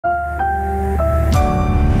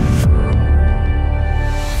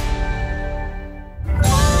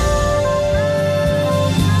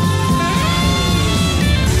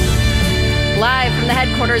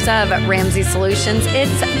members of Ramsey Solutions.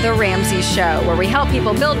 It's The Ramsey Show, where we help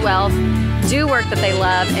people build wealth, do work that they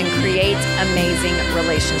love, and create amazing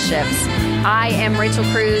relationships. I am Rachel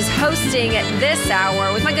Cruze, hosting this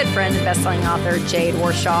hour with my good friend and best-selling author, Jade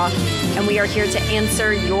Warshaw, and we are here to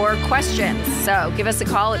answer your questions. So give us a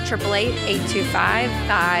call at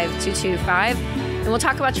 888-825-5225, and we'll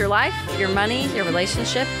talk about your life, your money, your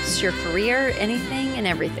relationships, your career, anything and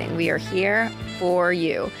everything. We are here for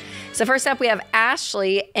you. So first up, we have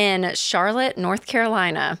Ashley in Charlotte, North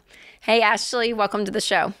Carolina. Hey, Ashley, welcome to the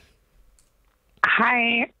show.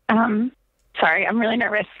 Hi. Sorry, I'm really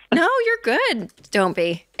nervous. No, you're good. Don't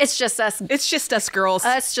be. It's just us. It's just us girls.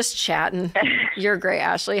 Us just chatting. You're great,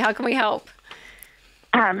 Ashley. How can we help?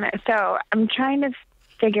 So I'm trying to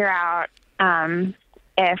figure out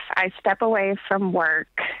if I step away from work,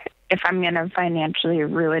 if I'm going to financially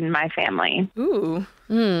ruin my family. Ooh.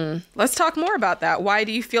 Let's talk more about that. Why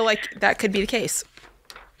do you feel like that could be the case?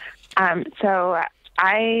 So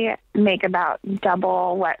I make about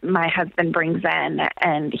double what my husband brings in,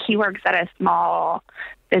 and he works at a small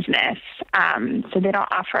business. So they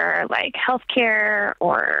don't offer like health care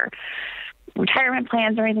or retirement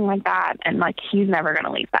plans or anything like that. And like, he's never going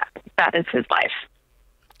to leave that. That is his life.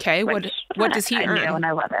 Okay. What does he earn? I know, and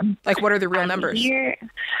I love him. Like, what are the real numbers?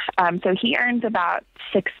 So he earns about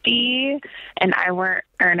 60, and I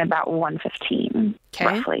earn about 115,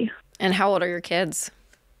 roughly. And how old are your kids?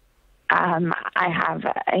 I have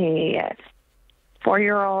a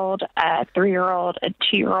 4-year-old, a 3-year-old, a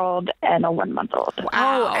 2-year-old, and a 1-month-old. Wow.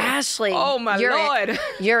 Oh, Ashley. Oh, my Lord.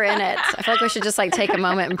 You're in it. I feel like we should just like take a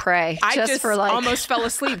moment and pray. I just almost fell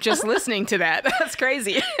asleep just listening to that. That's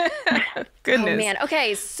crazy. Goodness. Oh, man.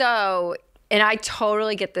 Okay, so, and I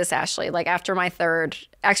totally get this, Ashley. Like after my third,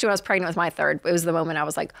 actually when I was pregnant with my third, it was the moment I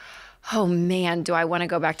was like, oh man, do I want to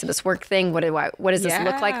go back to this work thing? What does this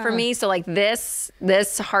look like for me? So like this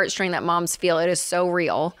heartstring that moms feel, it is so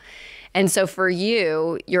real. And so for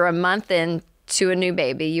you, you're a month into a new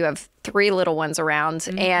baby. You have 3 little ones around.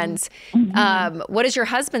 Mm-hmm. And what does your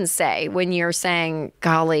husband say when you're saying,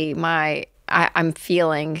 golly, I'm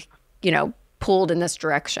feeling, pulled in this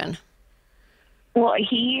direction? Well,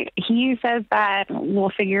 he says that we'll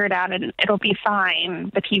figure it out and it'll be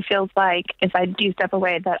fine. But he feels like if I do step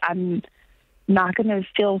away, that I'm not going to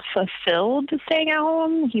feel fulfilled staying at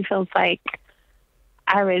home. He feels like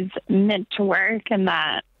I was meant to work and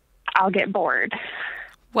that I'll get bored.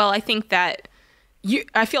 Well, I think that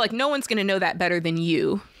I feel like no one's going to know that better than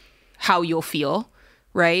you, how you'll feel,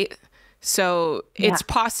 right? So it's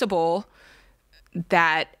possible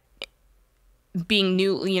that being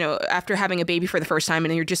new, after having a baby for the first time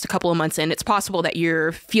and you're just a couple of months in, it's possible that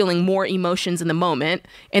you're feeling more emotions in the moment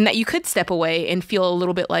and that you could step away and feel a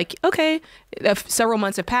little bit like, okay, several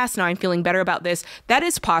months have passed now, I'm feeling better about this. That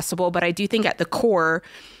is possible, but I do think at the core,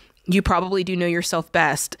 you probably do know yourself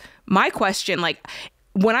best. My question, like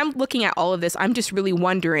when I'm looking at all of this, I'm just really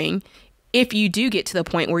wondering if you do get to the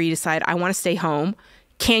point where you decide, I want to stay home,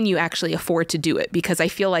 can you actually afford to do it? Because I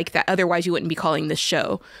feel like that otherwise you wouldn't be calling this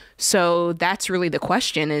show. So that's really the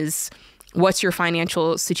question is, what's your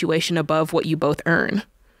financial situation above what you both earn?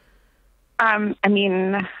 I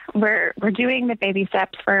mean, we're doing the baby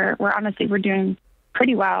steps. We're doing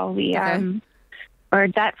pretty well. We're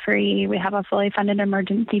debt free. We have a fully funded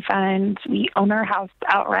emergency fund. We own our house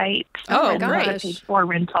outright. Oh, gosh. For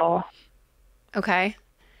rental. Okay.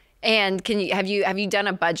 And have you done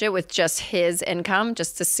a budget with just his income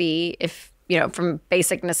just to see if, from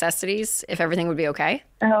basic necessities, if everything would be okay?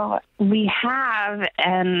 Oh, we have,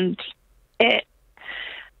 and it's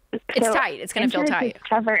tight. It's going to feel tight. It's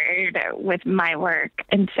covered with my work.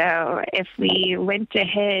 And so if we went to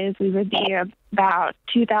his, we would be about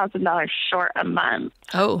 $2,000 short a month.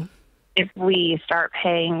 Oh. If we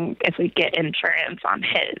get insurance on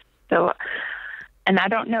his. So, and I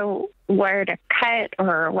don't know where to cut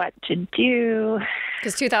or what to do.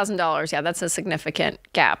 Because $2,000, that's a significant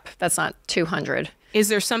gap. That's not $200. Is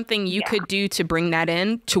there something you could do to bring that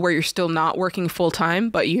in to where you're still not working full time,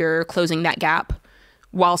 but you're closing that gap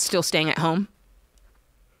while still staying at home?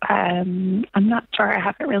 I'm not sure. I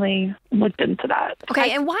haven't really looked into that.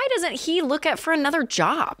 Okay, and why doesn't he look for another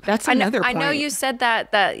job? That's another point. I know you said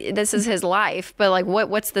that this is his life, but like,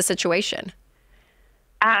 what's the situation?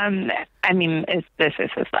 I mean, this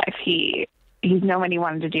is his life. He's known what he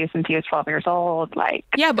wanted to do since he was 12 years old. Like,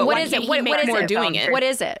 yeah, but what is it? What is it? Doing it? What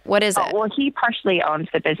is it? What is it? Well, he partially owns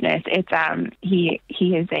the business. It's he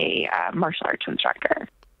is a martial arts instructor.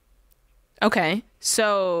 Okay,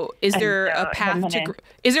 so is there a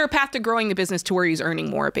path to growing the business to where he's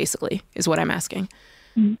earning more? Basically, is what I'm asking.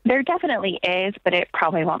 There definitely is, but it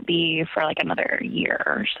probably won't be for like another year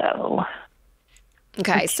or so.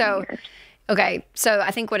 Okay. So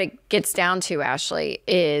I think what it gets down to, Ashley,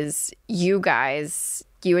 is you guys,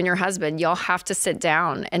 you and your husband, y'all have to sit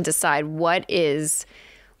down and decide what is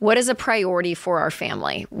a priority for our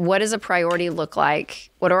family? What does a priority look like?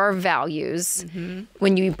 What are our values?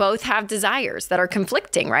 When you both have desires that are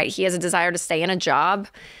conflicting, right? He has a desire to stay in a job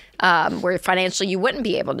where financially you wouldn't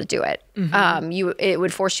be able to do it. It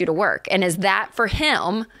would force you to work. And is that for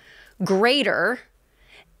him greater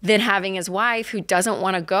than having his wife who doesn't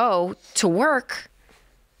want to go to work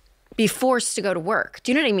be forced to go to work?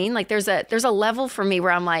 Do you know what I mean? Like there's a level for me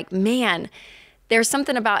where I'm like, man, there's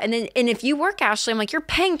something about, and if you work, Ashley, I'm like, you're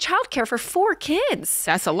paying childcare for 4 kids.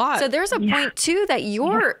 That's a lot. So there's a point too that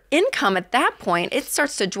your income at that point, it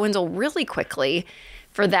starts to dwindle really quickly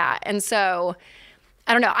for that. And so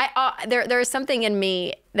I don't know. There is something in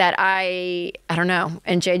me that I don't know.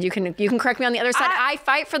 And Jade, you can correct me on the other side. I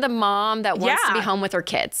fight for the mom that wants to be home with her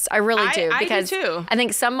kids. I really do, because I do too. I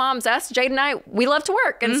think some moms, us, Jade and I, we love to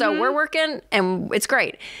work, and so we're working, and it's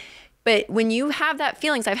great. But when you have that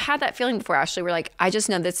feelings, I've had that feeling before, Ashley, we're like, I just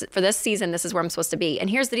know this for this season, this is where I'm supposed to be. And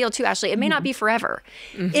here's the deal too, Ashley, it may not be forever.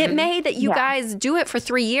 It may that you guys do it for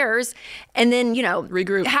 3 years and then,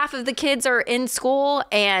 regroup. Half of the kids are in school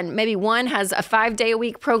and maybe one has a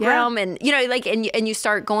 5-day-a-week program and, and you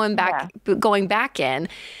start going back in.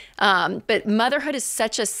 But motherhood is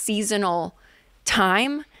such a seasonal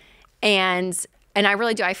time, and I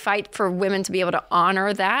really do. I fight for women to be able to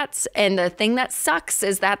honor that. And the thing that sucks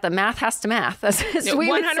is that the math has to math. As we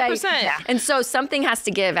 100%. Would say. Yeah. And so something has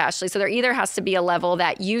to give, Ashley. So there either has to be a level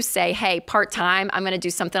that you say, hey, part-time, I'm going to do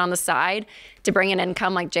something on the side to bring in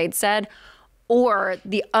income, like Jade said, or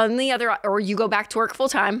the only other, or you go back to work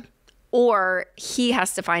full-time, or he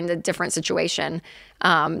has to find a different situation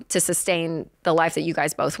to sustain the life that you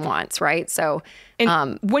guys both want, right? So,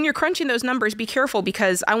 when you're crunching those numbers, be careful,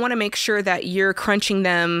 because I want to make sure that you're crunching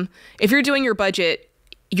them. If you're doing your budget,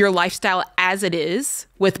 your lifestyle as it is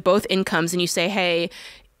with both incomes, and you say, hey,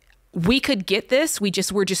 we could get this, we're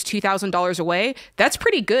just $2,000 away. That's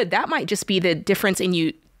pretty good. That might just be the difference in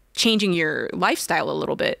you changing your lifestyle a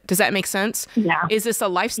little bit. Does that make sense? Yeah. Is this a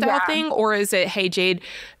lifestyle thing, or is it, hey, Jade,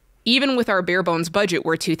 even with our bare bones budget,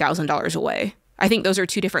 we're $2,000 away? I think those are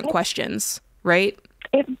two different questions, right?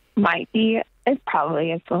 It might be. It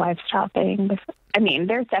probably is the lifestyle thing. I mean,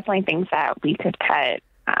 there's definitely things that we could cut.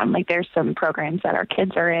 Like there's some programs that our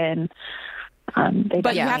kids are in.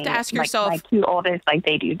 But you have to ask yourself, my 2 oldest, like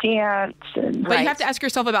they do dance. But you have to ask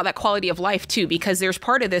yourself about that quality of life too, because there's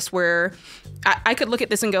part of this where I could look at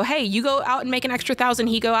this and go, hey, you go out and make an extra 1,000,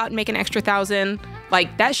 he go out and make an extra 1,000.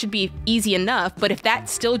 Like that should be easy enough. But if that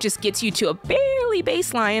still just gets you to a barely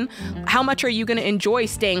baseline, how much are you going to enjoy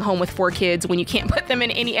staying home with 4 kids when you can't put them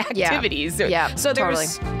in any activities? Yeah, so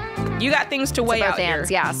you got things to weigh out here.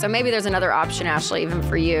 Yeah. So maybe there's another option, Ashley, even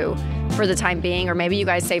for you, for the time being, or maybe you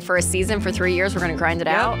guys say for a season, for 3 years, we're going to grind it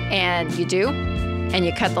out, and you do, and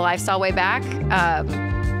you cut the lifestyle way back.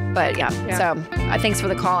 But so thanks for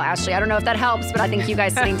the call, Ashley. I don't know if that helps, but I think you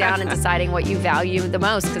guys sitting down and deciding what you value the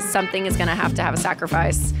most, because something is going to have a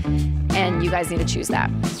sacrifice, and you guys need to choose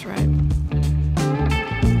that. That's right.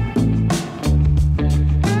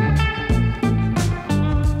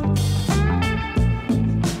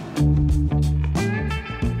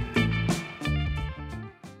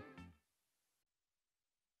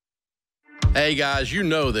 Hey guys, you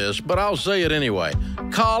know this, but I'll say it anyway.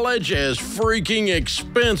 College is freaking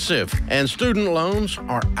expensive, and student loans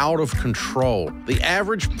are out of control. The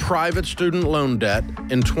average private student loan debt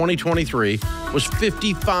in 2023 was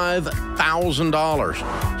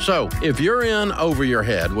 $55,000. So if you're in over your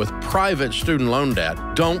head with private student loan debt,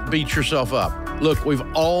 don't beat yourself up. Look, we've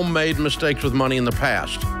all made mistakes with money in the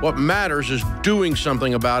past. What matters is doing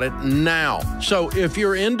something about it now. So if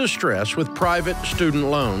you're in distress with private student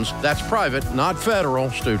loans, that's private, not federal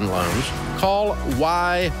student loans, call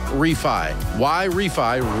Y-Refi.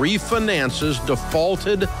 Y-Refi refinances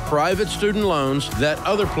defaulted private student loans that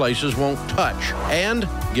other places won't touch, and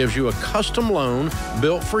gives you a custom loan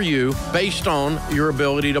built for you based on your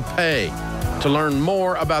ability to pay. To learn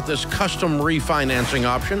more about this custom refinancing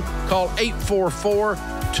option, call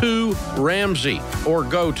 844-2-RAMSEY or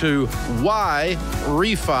go to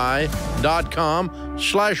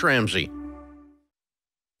yrefi.com/Ramsey.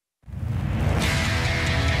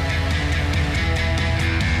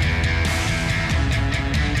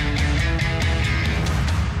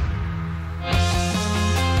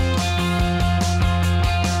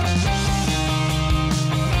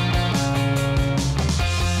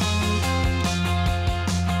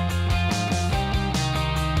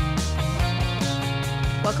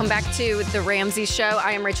 Welcome Welcome back to The Ramsey Show.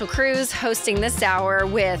 I am Rachel Cruze, hosting this hour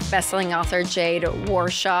with bestselling author Jade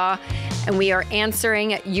Warshaw, and we are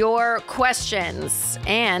answering your questions.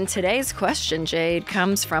 And today's question, Jade,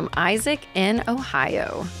 comes from Isaac in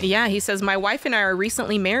Ohio. Yeah, he says, my wife and I are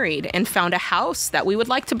recently married and found a house that we would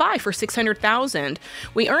like to buy for $600,000.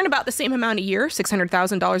 We earn about the same amount a year,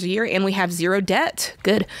 $600,000 a year, and we have zero debt.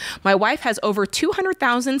 Good. My wife has over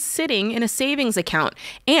 $200,000 sitting in a savings account,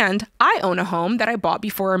 and I own a home that I bought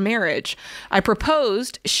before our marriage. I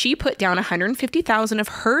proposed she put down $150,000 of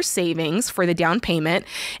her savings for the down payment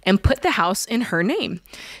and put the house in her name.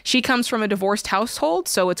 She comes from a divorced household,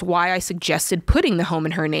 so it's why I suggested putting the home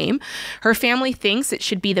in her name. Her family thinks it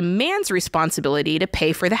should be the man's responsibility to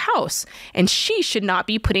pay for the house, and she should not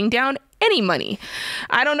be putting down any money.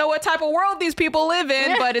 I don't know what type of world these people live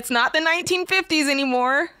in, but it's not the 1950s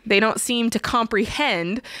anymore. They don't seem to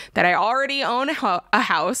comprehend that I already own a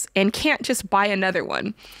house and can't just buy another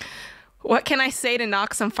one. What can I say to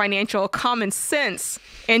knock some financial common sense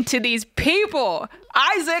into these people?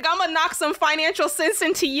 Isaac, I'm gonna knock some financial sense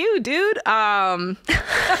into you, dude.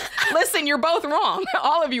 Listen, you're both wrong.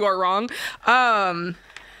 All of you are wrong.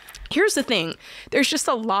 Here's the thing. There's just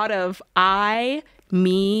a lot of I,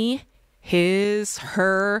 me, his,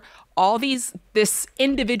 her, all this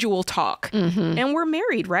individual talk. And we're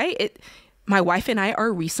married, right? My wife and I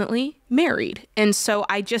are recently married. And so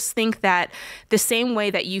I just think that the same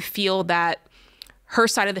way that you feel that her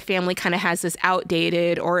side of the family kind of has this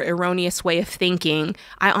outdated or erroneous way of thinking,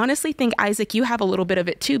 I honestly think, Isaac, you have a little bit of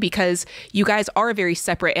it too, because you guys are very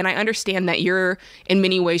separate. And I understand that you're in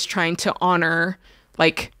many ways trying to honor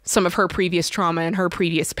like some of her previous trauma and her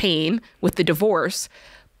previous pain with the divorce.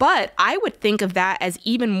 But I would think of that as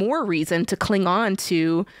even more reason to cling on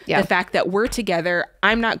to the fact that we're together.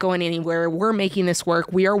 I'm not going anywhere. We're making this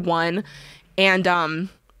work. We are one. And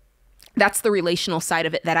that's the relational side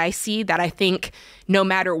of it that I see, that I think no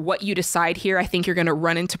matter what you decide here, I think you're going to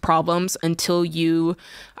run into problems until you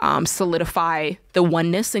solidify the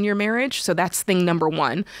oneness in your marriage. So that's thing number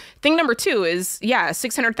one. Thing number two is, a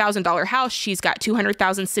 $600,000 house. She's got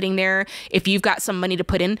 $200,000 sitting there. If you've got some money to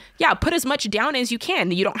put in, put as much down as you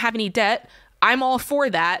can. You don't have any debt. I'm all for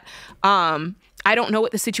that. I don't know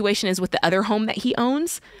what the situation is with the other home that he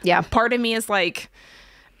owns. Yeah. Part of me is like,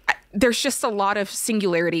 there's just a lot of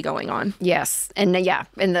singularity going on. Yes. And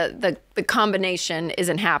the combination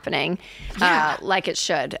isn't happening like it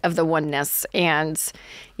should, of the oneness. And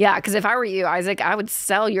because if I were you, Isaac, I would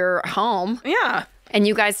sell your home. Yeah. And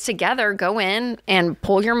you guys together go in and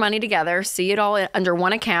pull your money together, see it all under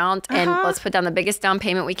one account, and let's put down the biggest down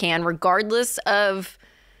payment we can, regardless of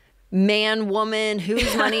man, woman,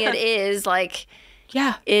 whose money it is. Like,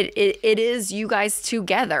 yeah, it is you guys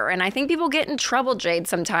together. And I think people get in trouble, Jade,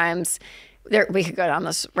 sometimes. We could go down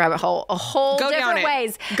this rabbit hole a whole different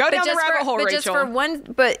ways. Go down the rabbit hole, Rachel. Just for one,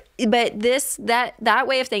 but that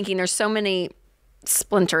way of thinking, there's so many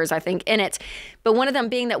splinters, I think, in it. But one of them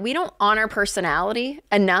being that we don't honor personality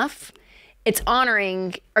enough. It's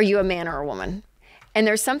honoring, are you a man or a woman? And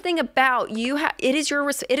there's something about you. It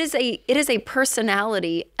is a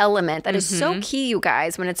personality element that is so key, you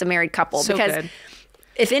guys, when it's a married couple. So because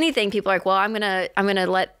if anything, people are like, well, I'm gonna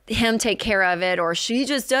let him take care of it, or she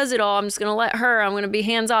just does it all. I'm just gonna let her. I'm gonna be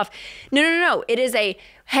hands off. No. It is a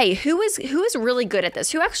hey, who is really good at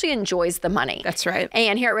this? Who actually enjoys the money? That's right.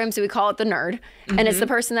 And here at Ramsey, we call it the nerd, and it's the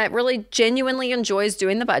person that really genuinely enjoys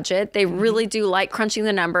doing the budget. They really do like crunching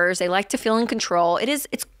the numbers. They like to feel in control.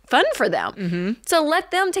 It's fun for them. So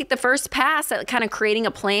let them take the first pass at kind of creating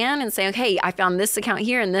a plan and saying, hey, I found this account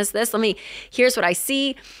here and this. Here's what I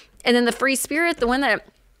see. And then the free spirit, the one that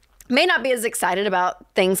may not be as excited about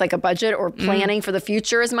things like a budget or planning for the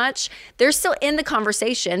future as much, they're still in the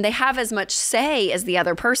conversation. They have as much say as the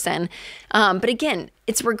other person. But again,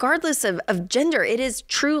 it's regardless of gender. It is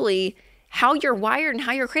truly how you're wired and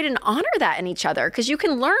how you're created, and honor that in each other, because you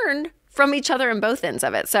can learn from each other in both ends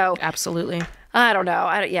of it. So absolutely. I don't know.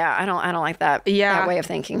 I don't like that way of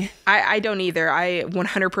thinking. I don't either. I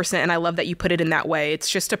 100%, and I love that you put it in that way. It's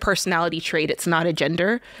just a personality trait. It's not a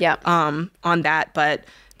gender. Yeah. On that, but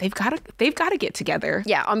they've got to get together.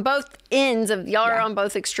 Yeah, on both ends of y'all are on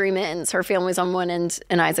both extreme ends. Her family's on one end,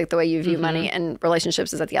 and Isaac, the way you view money and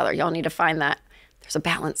relationships, is at the other. Y'all need to find that. There's a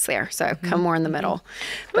balance there, so come more in the middle.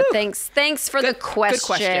 But thanks for the question. Good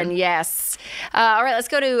question. Yes. All right, let's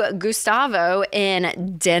go to Gustavo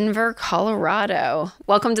in Denver, Colorado.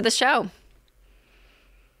 Welcome to the show.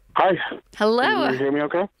 Hi. Hello. Can you hear me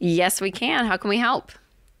okay? Yes, we can. How can we help?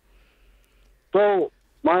 So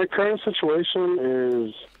my current situation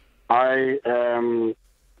is I am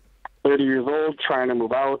 30 years old, trying to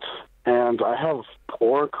move out, and I have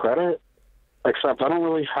poor credit. except I don't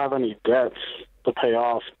really have any debts to pay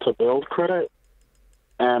off to build credit,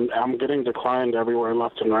 and I'm getting declined everywhere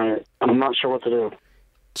left and right, and I'm not sure what to do.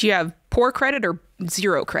 Do you have poor credit or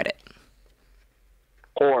zero credit?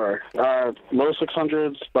 Poor. Low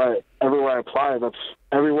 600s, but everywhere I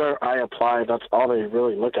apply, that's all they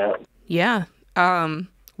really look at. Yeah.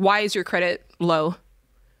 Why is your credit low?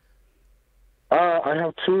 I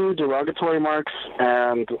have 2 derogatory marks,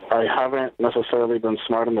 and I haven't necessarily been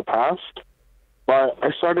smart in the past. But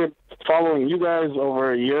I started following you guys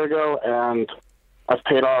over a year ago, and I've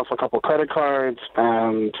paid off a couple credit cards,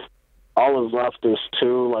 and all is left is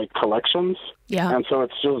 2 collections. Yeah. And so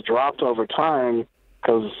it's just dropped over time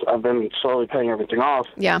because I've been slowly paying everything off.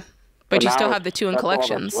 Yeah. But you still have the 2 in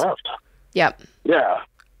collections. All that's left. Yep. Yeah.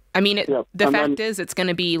 I mean, the fact is it's going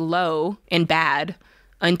to be low and bad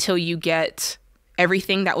until you get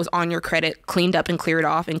everything that was on your credit cleaned up and cleared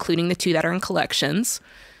off, including the 2 that are in collections.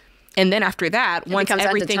 And then after that, once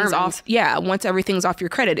everything's off your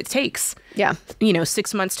credit, it takes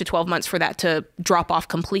 6 months to 12 months for that to drop off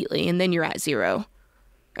completely, and then you're at 0.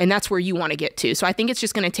 And that's where you want to get to. So I think it's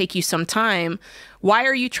just going to take you some time. Why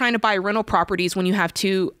are you trying to buy rental properties when you have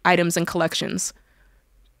 2 items in collections?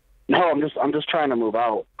 No, I'm just trying to move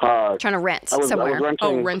out. Trying to rent somewhere.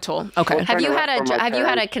 Rental. Okay. Have you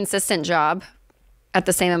had a consistent job at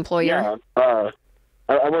the same employer? Yeah.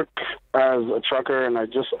 I work as a trucker, and I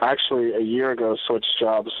just actually a year ago switched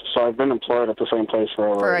jobs. So I've been employed at the same place for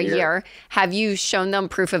over a year. Have you shown them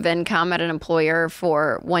proof of income at an employer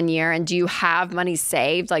for 1 year? And do you have money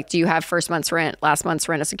saved? Do you have first month's rent, last month's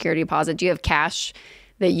rent, a security deposit? Do you have cash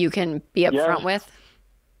that you can be upfront with?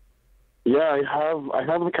 Yeah, I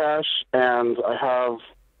have the cash, and I have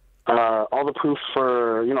all the proof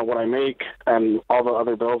for what I make and all the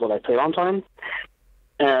other bills that I paid on time.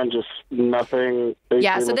 And just nothing.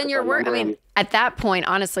 Yeah, so then at that point,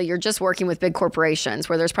 honestly, you're just working with big corporations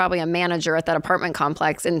where there's probably a manager at that apartment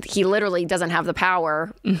complex, and he literally doesn't have the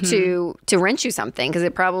power to rent you something, because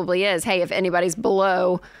it probably is, hey, if anybody's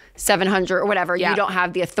below 700 or whatever, you don't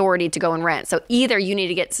have the authority to go and rent. So either you need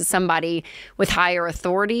to get to somebody with higher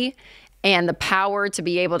authority and the power to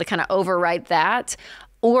be able to kind of override that,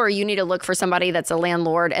 or you need to look for somebody that's a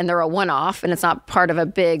landlord and they're a one-off and it's not part of a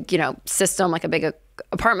big, system like a big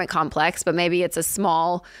apartment complex, but maybe it's a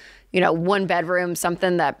small, 1-bedroom,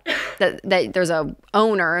 something that there's a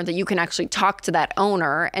owner that you can actually talk to that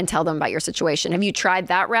owner and tell them about your situation. Have you tried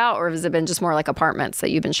that route, or has it been just more like apartments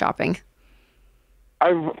that you've been shopping?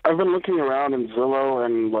 I've been looking around in Zillow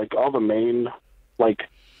and all the main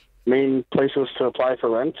places to apply for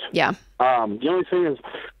rent. Yeah. The only thing is,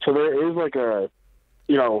 so there is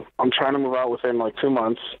I'm trying to move out within 2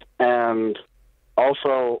 months, and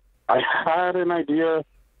also I had an idea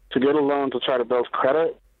to get a loan to try to build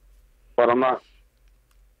credit, but I'm not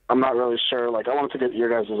really sure. I wanted to get your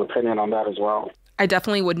guys' opinion on that as well. I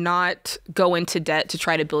definitely would not go into debt to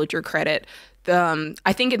try to build your credit.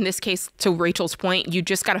 I think in this case, to Rachel's point, you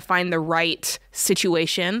just got to find the right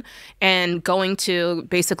situation, and going to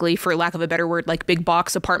basically, for lack of a better word, big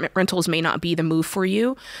box apartment rentals may not be the move for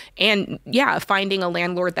you. And finding a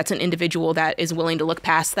landlord that's an individual that is willing to look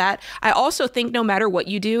past that. I also think no matter what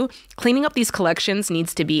you do, cleaning up these collections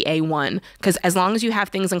needs to be A1, because as long as you have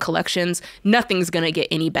things in collections, nothing's going to get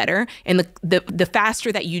any better. And the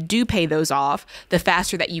faster that you do pay those off, the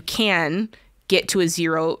faster that you can get to a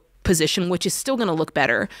 0 position, which is still going to look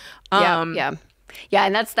better. Yeah,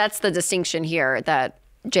 and that's the distinction here, that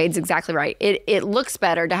Jade's exactly right. It looks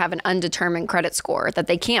better to have an undetermined credit score that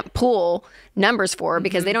they can't pull numbers for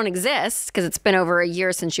because they don't exist, because it's been over a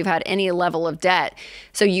year since you've had any level of debt.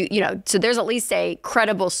 So so there's at least a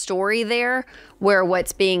credible story there, where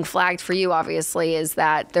what's being flagged for you obviously is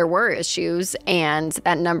that there were issues, and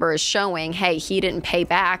that number is showing, hey, he didn't pay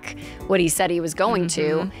back what he said he was going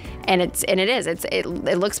to, and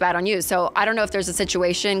it looks bad on you. So I don't know if there's a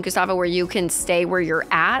situation, Gustavo, where you can stay where you're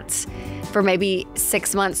at for maybe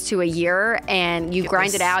 6 months to a year, and you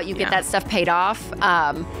grind it out, you get that stuff paid off,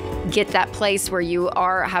 get that place where you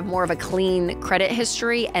have more of a clean credit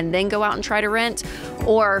history, and then go out and try to rent,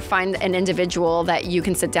 or find an individual that you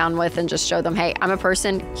can sit down with and just show them, hey, I'm a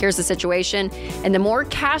person, here's the situation. And the more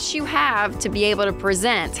cash you have to be able to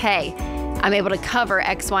present, hey, I'm able to cover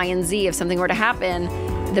X, Y, and Z if something were to happen,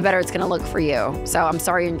 the better it's going to look for you. So I'm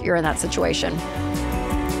sorry you're in that situation.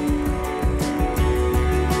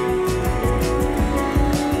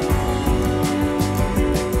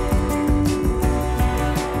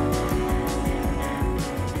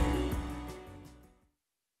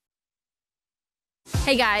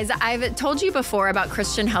 Hey guys, I've told you before about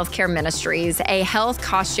Christian Healthcare Ministries, a health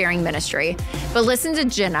cost-sharing ministry. But listen to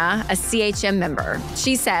Jenna, a CHM member.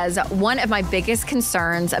 She says, one of my biggest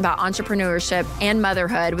concerns about entrepreneurship and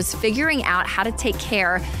motherhood was figuring out how to take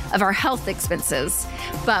care of our health expenses.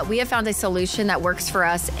 But we have found a solution that works for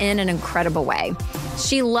us in an incredible way.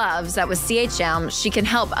 She loves that with CHM, she can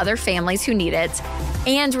help other families who need it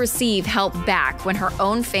and receive help back when her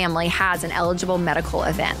own family has an eligible medical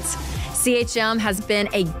event. CHM has been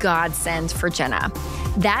a godsend for Jenna.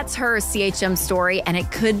 That's her CHM story, and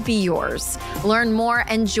it could be yours. Learn more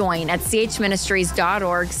and join at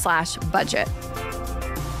chministries.org/budget.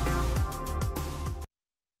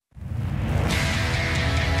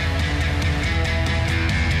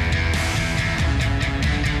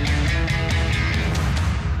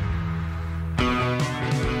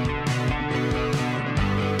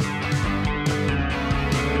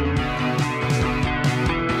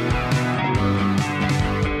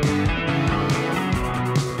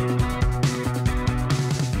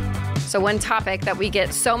 So one topic that we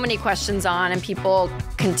get so many questions on and people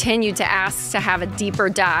continue to ask to have a deeper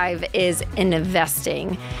dive is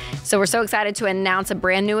investing. So we're so excited to announce a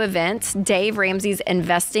brand new event, Dave Ramsey's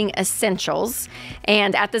Investing Essentials.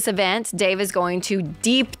 And at this event, Dave is going to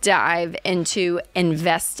deep dive into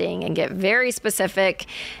investing and get very specific.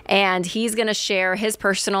 And he's going to share his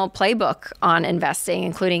personal playbook on investing,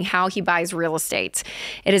 including how he buys real estate.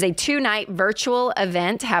 It is a 2-night virtual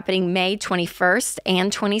event happening May 21st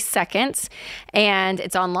and 22nd. And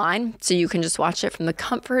it's online, so you can just watch it from the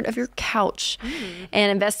comfort of your couch.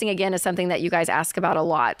 And investing, again, is something that you guys ask about a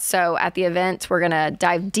lot. So at the event, we're going to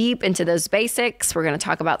dive deep into those basics. We're going to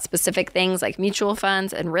talk about specific things like mutual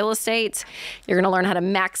funds and real estate. You're going to learn how to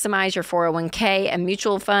maximize your 401k and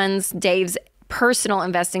mutual funds, Dave's personal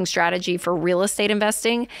investing strategy for real estate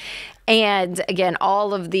investing. And again,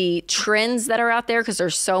 all of the trends that are out there, because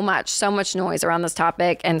there's so much noise around this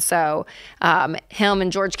topic. And so him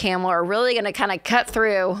and George Kamel are really going to kind of cut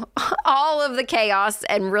through all of the chaos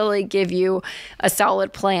and really give you a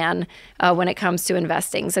solid plan when it comes to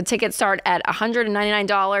investing. So tickets start at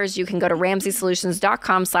 $199. You can go to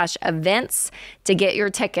RamseySolutions.com/events to get your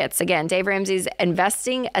tickets. Again, Dave Ramsey's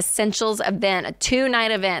Investing Essentials event, a 2-night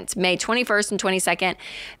event, May 21st and 22nd.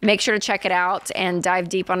 Make sure to check it out and dive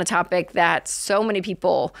deep on a topic that so many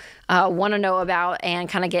people want to know about and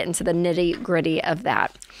kind of get into the nitty gritty of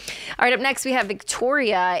that. All right, up next we have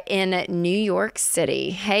Victoria in New York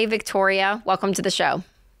City. Hey, Victoria, welcome to the show.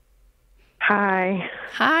 Hi.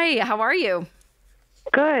 Hi, how are you?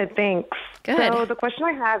 Good, thanks. Good. So the question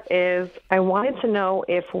I have is, I wanted to know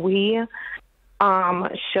if we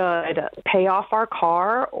should pay off our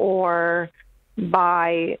car or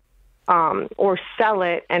buy or sell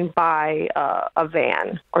it and buy a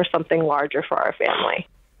van or something larger for our family.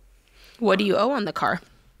 What do you owe on the car?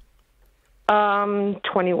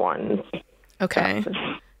 21. Okay.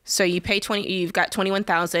 So you pay you've got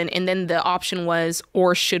 21,000, and then the option was,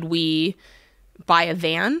 or should we buy a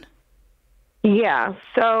van? Yeah.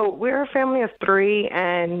 So we're a family of 3,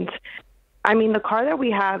 and I mean, the car that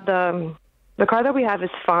we have, the car that we have is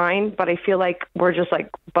fine, but I feel like we're just like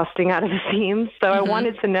busting out of the seams. So I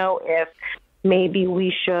wanted to know if maybe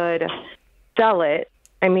we should sell it.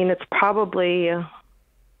 I mean, it's probably,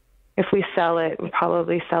 if we sell it, we'll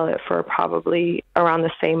probably sell it for probably around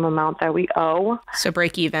the same amount that we owe. So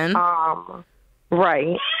break even.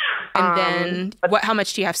 Right. And then how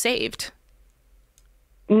much do you have saved?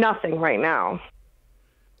 Nothing right now.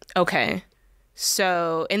 Okay.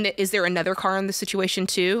 So, and is there another car in the situation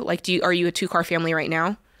too? Like, are you a 2-car family right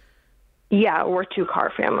now? Yeah, we're a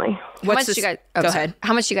 2-car family. Go ahead.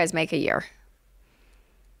 How much do you guys make a year?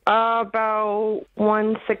 About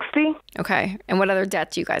 $160. Okay. And what other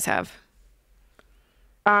debt do you guys have?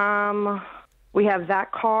 We have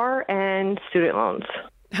that car and student loans.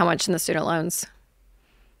 How much in the student loans?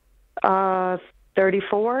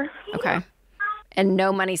 34. Okay. And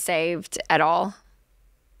no money saved at all?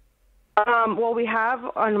 Well, we have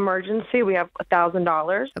an emergency. We have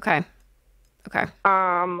 $1,000. Okay.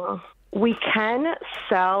 We can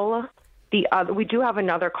sell the other. We do have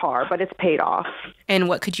another car, but it's paid off. And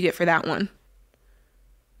what could you get for that one?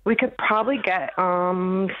 We could probably get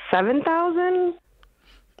 $7,000.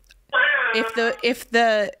 If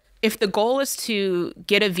the goal is to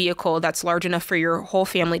get a vehicle that's large enough for your whole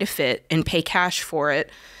family to fit and pay cash for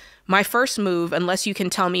it, my first move, unless you can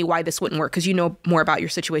tell me why this wouldn't work, because you know more about your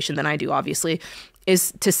situation than I do, obviously,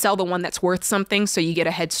 is to sell the one that's worth something so you get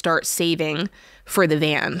a head start saving for the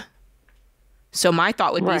van. So my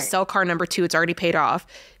thought would be sell car number 2. It's already paid off.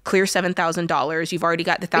 Clear $7,000. You've already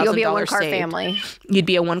got the $1,000 saved. You'll be a 1-car family. You'd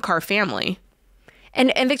be a 1-car family.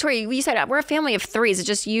 And Victoria, you said we're a family of 3. Is it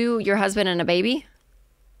just you, your husband, and a baby?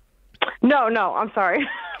 No, I'm sorry.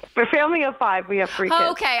 We're a family of 5. We have 3 kids.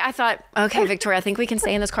 Oh, okay. I thought, okay, Victoria, I think we can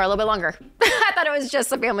stay in this car a little bit longer. I thought it was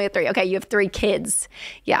just a family of 3. Okay, you have 3 kids.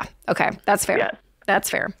 Yeah. Okay, that's fair. Yes. That's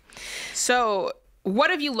fair. So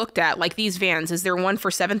what have you looked at? Like these vans, is there one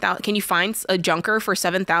for 7,000? Can you find a junker for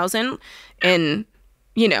 7,000? And,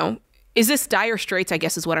 you know, is this dire straits, I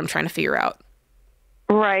guess, is what I'm trying to figure out.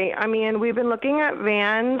 Right. I mean, we've been looking at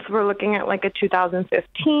vans. We're looking at like a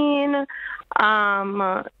 2015.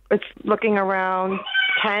 It's looking around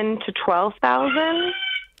 10 to 12,000.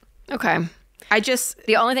 Okay.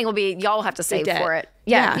 The only thing will be y'all have to save for it.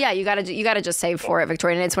 Yeah. You gotta just save for it,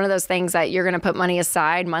 Victoria. And it's one of those things that you're gonna put money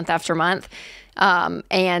aside month after month.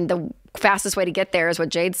 And the fastest way to get there is what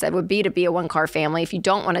Jade said would be to be a 1-car family. If you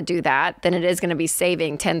don't want to do that, then it is going to be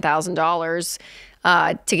saving $10,000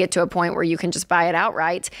 to get to a point where you can just buy it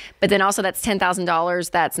outright. But then also that's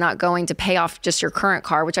 $10,000 that's not going to pay off just your current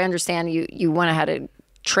car, which I understand you went ahead and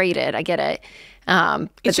trade it. I get it.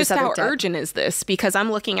 It's just how urgent is this? Because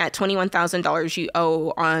I'm looking at $21,000 you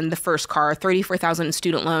owe on the first car, $34,000 in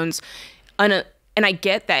student loans. And I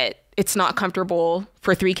get that it's not comfortable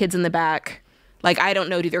for 3 kids in the back. Like, I don't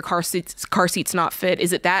know, do their car seats not fit?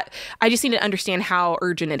 Is it that? I just need to understand how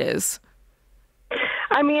urgent it is.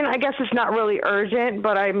 I mean, I guess it's not really urgent,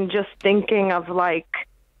 but I'm just thinking of like,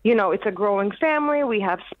 you know, it's a growing family. We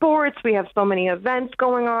have sports. We have so many events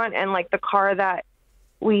going on. And like the car that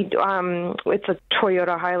it's a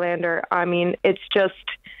Toyota Highlander. I mean, it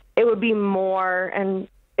would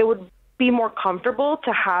be more comfortable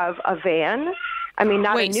to have a van. I mean,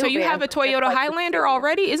 not a new van. Wait, so you have a Toyota Highlander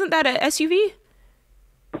already? Isn't that an SUV?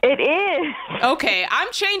 It is. Okay, I'm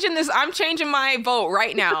changing my vote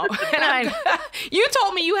right now. And you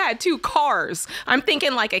told me you had 2 cars. I'm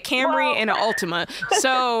thinking like a Camry and an Altima.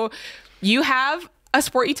 So you have a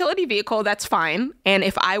sport utility vehicle, that's fine. And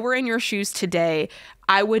if I were in your shoes today,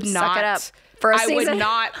 I would not. Suck it up for a season. Would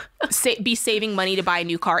not be saving money to buy a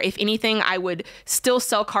new car. If anything, I would still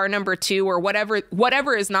sell car number 2 or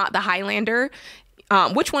whatever is not the Highlander.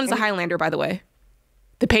 Which one's the Highlander, by the way?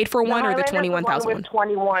 The paid for one or the 21,000 one?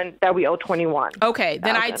 21 that we owe 21. Okay,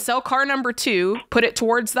 then I'd sell car number 2, put it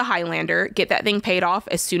towards the Highlander, get that thing paid off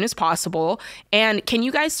as soon as possible. And can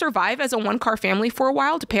you guys survive as a 1-car family for a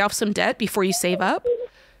while to pay off some debt before you save up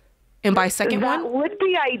and buy a second one? That would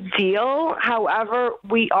be ideal. However,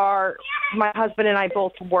 my husband and I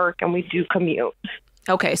both work and we do commute.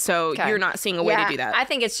 Okay, so you're not seeing a way to do that. I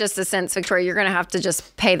think it's just a sense, Victoria, you're going to have to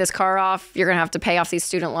just pay this car off. You're going to have to pay off these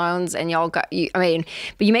student loans. And but you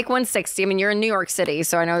make 160. I mean, you're in New York City,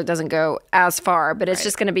 so I know it doesn't go as far. But it's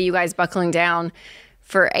just going to be you guys buckling down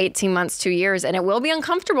for 18 months, 2 years. And it will be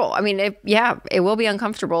uncomfortable. I mean, it will be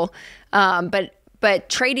uncomfortable. But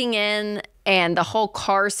trading in and the whole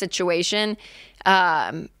car situation,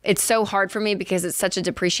 it's so hard for me because it's such a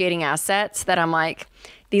depreciating asset that I'm like,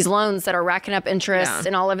 these loans that are racking up interest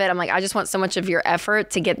and all of it, I'm like, I just want so much of your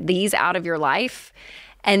effort to get these out of your life.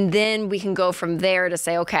 And then we can go from there to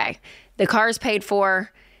say, okay, the car is paid for.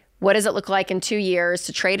 What does it look like in 2 years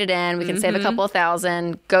to trade it in? We can save a couple of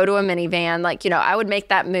 $1,000, go to a minivan. Like, I would make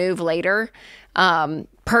that move later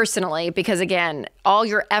personally, because again, all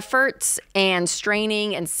your efforts and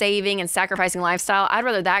straining and saving and sacrificing lifestyle, I'd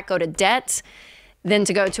rather that go to debt than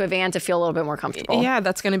to go to a van to feel a little bit more comfortable. Yeah,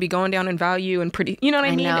 that's going to be going down in value and pretty, you know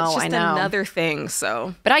what I mean? It's just another thing,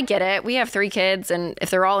 so. But I get it. We have 3 kids, and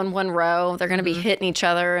if they're all in one row, they're going to be hitting each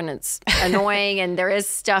other, and it's annoying, and there is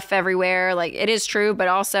stuff everywhere. Like, it is true, but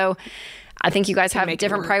also I think you guys have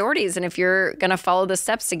different priorities, and if you're going to follow the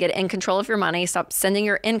steps to get in control of your money, stop sending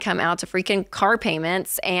your income out to freaking car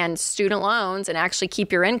payments and student loans, and actually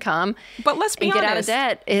keep your income. But let's be honest. Get out of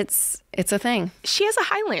debt. It's a thing. She has a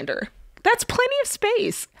Highlander. That's plenty of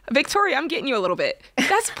space. Victoria, I'm getting you a little bit.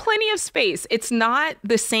 That's plenty of space. It's not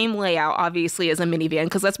the same layout, obviously, as a minivan,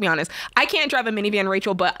 because let's be honest, I can't drive a minivan,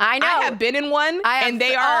 Rachel, but I have been in one, and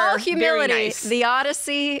they are very nice. The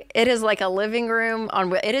Odyssey, it is like a living room.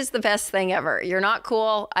 It is the best thing ever. You're not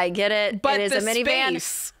cool. I get it. But it is a minivan.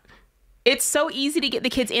 Space, it's so easy to get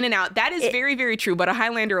the kids in and out. That is very, very true, but a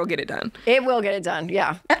Highlander will get it done. It will get it done,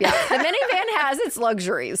 yeah. The minivan has its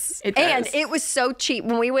luxuries. It does. And it was so cheap.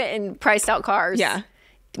 When we went and priced out cars,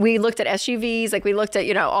 we looked at SUVs, like we looked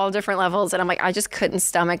at, all different levels, and I'm like, I just couldn't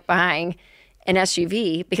stomach buying an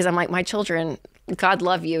SUV because I'm like, my children, God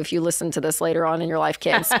love you if you listen to this later on in your life,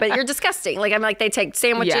 kids, but you're disgusting. Like, I'm like, they take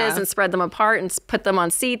sandwiches and spread them apart and put them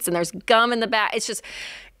on seats, and there's gum in the back. It's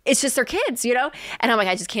just their kids, And I'm like,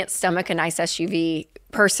 I just can't stomach a nice SUV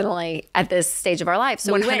personally at this stage of our life.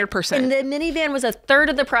 So 100%. And the minivan was a third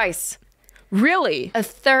of the price. Really? A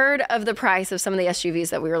third of the price of some of the SUVs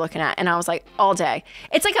that we were looking at. And I was like, all day.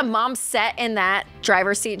 It's like a mom sat in that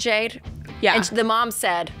driver's seat, Jade. Yeah. And the mom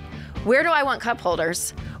said, where do I want cup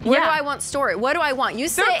holders? Where do I want storage? What do I want? You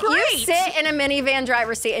sit in a minivan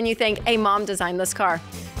driver's seat and you think, hey, mom designed this car.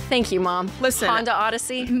 Thank you, Mom. Listen, Honda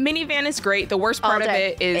Odyssey. Minivan is great. The worst part of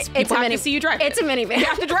it is people have to see you drive it. It's a minivan. You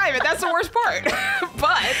have to drive it. That's the worst part.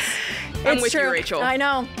 But I'm with you, Rachel. I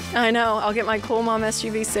know. I'll get my cool mom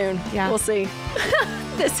SUV soon. Yeah. We'll see.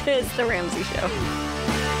 This is The Ramsey Show.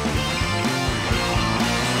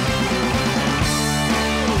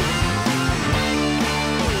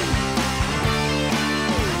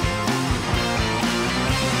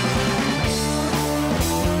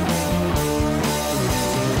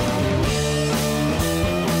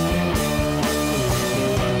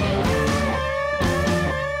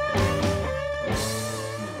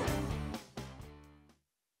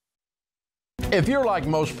 If you're like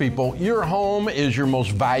most people, your home is your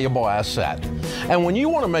most valuable asset. And when you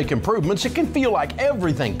want to make improvements, it can feel like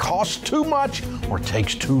everything costs too much or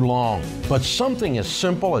takes too long. But something as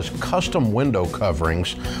simple as custom window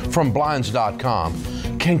coverings from Blinds.com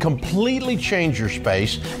can completely change your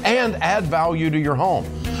space and add value to your home.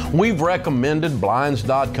 We've recommended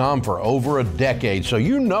Blinds.com for over a decade, so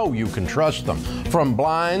you know you can trust them. From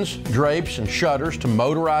blinds, drapes, and shutters to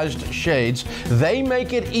motorized shades, they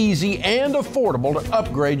make it easy and affordable to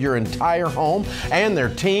upgrade your entire home, and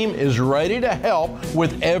their team is ready to help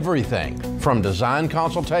with everything from design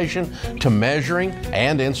consultation to measuring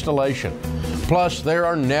and installation. Plus, there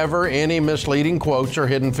are never any misleading quotes or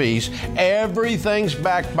hidden fees. Everything's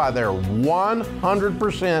backed by their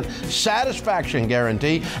 100% satisfaction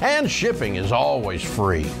guarantee, and shipping is always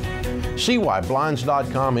free. See why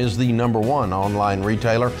Blinds.com is the #1 online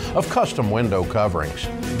retailer of custom window coverings.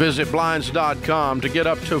 Visit Blinds.com to get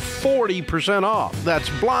up to 40% off. That's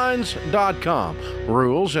Blinds.com.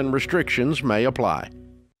 Rules and restrictions may apply.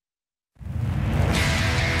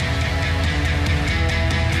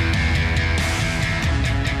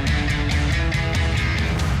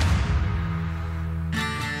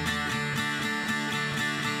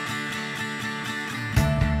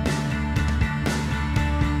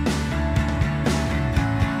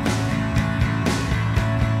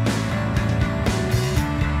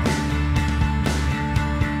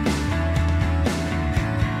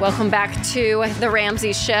 Welcome back to The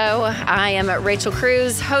Ramsey Show. I am Rachel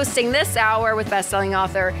Cruze, hosting this hour with best-selling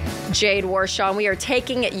author Jade Warshaw. And we are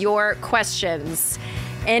taking your questions.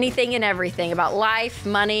 Anything and everything about life,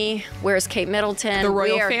 money, where's Kate Middleton? The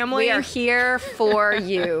royal family. We are here for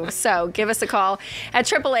you. So give us a call at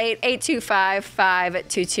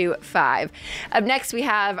 888-825-5225. Up next, we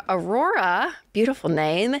have Aurora, beautiful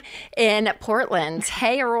name, in Portland.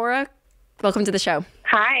 Hey, Aurora. Welcome to the show.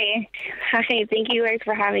 Hi. Thank you guys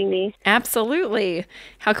for having me. Absolutely.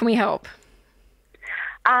 How can we help?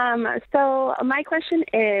 So my question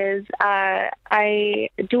is,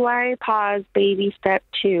 do I pause baby step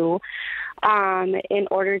 2 in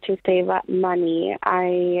order to save up money?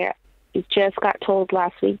 I just got told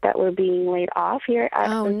last week that we're being laid off here at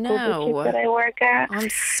the school district that I work at. I'm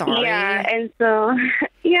sorry. Yeah, and so,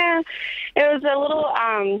 it was a little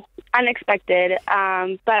unexpected.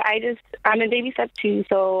 But I'm in baby step 2,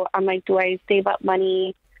 so I'm like, do I save up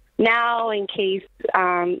money now in case,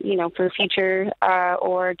 for future,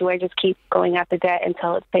 or do I just keep going at the debt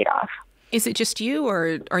until it's paid off? Is it just you,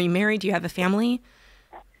 or are you married? Do you have a family?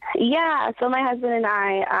 Yeah, so my husband and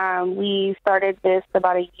I, we started this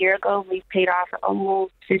about a year ago. We paid off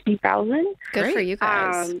almost $50,000. Good for you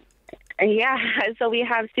guys. So we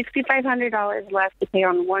have $6,500 left to pay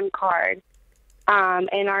on one card.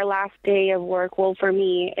 And our last day of work, well, for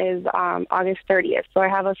me, is August 30th. So I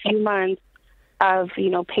have a few months of,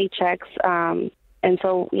 paychecks. And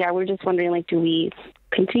so, we're just wondering, do we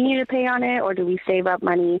continue to pay on it, or do we save up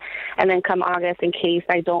money and then come August, in case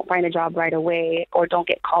I don't find a job right away or don't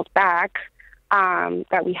get called back,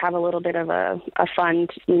 that we have a little bit of a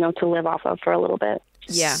fund, to live off of for a little bit.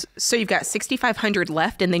 Yeah. So you've got $6,500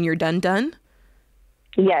 left, and then you're done?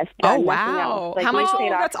 Yes. Oh, wow. How much?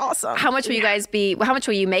 That's awesome. How much will you guys be? How much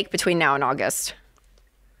will you make between now and August?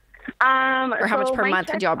 Or how much per month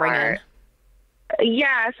would y'all bring in?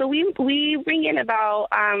 Yeah, so we bring in about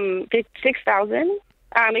 $6,000.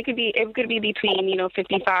 It could be between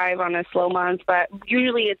 55 on a slow month, but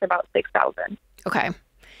usually it's about $6,000. Okay,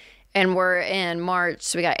 and we're in March,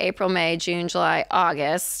 so we got April, May, June, July,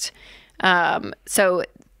 August. So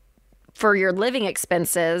for your living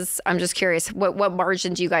expenses, I'm just curious, what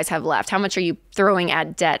margin do you guys have left? How much are you throwing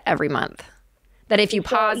at debt every month? That if you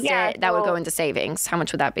paused it, that would go into savings. How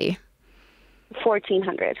much would that be?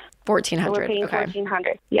 $1,400. So we're paying Okay.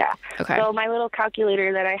 $1,400. Yeah. Okay. So my little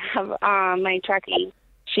calculator that I have on my tracking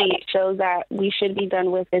sheet shows that we should be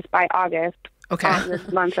done with this by August. Okay.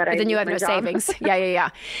 This month that But then you have no savings. Yeah.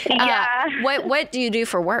 Yeah. What do you do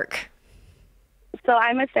for work? So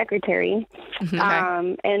I'm a secretary,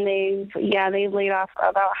 and they've laid off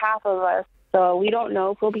about half of us. So we don't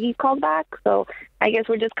know if we'll be called back. So I guess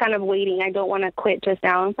we're just kind of waiting. I don't want to quit just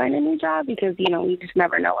now and find a new job because, we just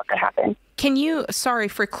never know what could happen. Can you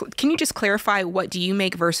just clarify what do you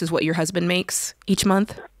make versus what your husband makes each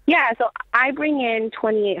month? Yeah, so I bring in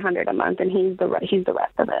 $2,800 a month, and he's the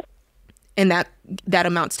rest of it. And that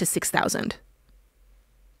amounts to $6,000.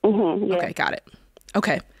 Yeah. Okay, got it.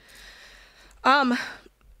 Okay.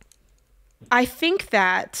 I think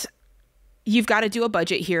that you've got to do a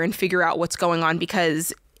budget here and figure out what's going on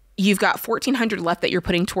because you've got $1,400 left that you're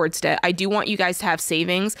putting towards debt. I do want you guys to have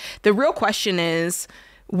savings. The real question is,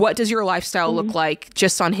 what does your lifestyle look like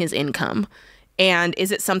just on his income? And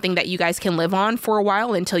is it something that you guys can live on for a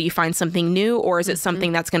while until you find something new, or is it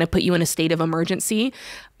something that's going to put you in a state of emergency?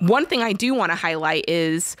 One thing I do want to highlight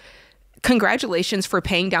is congratulations for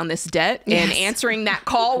paying down this debt and answering that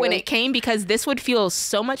call when it came, because this would feel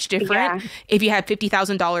so much different if you had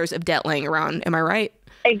 $50,000 of debt laying around. Am I right?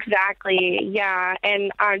 Exactly. Yeah.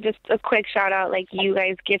 And just a quick shout out, you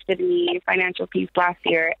guys gifted me financial peace last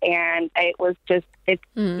year, and it's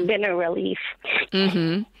been a relief.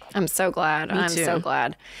 Mm-hmm. I'm so glad. I'm too. so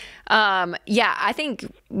glad. I think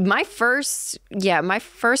my first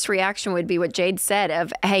reaction would be what Jade said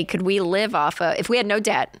of, hey, could we live off of, if we had no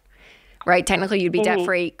debt, right? Technically you'd be debt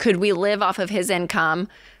free. Could we live off of his income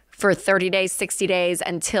for 30 days, 60 days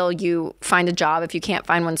until you find a job if you can't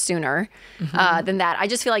find one sooner than that? I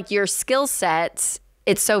just feel like your skill set,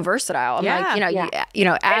 it's so versatile. I'm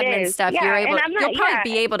admin stuff, you'll probably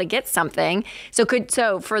be able to get something. So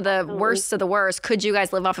for the worst of the worst, could you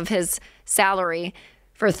guys live off of his salary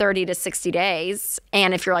for 30 to 60 days?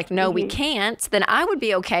 And if you're like, no, we can't, then I would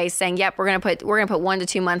be okay saying, yep, we're going to put 1 to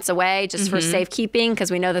 2 months away just for safekeeping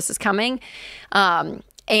because we know this is coming. And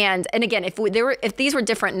again, if these were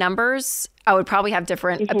different numbers, I would probably have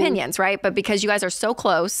different opinions, right? But because you guys are so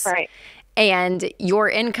close, right, and your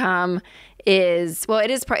income it's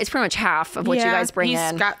pretty much half of what you guys bring in.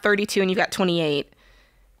 He's got 32 and you've got 28.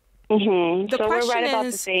 Mm-hmm. So we're right about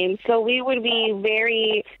the same. So we would be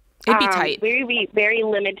very... It'd be tight. We would be very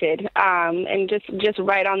limited, and just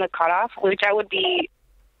right on the cutoff, which I would be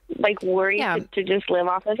worried to just live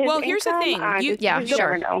off of his income. Here's the thing.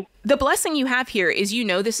 Never know. The blessing you have here is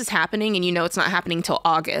this is happening, and it's not happening until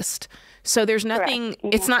August. So there's nothing.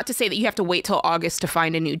 It's not to say that you have to wait till August to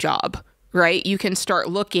find a new job, right? You can start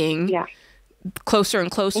looking closer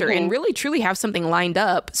and closer and really truly have something lined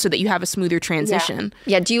up so that you have a smoother transition.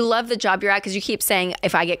 Yeah. Do you love the job you're at? Because you keep saying,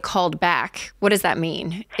 if I get called back, what does that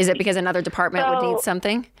mean? Is it because another department would need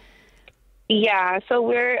something? Yeah. So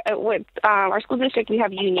we're with our school district, we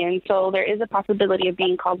have unions. So there is a possibility of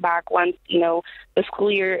being called back once, the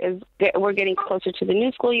school year we're getting closer to the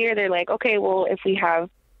new school year. They're like, okay, well, if we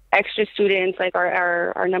have extra students,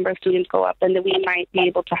 our number of students go up, then we might be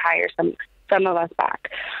able to hire some of us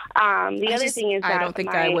back. The other thing is that I don't think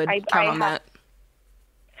I would count on that.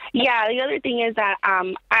 Yeah, the other thing is that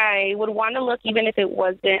I would want to look, even if it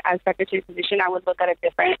wasn't a secretary position, I would look at a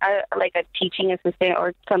different, like a teaching assistant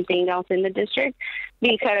or something else in the district,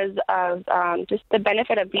 because of just the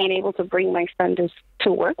benefit of being able to bring my son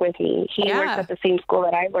to work with me. He works at the same school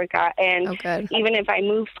that I work at, and even if I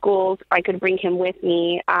move schools, I could bring him with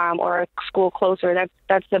me, or a school closer.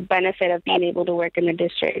 That's the benefit of being able to work in the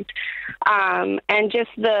district, and just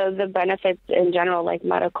the benefits in general, like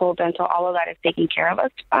medical, dental, all of that is taken care of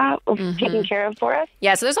us. Taken care of for us.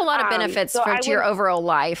 Yeah, so there's a lot of benefits to your overall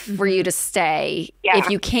life for you to stay if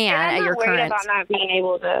you can at your current.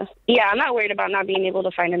 I'm not worried about not being able to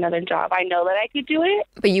find another job. I know that I could do it.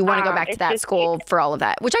 But you want to go back to that school for all of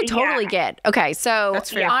that, which I totally get. Okay, so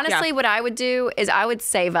honestly, what I would do is I would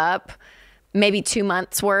save up maybe 2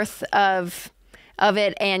 months worth of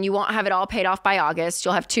it, and you won't have it all paid off by August.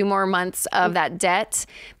 You'll have 2 more months of that debt.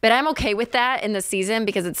 But I'm okay with that in the season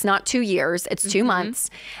because it's not 2 years, it's 2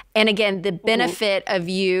 months. And again, the benefit of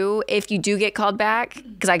you, if you do get called back,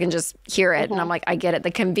 because I can just hear it and I'm like, I get it.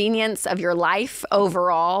 The convenience of your life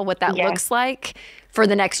overall, what that looks like for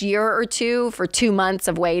the next year or two, for 2 months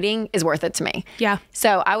of waiting is worth it to me. Yeah.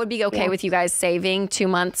 So I would be okay with you guys saving 2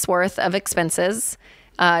 months worth of expenses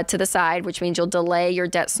to the side, which means you'll delay your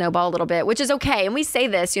debt snowball a little bit, which is okay. And we say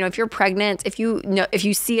this, if you're pregnant, if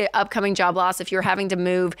you see an upcoming job loss, if you're having to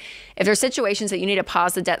move, if there's situations that you need to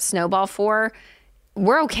pause the debt snowball for,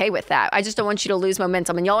 we're okay with that. I just don't want you to lose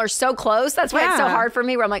momentum. And y'all are so close. That's why it's so hard for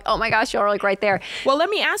me, where I'm like, oh my gosh, y'all are like right there. Well, let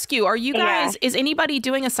me ask you, are you guys, is anybody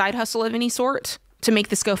doing a side hustle of any sort to make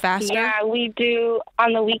this go faster? Yeah, we do.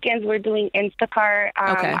 On the weekends, we're doing Instacart.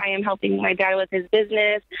 I am helping my dad with his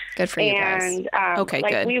business. Good for you guys. And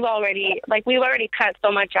good. we've already cut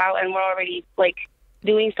so much out, and we're already like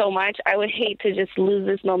doing so much. I would hate to just lose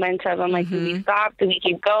this momentum. I'm like, do we stop? Do we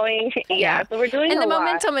keep going? Yeah. So we're doing and a the lot.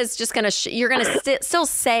 momentum is just going to, you're going to still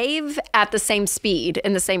save at the same speed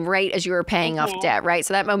and the same rate as you were paying off debt, right?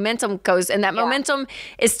 So that momentum goes, and that momentum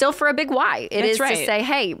is still for a big why. It is to say,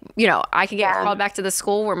 hey, you know, I can get called back to the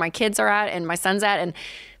school where my kids are at and my son's at, and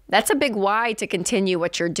that's a big why to continue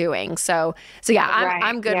what you're doing. So yeah,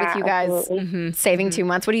 I'm good with you guys saving 2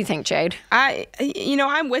 months. What do you think, Jade?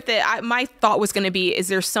 I'm with it. My thought was going to be, is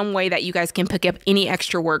there some way that you guys can pick up any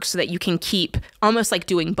extra work so that you can keep almost like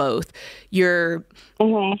doing both? You're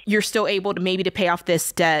still able to maybe to pay off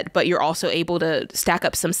this debt, but you're also able to stack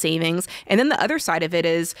up some savings. And then the other side of it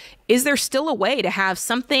is there still a way to have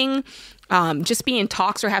something just be in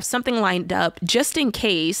talks or have something lined up just in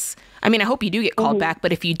case? I mean, I hope you do get called back,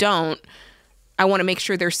 but if you don't, I want to make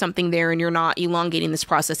sure there's something there and you're not elongating this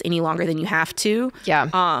process any longer than you have to. Yeah.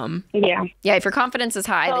 Yeah. If your confidence is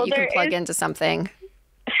high, that you can plug into something.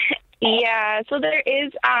 Yeah. So there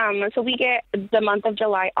is, so we get the month of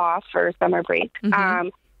July off for summer break.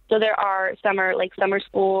 So there are summer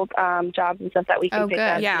school jobs and stuff that we can pick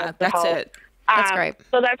up. Yeah, that's it. That's great.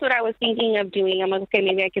 So that's what I was thinking of doing. I'm like, okay,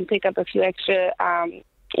 maybe I can pick up a few extra,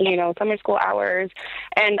 summer school hours.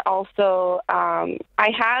 And also,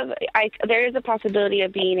 there is a possibility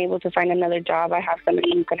of being able to find another job. I have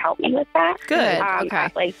somebody who can help me with that. Good. Okay.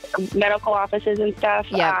 At, like medical offices and stuff.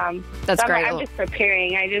 Yeah. That's great. I'm just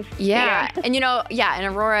preparing. And and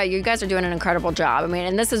Aurora, you guys are doing an incredible job. I mean,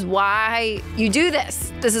 and this is why you do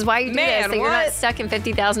this. This is why you do this. So you're not stuck in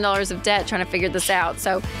 $50,000 of debt trying to figure this out.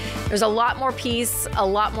 So there's a lot more peace, a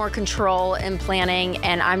lot more control and planning.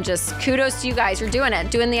 And I'm just kudos to you guys. You're doing it,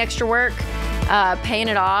 doing the extra work, paying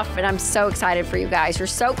it off. And I'm so excited for you guys. You're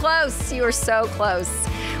so close. You are so close.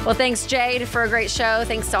 Well, thanks, Jade, for a great show.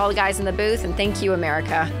 Thanks to all the guys in the booth. And thank you,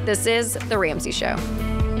 America. This is The Ramsey Show.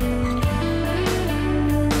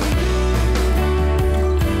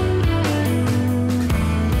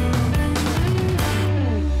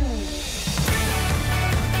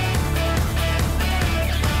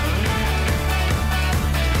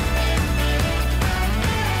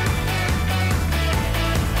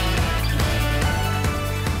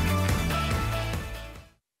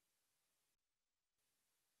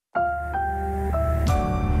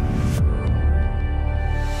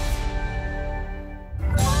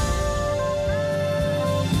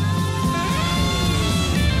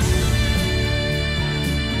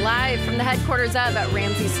 From the headquarters of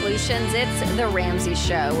Ramsey Solutions, it's The Ramsey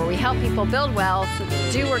Show, where we help people build wealth,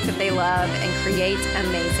 do work that they love, and create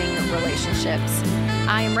amazing relationships.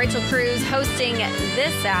 I am Rachel Cruze, hosting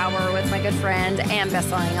this hour with my good friend and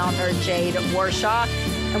best-selling author, Jade Warshaw,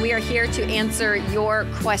 and we are here to answer your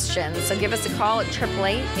questions. So give us a call at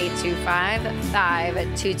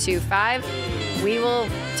 888-825-5225. We will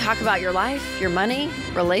talk about your life, your money,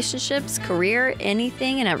 relationships, career,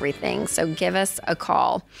 anything and everything. So give us a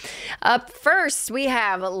call. Up first, we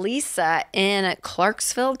have Lisa in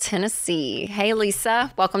Clarksville, Tennessee. Hey,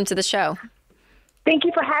 Lisa. Welcome to the show. Thank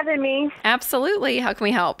you for having me. Absolutely. How can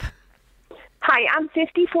we help? Hi, I'm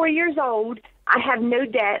 54 years old. I have no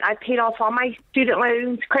debt. I paid off all my student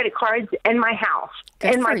loans, credit cards, and my house.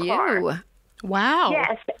 Good and for my car. you. Wow.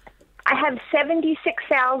 Yes. I have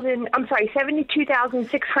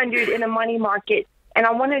 $72,600 in a money market, and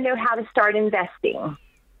I want to know how to start investing.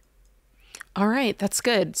 All right, that's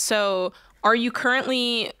good. So are you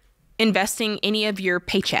currently investing any of your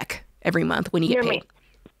paycheck every month when you get paid?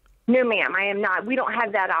 No, ma'am, I am not. We don't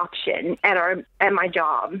have that option at my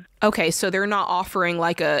job. Okay, so they're not offering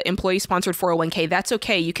like a employee-sponsored 401k. That's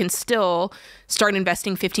okay. You can still start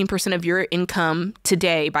investing 15% of your income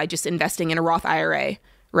today by just investing in a Roth IRA.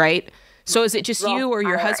 Right? So is it just you or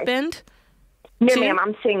your husband? No, ma'am,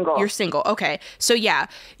 I'm single. You're single. Okay. So yeah,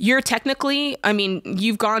 you're technically, I mean,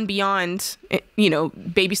 you've gone beyond,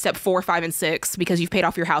 baby step 4, 5, and 6 because you've paid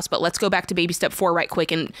off your house. But let's go back to baby step 4 right quick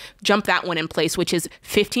and jump that one in place, which is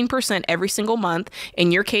 15% every single month.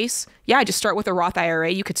 In your case, just start with a Roth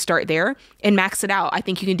IRA. You could start there and max it out. I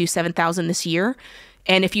think you can do $7,000 this year.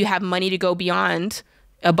 And if you have money to go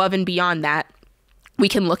above and beyond that, we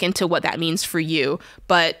can look into what that means for you,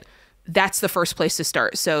 but that's the first place to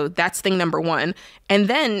start. So that's thing number one. And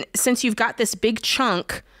then since you've got this big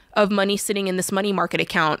chunk of money sitting in this money market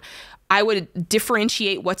account, I would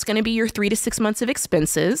differentiate what's going to be your 3 to 6 months of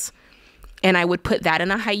expenses. and I would put that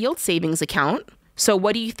in a high yield savings account. So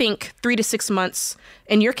what do you think 3 to 6 months?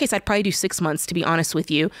 In your case, I'd probably do 6 months, to be honest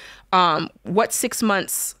with you. What's 6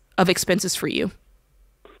 months of expenses for you?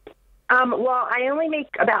 Well, I only make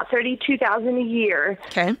about $32,000 a year.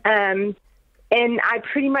 Okay. And I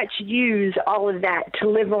pretty much use all of that to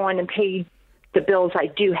live on and pay the bills I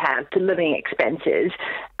do have, the living expenses.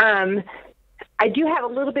 I do have a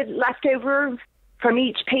little bit left over from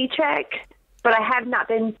each paycheck, but I have not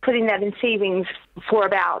been putting that in savings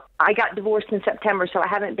I got divorced in September, so I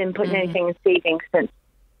haven't been putting anything in savings since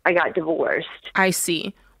I got divorced. I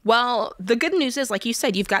see. Well, the good news is, like you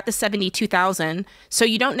said, you've got the $72,000, so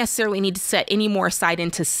you don't necessarily need to set any more aside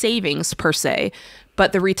into savings per se.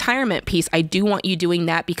 But the retirement piece, I do want you doing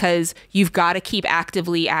that because you've got to keep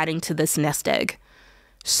actively adding to this nest egg.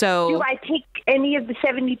 So, do I take any of the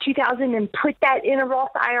 $72,000 and put that in a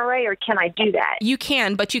Roth IRA, or can I do that? You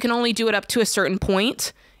can, but you can only do it up to a certain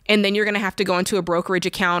point, and then you're going to have to go into a brokerage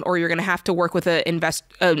account, or you're going to have to work with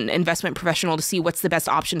an investment professional to see what's the best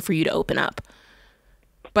option for you to open up.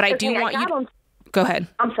 But I do want you. Go ahead.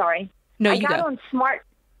 I'm sorry. No, I you got go.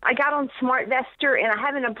 I got on SmartVestor, and I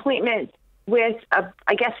have an appointment with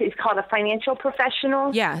I guess it's called a financial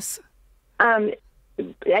professional. Yes. I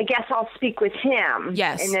guess I'll speak with him.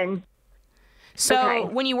 Yes. And then. So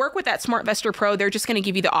when you work with that SmartVestor Pro, they're just going to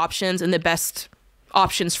give you the options and the best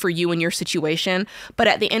options for you and your situation. But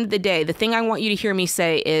at the end of the day, the thing I want you to hear me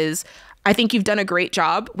say is, I think you've done a great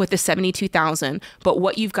job with the $72,000, but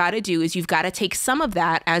what you've got to do is you've got to take some of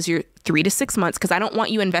that as your 3 to 6 months, because I don't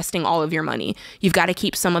want you investing all of your money. You've got to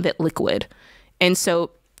keep some of it liquid. And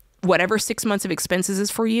so whatever 6 months of expenses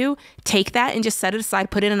is for you, take that and just set it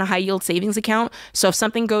aside, put it in a high yield savings account. So if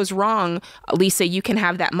something goes wrong, Lisa, you can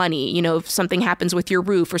have that money. You know, if something happens with your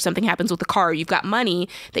roof or something happens with the car, you've got money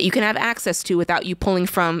that you can have access to without you pulling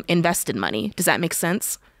from invested money. Does that make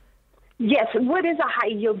sense? Yes. What is a high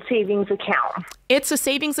yield savings account? It's a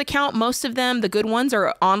savings account. Most of them, the good ones,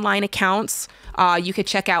 are online accounts. You could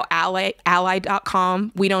check out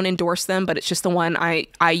ally.com. We don't endorse them, but it's just the one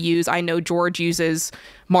I use. I know George uses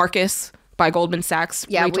Marcus by Goldman Sachs.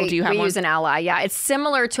 Yeah, Rachel, do you have we one? use an Ally. Yeah, it's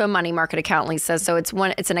similar to a money market account, Lisa. So it's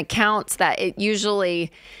an account that it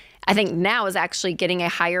usually, I think now, is actually getting a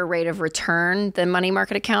higher rate of return than money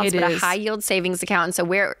market accounts, but a high yield savings account. And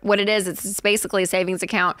so what it is, it's basically a savings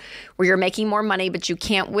account where you're making more money, but you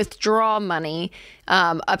can't withdraw money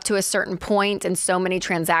up to a certain point and so many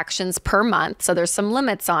transactions per month. So there's some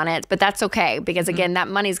limits on it, but that's okay because, again, that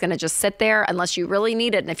money's going to just sit there unless you really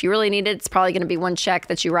need it. And if you really need it, it's probably going to be one check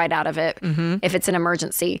that you write out of it if it's an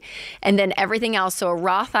emergency. And then everything else. So a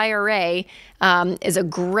Roth IRA is a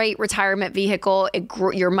great retirement vehicle.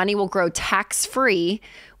 Your money will grow tax-free,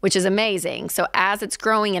 which is amazing. So as it's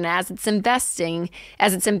growing and as it's invested,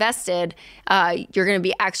 you're going to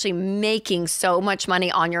be actually making so much money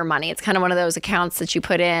on your money. It's kind of one of those accounts that you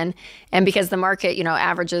put in, and because the market,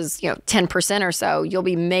 averages, 10% or so, you'll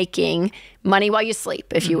be making money while you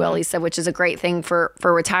sleep, if you will, Lisa, which is a great thing for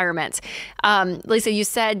retirement. Lisa, you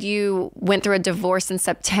said you went through a divorce in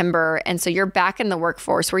September, and so you're back in the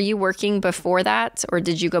workforce. Were you working before that, or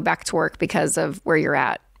did you go back to work because of where you're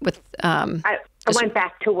at with? I went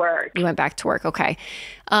back to work. You went back to work. Okay.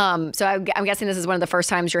 So I'm guessing this is one of the first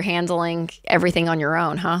times you're handling everything on your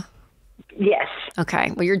own, huh? Yes.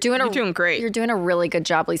 Okay. Well, you're doing great. You're doing a really good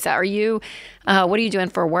job, Lisa. Are you, what are you doing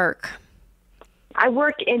for work? I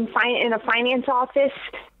work in a finance office.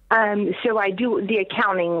 So I do the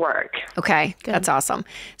accounting work. Okay. Good. That's awesome.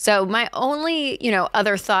 So my only,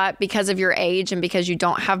 other thought, because of your age and because you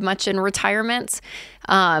don't have much in retirement,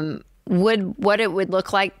 what it would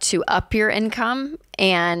look like to up your income.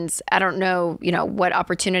 And I don't know, what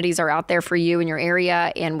opportunities are out there for you in your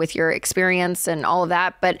area and with your experience and all of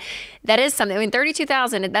that. But that is something. I mean,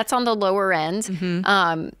 $32,000, that's on the lower end.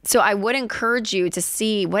 So I would encourage you to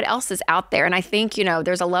see what else is out there. And I think,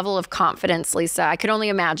 there's a level of confidence, Lisa. I could only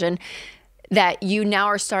imagine that you now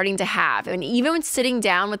are starting to have. And even when sitting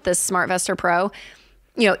down with the SmartVestor Pro,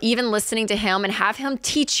 even listening to him and have him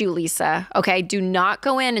teach you, Lisa, okay? Do not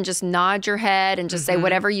go in and just nod your head and just say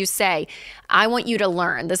whatever you say. I want you to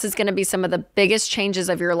learn. This is going to be some of the biggest changes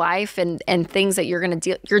of your life and things that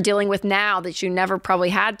you're dealing with now that you never probably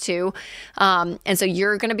had to. And so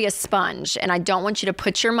you're going to be a sponge. And I don't want you to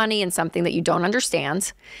put your money in something that you don't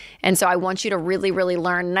understand. And so I want you to really, really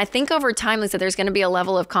learn. And I think over time, Lisa, there's going to be a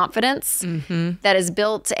level of confidence that is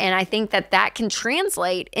built. And I think that can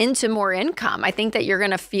translate into more income. I think that you're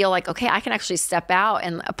going to feel like, okay, I can actually step out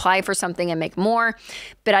and apply for something and make more.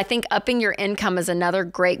 But I think upping your income is another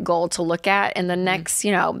great goal to look at in the next,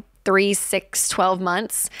 3, 6, 12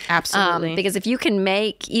 months. Absolutely. Because if you can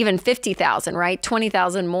make even $50,000, right,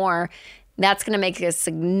 $20,000 more, that's going to make a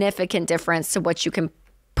significant difference to what you can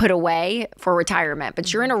put away for retirement.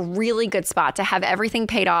 But you're in a really good spot to have everything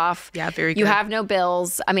paid off. Yeah, very good. You have no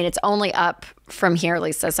bills. I mean, it's only up from here,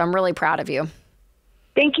 Lisa. So I'm really proud of you.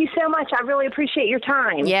 Thank you so much. I really appreciate your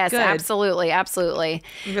time. Yes, Good. Absolutely. Absolutely.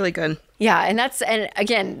 Really good. Yeah. And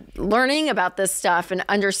again, learning about this stuff and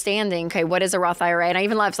understanding, okay, what is a Roth IRA? And I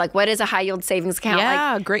even love, like, what is a high yield savings account?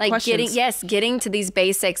 Yeah, great questions. Getting to these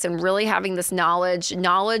basics and really having this knowledge.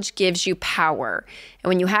 Knowledge gives you power. And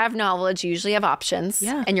when you have knowledge, you usually have options.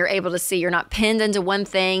 Yeah. And you're able to see you're not pinned into one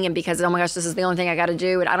thing. And because, oh my gosh, this is the only thing I got to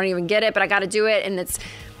do. And I don't even get it, but I got to do it. And it's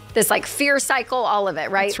this like fear cycle, all of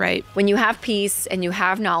it, right? That's right. When you have peace and you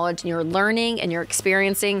have knowledge and you're learning and you're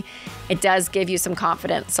experiencing, it does give you some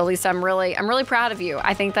confidence. So Lisa, I'm really proud of you.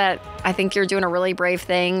 I think you're doing a really brave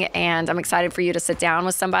thing, and I'm excited for you to sit down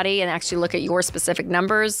with somebody and actually look at your specific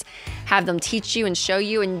numbers, have them teach you and show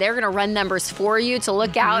you, and they're going to run numbers for you to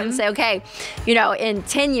look out and say, okay, in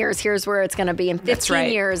 10 years, here's where it's going to be, in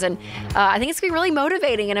 15 years. And I think it's going to be really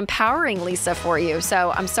motivating and empowering, Lisa, for you.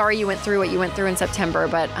 So I'm sorry you went through what you went through in September,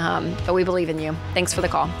 but we believe in you. Thanks for the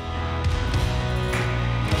call.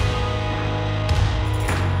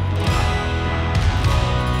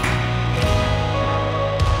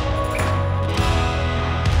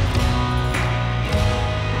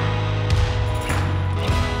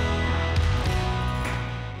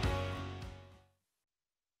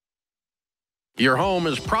 Your home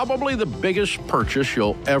is probably the biggest purchase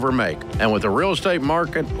you'll ever make. And with the real estate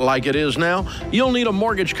market like it is now, you'll need a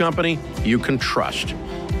mortgage company you can trust.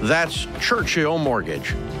 That's Churchill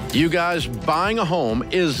Mortgage. You guys, buying a home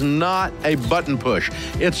is not a button push.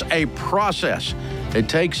 It's a process. It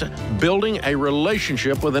takes building a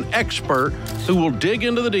relationship with an expert who will dig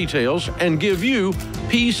into the details and give you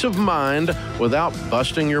peace of mind without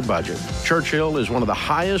busting your budget. Churchill is one of the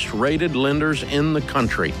highest rated lenders in the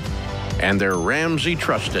country. And they're Ramsey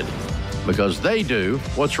trusted because they do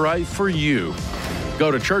what's right for you.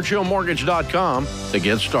 Go to churchillmortgage.com to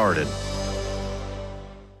get started.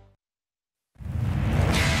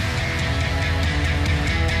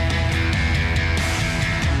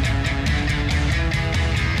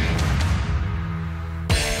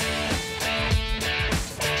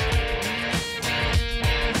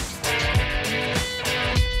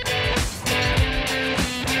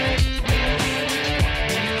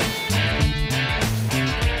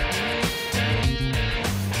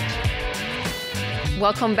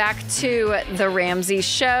 Welcome back to The Ramsey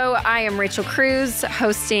Show. I am Rachel Cruze,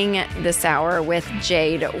 hosting this hour with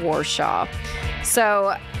Jade Warshaw.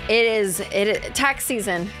 So it is tax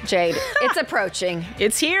season, Jade. It's approaching.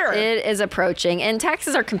 It's here. It is approaching. And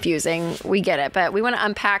taxes are confusing. We get it. But we want to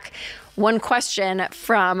unpack one question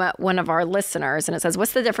from one of our listeners, and it says,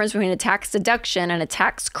 what's the difference between a tax deduction and a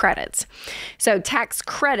tax credit? So tax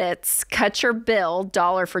credits cut your bill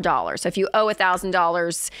dollar for dollar. So if you owe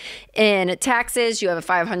 $1,000 in taxes, you have a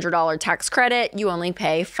 $500 tax credit, you only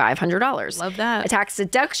pay $500. Love that. A tax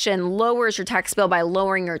deduction lowers your tax bill by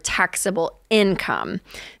lowering your taxable income.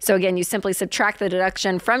 So again, you simply subtract the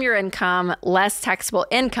deduction from your income. Less taxable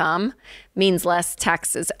income means less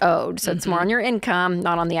taxes owed. So it's more on your income,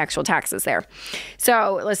 not on the actual taxes there.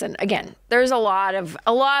 So listen, again, there's a lot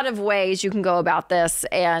of ways you can go about this.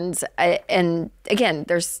 And again,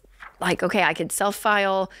 there's like, okay, I could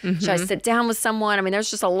self-file. Should I sit down with someone? I mean, there's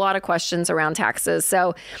just a lot of questions around taxes.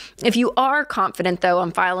 So if you are confident, though, on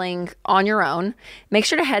filing on your own, make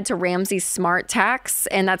sure to head to Ramsey Smart Tax,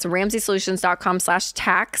 and that's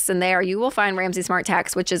ramseysolutions.com/tax. And there you will find Ramsey Smart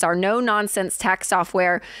Tax, which is our no-nonsense tax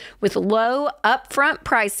software with low upfront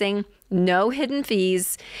pricing, no hidden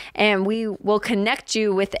fees, and we will connect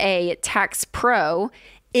you with a tax pro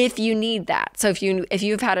if you need that. So if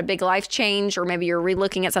you've had a big life change, or maybe you're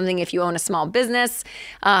relooking at something, if you own a small business,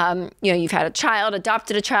 you've had a child,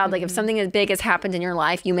 adopted a child, like if something as big has happened in your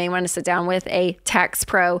life, you may want to sit down with a tax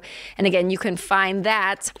pro. And again, you can find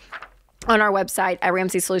that on our website at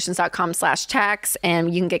ramseysolutions.com/tax,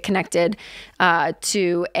 and you can get connected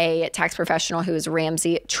to a tax professional who is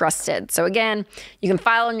Ramsey trusted. So again, you can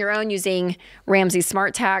file on your own using Ramsey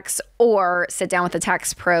Smart Tax, or sit down with a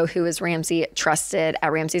tax pro who is Ramsey trusted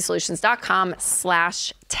at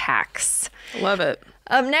ramseysolutions.com/tax. Love it.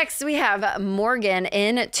 Up next, we have Morgan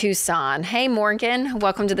in Tucson. Hey, Morgan,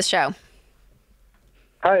 welcome to the show.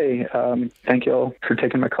 Hi, thank you all for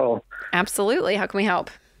taking my call. Absolutely. How can we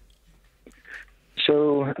help?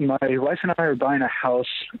 So my wife and I are buying a house.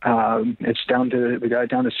 We got it down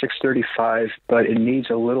to 635, but it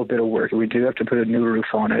needs a little bit of work. We do have to put a new roof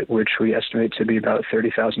on it, which we estimate to be about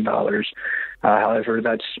 $30,000. However,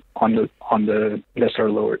 that's that's our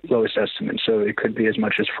lowest estimate, so it could be as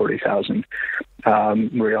much as 40,000.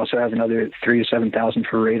 We also have another 3 to 7,000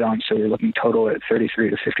 for radon, so we're looking total at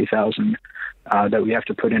 33 to 50,000 that we have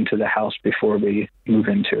to put into the house before we move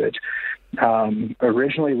into it.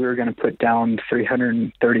 Originally, we were going to put down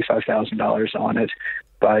 $335,000 on it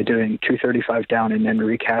by doing $235 down and then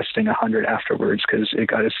recasting $100 afterwards, because it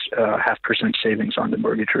got us 0.5% savings on the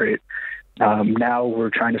mortgage rate. Now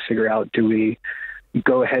we're trying to figure out, do we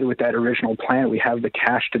go ahead with that original plan? We have the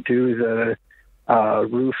cash to do the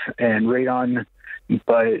roof and radon,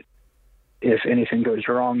 but if anything goes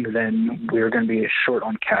wrong, then we're going to be short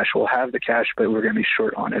on cash. We'll have the cash, but we're going to be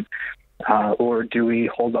short on it. Or do we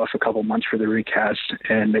hold off a couple months for the recast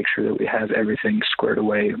and make sure that we have everything squared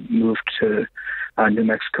away, moved to New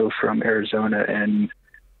Mexico from Arizona and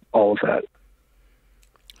all of that?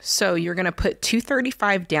 So you're going to put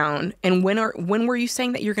 $235 down. And when were you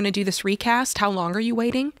saying that you're going to do this recast? How long are you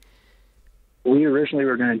waiting? We originally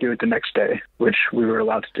were going to do it the next day, which we were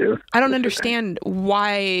allowed to do. I don't understand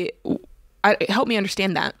why. Help me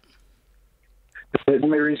understand that. The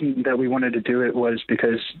only reason that we wanted to do it was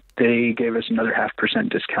because they gave us another 0.5%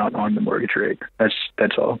 discount on the mortgage rate.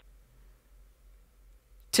 That's all.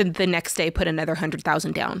 To the next day, put another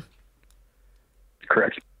 100,000 down.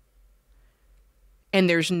 Correct. And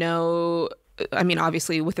there's no, I mean,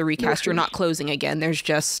 obviously with the recast, you're not closing again. You're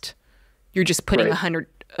just putting a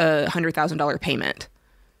 $100,000 payment.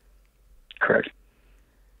 Correct.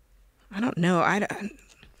 I don't know.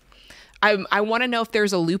 I want to know if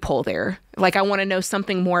there's a loophole there. Like, I want to know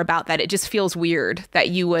something more about that. It just feels weird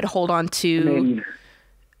that you would hold on to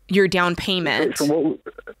your down payment.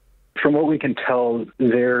 From what we can tell,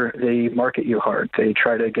 they market you hard. They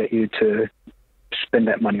try to get you to spend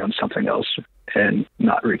that money on something else and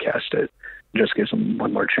not recast it. It just gives them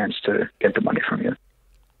one more chance to get the money from you.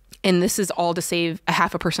 And this is all to save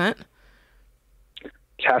 0.5%?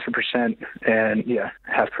 0.5%, and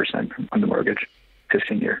 0.5% on the mortgage,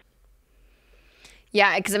 15-year.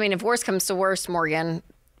 Yeah, because I mean, if worse comes to worst, Morgan,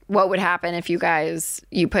 what would happen if you put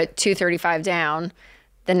 $235 down?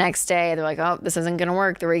 The next day, they're like, "Oh, this isn't going to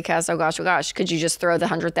work. The recast. Oh gosh. Could you just throw the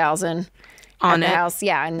 100,000 on the house?"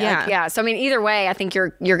 Yeah. So I mean, either way, I think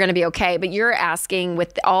you're going to be okay. But you're asking,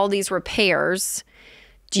 with all these repairs,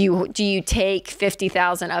 do you take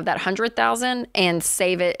 50,000 of that 100,000 and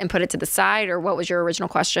save it and put it to the side, or what was your original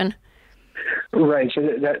question? Right. So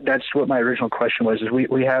that's what my original question was. Is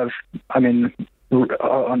we have, I mean,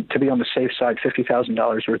 to be on the safe side,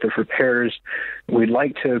 $50,000 worth of repairs. We'd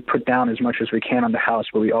like to put down as much as we can on the house,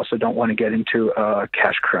 but we also don't want to get into a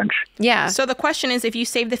cash crunch. Yeah. So the question is, if you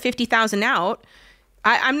save the $50,000 out,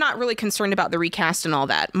 I'm not really concerned about the recast and all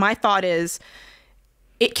that. My thought is,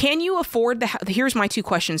 can you afford here's my two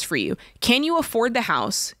questions for you. Can you afford the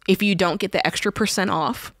house if you don't get the extra %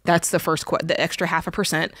 off? That's the first the extra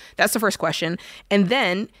 0.5%. That's the first question. And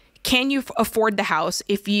then, can you afford the house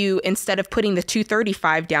if you, instead of putting the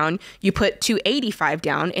 $235 down, you put $285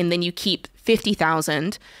 down and then you keep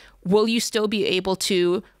 50,000? Will you still be able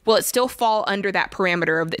to, will it still fall under that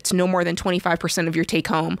parameter of it's no more than 25% of your take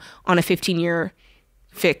home on a 15-year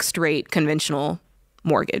fixed rate conventional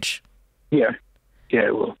mortgage? Yeah,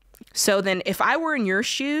 it will. So then if I were in your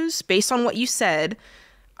shoes, based on what you said,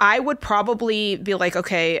 I would probably be like,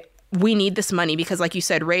 okay, we need this money because, like you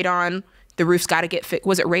said, radon, the roof's got to get fixed.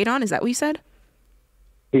 Was it radon? Is that what you said?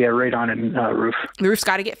 Yeah, radon and roof. The roof's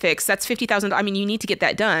got to get fixed. That's $50,000. I mean, you need to get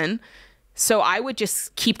that done. So I would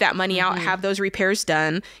just keep that money out, have those repairs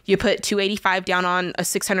done. You put $285 down on a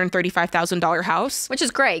 $635,000 house. Which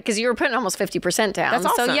is great, because you were putting almost 50% down. That's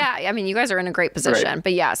awesome. So yeah, I mean, you guys are in a great position. Right.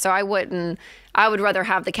 But yeah, so I would rather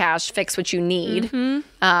have the cash, fix what you need, and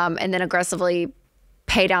then aggressively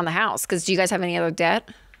pay down the house. Because do you guys have any other debt?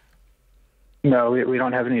 No, we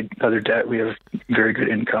don't have any other debt. We have very good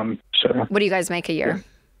income. So what do you guys make a year?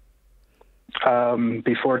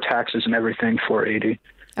 Before taxes and everything, $480.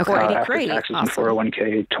 Okay, after great. Taxes Awesome. and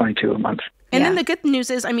 401k, $22 a month. And then the good news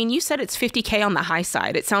is, I mean, you said it's $50K on the high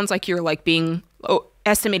side. It sounds like you're like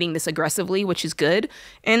estimating this aggressively, which is good.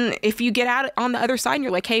 And if you get out on the other side and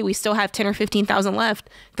you're like, hey, we still have 10 or 15,000 left,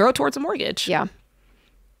 throw it towards a mortgage. Yeah.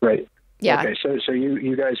 Right. Yeah. Okay. So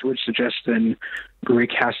you guys would suggest then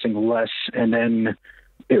recasting less and then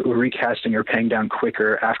recasting or paying down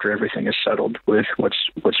quicker after everything is settled with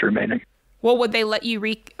what's remaining. Well, would they let you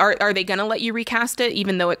are they going to let you recast it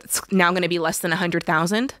even though it's now going to be less than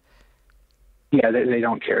 100,000? Yeah, they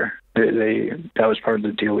don't care. That was part of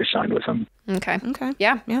the deal we signed with them. Okay.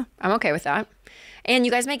 Yeah. I'm okay with that. And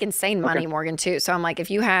you guys make insane money, Morgan, too. So I'm like, if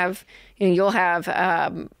you have, you'll have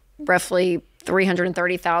roughly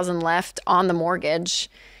 $330,000 left on the mortgage,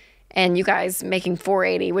 and you guys making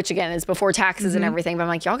 $480, which again is before taxes and everything. But I'm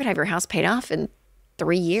like, y'all could have your house paid off in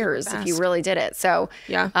 3 years if you really did it. So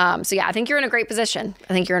I think you're in a great position.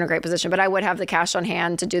 But I would have the cash on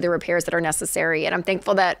hand to do the repairs that are necessary. And I'm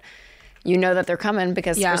thankful that you know that they're coming,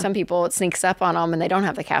 because for some people it sneaks up on them and they don't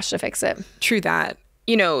have the cash to fix it. True that.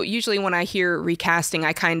 You know, usually when I hear recasting,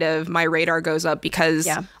 my radar goes up, because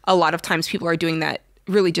a lot of times people are doing that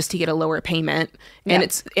really just to get a lower payment. And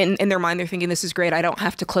it's in their mind, they're thinking, this is great. I don't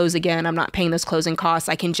have to close again. I'm not paying those closing costs.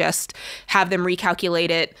 I can just have them recalculate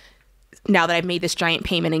it now that I've made this giant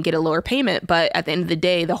payment and get a lower payment. But at the end of the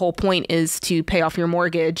day, the whole point is to pay off your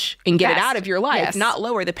mortgage and get it out of your life, not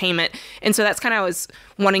lower the payment. And so that's kind of, I was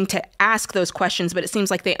wanting to ask those questions, but it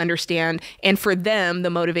seems like they understand. And for them,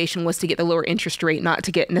 the motivation was to get the lower interest rate, not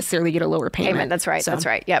to necessarily get a lower payment. That's right. That's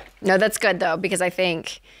right. Yep. No, that's good though, because I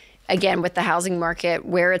think, again, with the housing market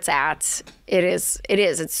where it's at,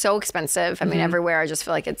 it's so expensive. I mean, everywhere, I just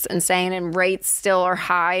feel like it's insane, and rates still are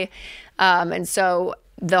high. And so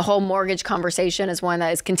the whole mortgage conversation is one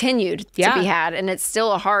that is continued to be had. And it's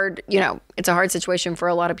still it's a hard situation for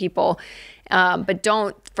a lot of people. But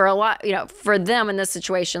for them in this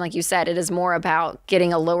situation, like you said, it is more about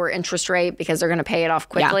getting a lower interest rate because they're going to pay it off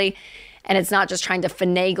quickly. Yeah. And it's not just trying to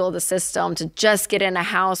finagle the system to just get in a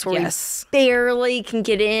house where we barely can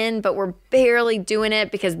get in, but we're barely doing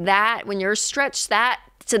it, because when you're stretched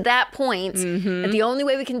to that point, that the only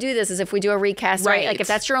way we can do this is if we do a recast, right? Like if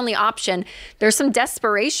that's your only option, there's some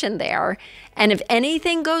desperation there. And if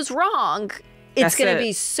anything goes wrong, it's going to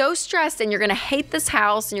be so stressed, and you're going to hate this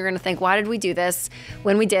house, and you're going to think, why did we do this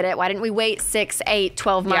when we did it? Why didn't we wait 6, 8,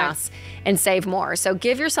 12 months and save more? So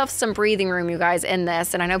give yourself some breathing room, you guys, in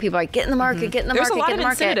this. And I know people are like, get in the market, get in the market, get in the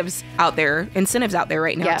market. There's a lot of incentives out there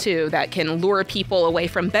right now too, that can lure people away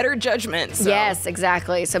from better judgment. So. Yes,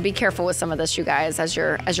 exactly. So be careful with some of this, you guys, as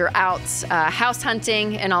you're out house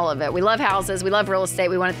hunting and all of it. We love houses. We love real estate.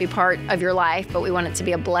 We want it to be part of your life, but we want it to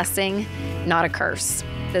be a blessing, not a curse.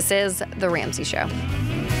 This is The Ramsey Show.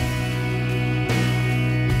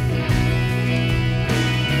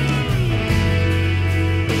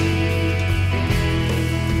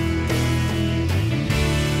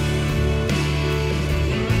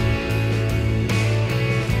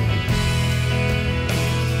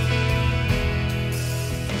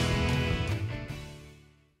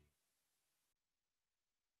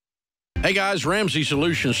 Hey guys, Ramsey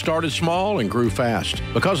Solutions started small and grew fast.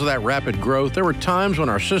 Because of that rapid growth, there were times when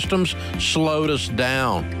our systems slowed us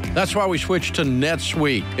down. That's why we switched to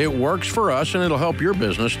NetSuite. It works for us, and it'll help your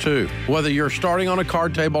business too. Whether you're starting on a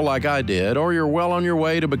card table like I did, or you're well on your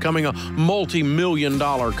way to becoming a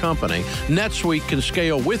multi-million-dollar company, NetSuite can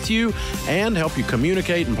scale with you and help you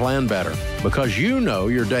communicate and plan better. Because you know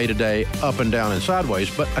your day-to-day up and down and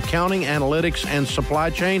sideways, but accounting, analytics, and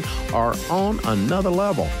supply chain are on another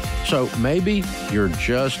level. So maybe you're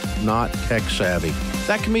just not tech savvy.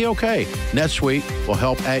 That can be okay. NetSuite will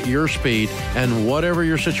help at your speed and whatever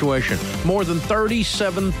your situation. More than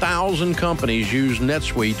 37,000 companies use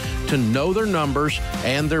NetSuite to know their numbers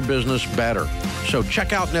and their business better. So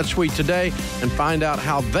check out NetSuite today and find out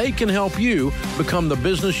how they can help you become the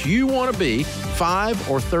business you want to be 5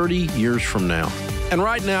 or 30 years from now. And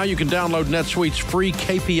right now, you can download NetSuite's free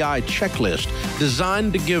KPI checklist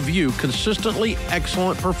designed to give you consistently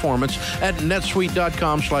excellent performance at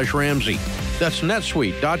netsuite.com/Ramsey. That's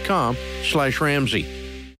netsuite.com/Ramsey.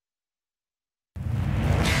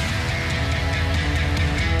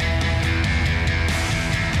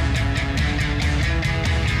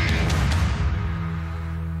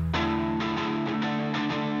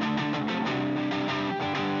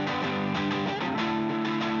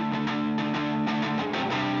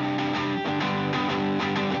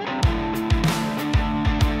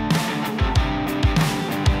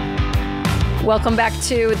 Welcome back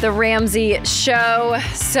to The Ramsey Show.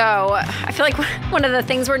 So I feel like one of the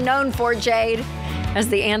things we're known for, Jade, as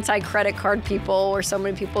the anti-credit card people, where so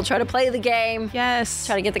many people try to play the game. Yes.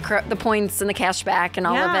 Try to get the points and the cash back and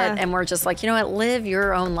all of it. And we're just like, you know what? Live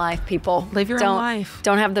your own life, people. Live your own life.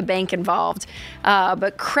 Don't have the bank involved.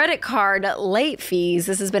 But credit card late fees,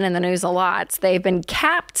 this has been in the news a lot. They've been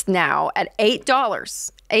capped now at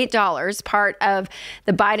 $8. Part of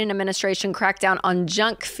the Biden administration crackdown on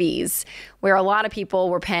junk fees, where a lot of people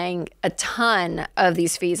were paying a ton of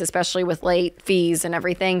these fees, especially with late fees and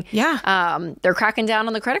everything. Yeah. They're cracking down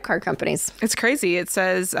on the credit card companies. It's crazy. It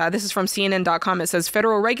says, this is from CNN.com. It says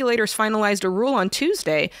federal regulators finalized a rule on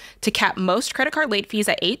Tuesday to cap most credit card late fees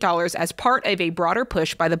at $8 as part of a broader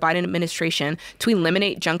push by the Biden administration to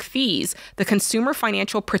eliminate junk fees. The Consumer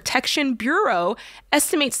Financial Protection Bureau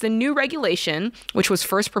estimates the new regulation, which was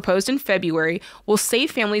first first proposed in February, will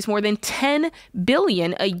save families more than $10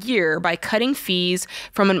 billion a year by cutting fees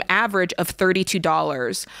from an average of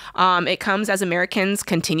 $32. It comes as Americans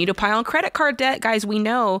continue to pile on credit card debt. Guys, we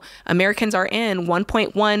know Americans are in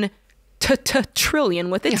 1.1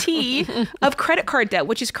 trillion with a T of credit card debt,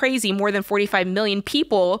 which is crazy. More than 45 million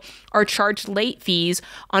people are charged late fees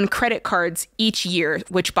on credit cards each year,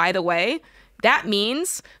 which, by the way, that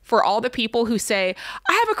means for all the people who say,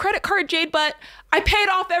 I have a credit card, Jade, but I pay it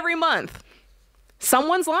off every month.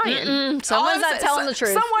 Someone's lying. Someone's not telling the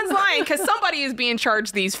truth. Someone's lying because somebody is being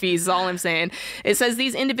charged these fees is all I'm saying. It says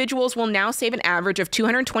these individuals will now save an average of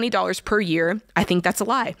 $220 per year. I think that's a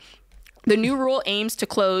lie. The new rule aims to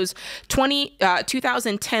close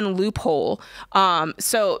 2010 loophole.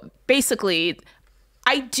 So basically,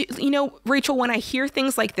 I do, Rachel, when I hear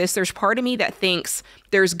things like this, there's part of me that thinks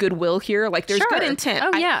there's goodwill here. Like there's good intent.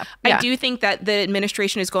 Oh, yeah. I do think that the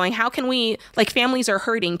administration is going, how can we, families are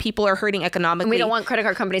hurting, people are hurting economically. And we don't want credit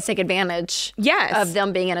card companies to take advantage of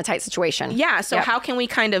them being in a tight situation. Yeah. So how can we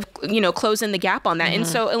kind of, close in the gap on that? And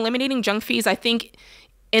so eliminating junk fees, I think,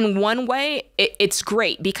 in one way, it's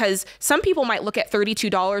great because some people might look at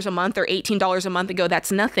 $32 a month or $18 a month and go, that's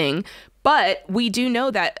nothing. But we do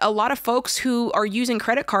know that a lot of folks who are using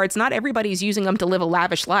credit cards, not everybody's using them to live a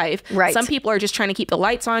lavish life. Right. Some people are just trying to keep the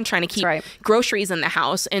lights on, trying to keep groceries in the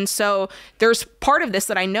house. And so there's part of this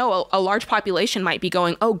that I know a large population might be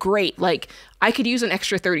going, oh, great. I could use an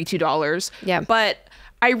extra $32. Yeah. But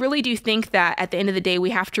I really do think that at the end of the day,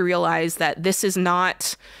 we have to realize that this is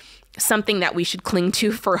not something that we should cling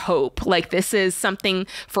to for hope. This is something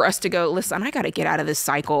for us to go, listen, I got to get out of this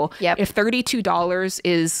cycle. Yep. If $32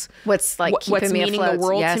 is what's meaning the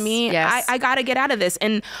world to me, I got to get out of this.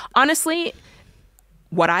 And honestly,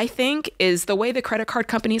 what I think is the way the credit card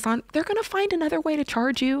companies they're going to find another way to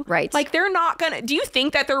charge you. Right. They're not going to, do you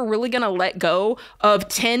think that they're really going to let go of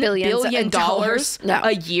 $10 billion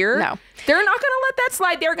a year? No. They're not going to let that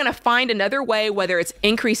slide. They're going to find another way, whether it's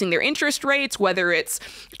increasing their interest rates, whether it's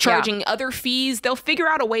charging other fees. They'll figure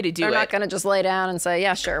out a way to do it. They're not going to just lay down and say,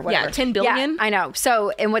 yeah, sure, whatever. Yeah, $10 billion. Yeah, I know.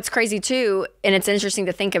 So, and what's crazy too, and it's interesting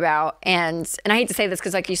to think about, and I hate to say this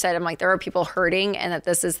because like you said, I'm like, there are people hurting and that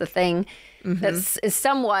this is the thing that is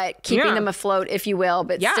somewhat keeping them afloat, if you will,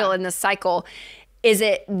 but still in this cycle. Is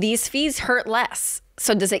it these fees hurt less?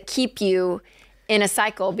 So does it keep you in a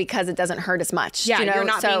cycle because it doesn't hurt as much? Yeah, you're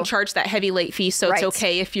not being charged that heavy late fee, so it's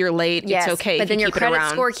okay if you're late. Yes, it's okay but if then you your keep credit it around.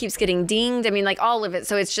 score keeps getting dinged. I mean, all of it.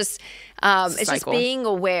 So it's just being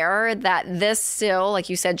aware that this still, like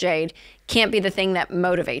you said, Jade, can't be the thing that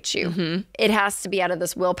motivates you. It has to be out of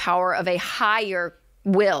this willpower of a higher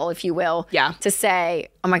will, if you will, to say,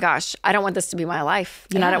 oh my gosh, I don't want this to be my life.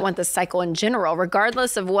 And I don't want this cycle in general,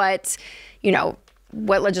 regardless of what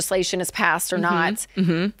legislation is passed or not.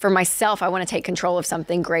 For myself, I want to take control of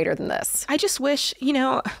something greater than this. I just wish,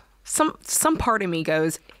 some part of me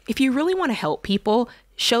goes, if you really want to help people,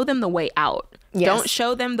 show them the way out. Yes. Don't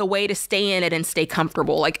show them the way to stay in it and stay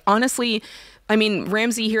comfortable. Honestly, I mean,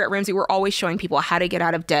 Ramsey, here at Ramsey, we're always showing people how to get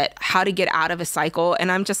out of debt, how to get out of a cycle.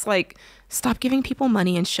 And I'm just like, stop giving people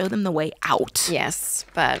money and show them the way out. Yes,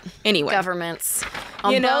 but anyway, governments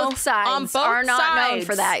on both sides are not known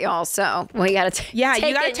for that, y'all. So we got to you got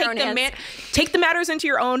to take the matters into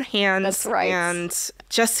your own hands. That's right, and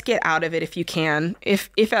just get out of it if you can, if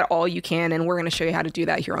at all you can. And we're going to show you how to do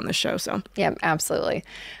that here on the show. So yeah, absolutely.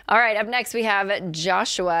 All right, up next we have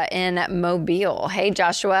Joshua in Mobile. Hey,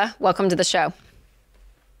 Joshua, welcome to the show.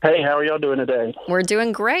 Hey, how are y'all doing today? We're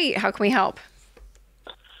doing great. How can we help?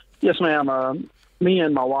 Yes, ma'am. Me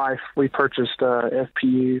and my wife, we purchased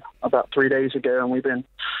FPU about 3 days ago, and we've been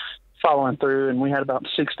following through, and we had about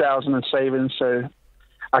 $6,000 in savings, so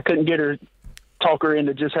I couldn't talk her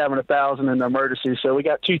into just having $1,000 in the emergency, so we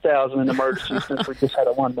got $2,000 in the emergency since we just had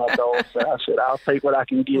a 1 month old. So I said, I'll take what I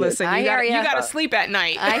can get. Listen, you got to sleep at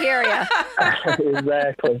night. I hear you.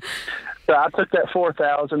 Exactly. So I took that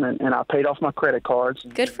 $4,000 and I paid off my credit cards.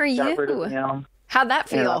 Good for you. Got rid of them. How'd that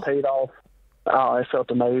feel? And I paid off. Oh, it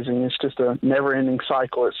felt amazing. It's just a never-ending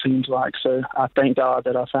cycle, it seems like. So I thank God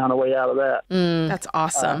that I found a way out of that. That's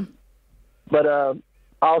awesome. But I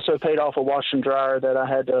also paid off a washer and dryer that I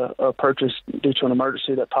had to purchase due to an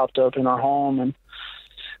emergency that popped up in our home. And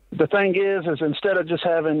the thing is instead of just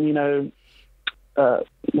having, like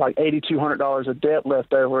 $8,200 of debt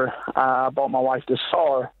left over, I bought my wife this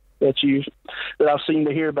car that I've seen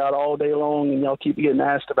to hear about all day long, and y'all keep getting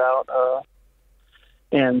asked about.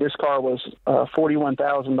 And this car was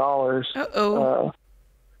 $41,000. Uh-oh.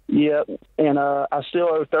 Yep. And I still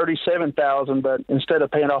owe $37,000, but instead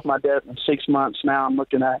of paying off my debt in 6 months, now I'm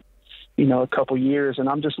looking at, a couple years, and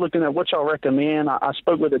I'm just looking at what y'all recommend. I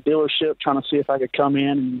spoke with a dealership trying to see if I could come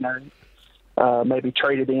in and maybe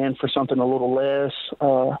trade it in for something a little less.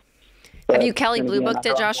 Have you Kelly Blue Booked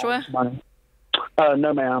it, Joshua?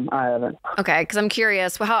 No, ma'am, I haven't. Okay, because I'm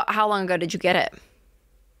curious. Well, how long ago did you get it?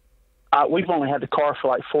 We've only had the car for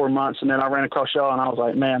like 4 months, and then I ran across y'all, and I was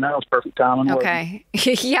like, man, that was perfect timing. Okay.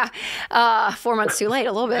 Yeah. 4 months too late,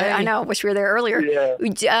 a little bit. I know. Wish we were there earlier.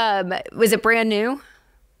 Yeah. Was it brand new?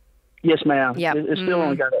 Yes, ma'am. Yep. It's still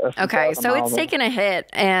only got a few Okay, thousand so miles it's taken a hit,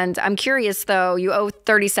 and I'm curious, though, you owe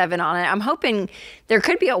 $37 on it. I'm hoping there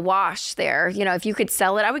could be a wash there. If you could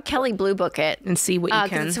sell it, I would Kelly Blue Book it. And see what you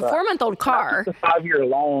can. It's a 4-month-old car. It's a 5-year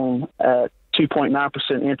loan at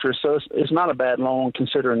 2.9% interest, so it's not a bad loan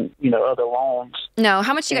considering other loans. No,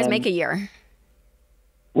 how much do you guys make a year?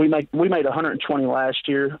 We made 120 last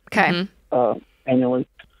year. Okay. Annually.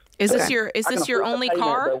 Is this your only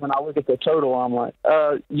car? When I look at the total, I'm like,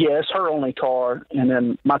 yeah, it's her only car, and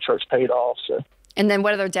then my truck's paid off. So. And then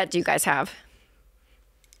what other debt do you guys have?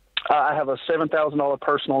 I have a $7,000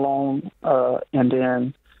 personal loan, and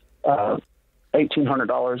then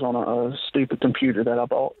 $1,800 on a stupid computer that I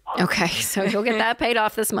bought. Okay, so you'll get that paid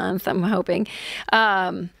off this month, I'm hoping.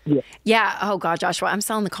 Yeah. Oh, God, Joshua, I'm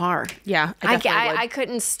selling the car. Yeah, I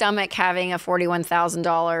couldn't stomach having a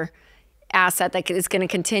 $41,000 asset that is going to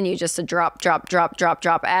continue just to drop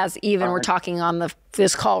as even we're talking on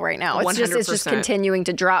this call right now. It's just continuing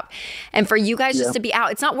to drop. And for you guys just to be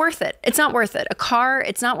out, it's not worth it. It's not worth it. A car,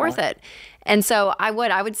 it's not worth it. And so I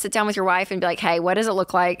would sit down with your wife and be like, hey, what does it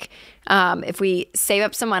look like if we save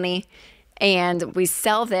up some money and we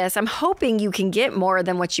sell this? I'm hoping you can get more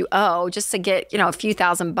than what you owe just to get, a few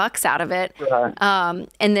 $1,000 out of it. Right.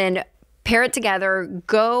 And then pair it together,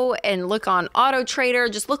 go and look on Auto Trader,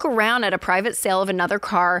 just look around at a private sale of another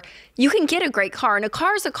car. You can get a great car, and a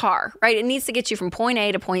car is a car, right? It needs to get you from point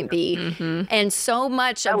A to point B. Mm-hmm. And so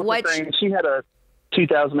much of what... She had a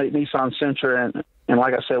 2008 Nissan Sentra, and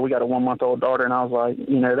like I said, we got a 1-month-old daughter, and I was like,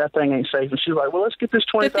 that thing ain't safe. And she's like, well, let's get this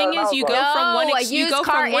 $20,000. The thing is, you go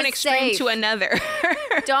from one extreme to another.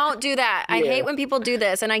 Don't do that. I hate when people do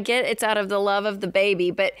this, and I get it's out of the love of the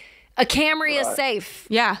baby, but a Camry is safe.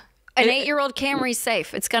 Yeah. An 8-year-old Camry's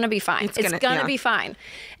safe. It's going to be fine. It's going to be fine.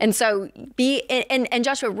 And so and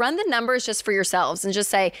Joshua, run the numbers just for yourselves and just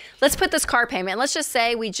say, let's put this car payment. Let's just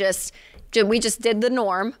say we just did the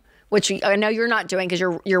norm, which I know you're not doing because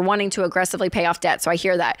you're wanting to aggressively pay off debt. So I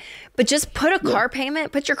hear that. But just put put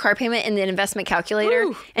your car payment in the investment calculator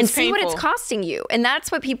and see what it's costing you. And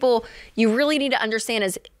that's what you really need to understand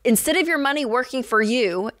is instead of your money working for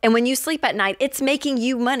you, and when you sleep at night, it's making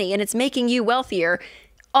you money and it's making you wealthier.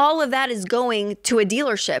 All of that is going to a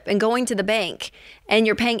dealership and going to the bank, and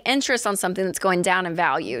you're paying interest on something that's going down in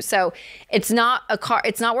value. So it's not a car.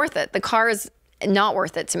 It's not worth it. The car is not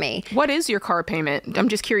worth it to me. What is your car payment? I'm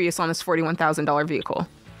just curious on this $41,000 vehicle.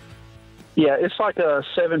 Yeah, it's like a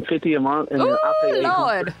 $750 a month, and I pay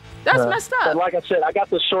Lord, that's messed up. But like I said, I got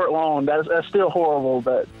the short loan. That's still horrible,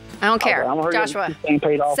 but I don't care. I'm Joshua,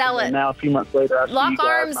 paid off, sell it. Now a few months later, lock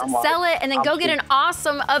arms, sell it, and then go get an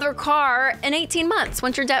awesome other car in 18 months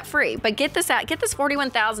once you're debt free. But get this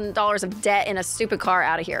 $41,000 of debt in a stupid car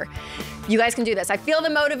out of here. You guys can do this. I feel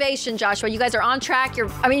the motivation, Joshua. You guys are on track. You're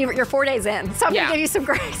 4 days in, so I'm gonna give you some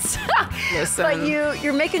grace. Listen. But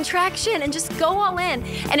you're making traction, and just go all in.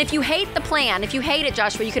 And if you hate the plan, if you hate it,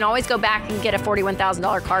 Joshua, you can always go back and get a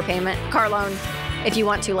 $41,000 car loan if you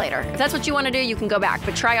want to later. If that's what you want to do, you can go back,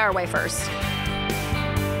 but try our way first.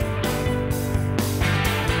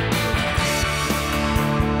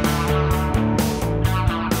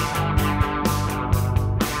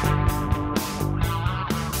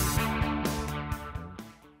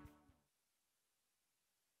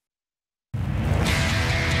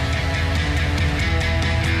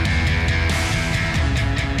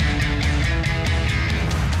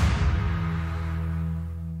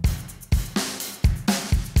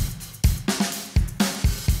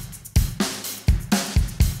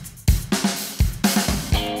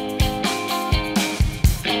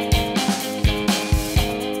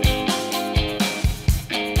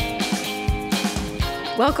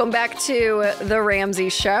 Welcome back to the Ramsey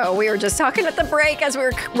Show. We were just talking at the break as we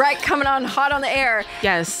were coming on hot on the air.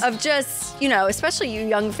 Yes. Of just, especially you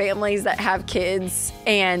young families that have kids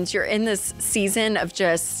and you're in this season of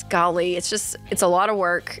just, golly, it's a lot of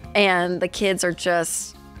work. And the kids are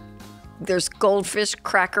just, there's goldfish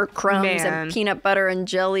cracker crumbs and peanut butter and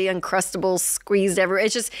jelly Uncrustables squeezed everywhere.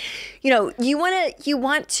 It's just, you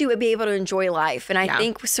want to be able to enjoy life. And I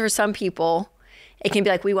think for some people, It can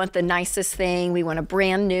be like, we want the nicest thing. We want a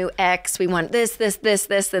brand new X. We want this,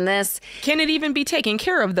 and this. Can it even be taken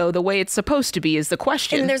care of, though, the way it's supposed to be is the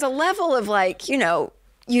question. And there's a level of like, and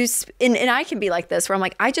I can be like this where I'm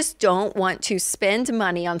like, I just don't want to spend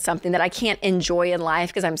money on something that I can't enjoy in life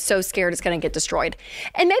because I'm so scared it's going to get destroyed.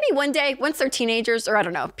 And maybe one day, once they're teenagers, or I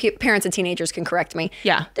don't know, parents of teenagers can correct me.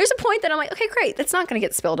 Yeah. There's a point that I'm like, okay, great. That's not going to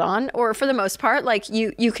get spilled on. Or for the most part, like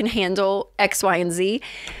you can handle X, Y, and Z.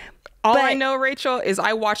 All I know, Rachel, is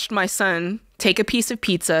I watched my son take a piece of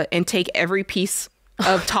pizza and take every piece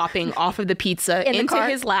of topping off of the pizza into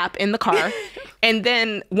his lap in the car. And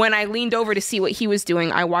then when I leaned over to see what he was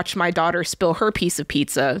doing, I watched my daughter spill her piece of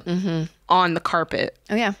pizza on the carpet.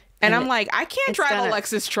 Oh, yeah. And I'm like, I can't drive a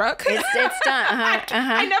Lexus truck. It's done.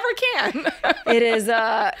 I never can. It is.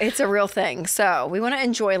 It's a real thing. So we want to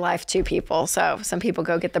enjoy life too, people. So some people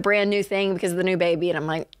go get the brand new thing because of the new baby. And I'm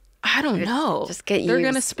like, I don't know. Just get used. They're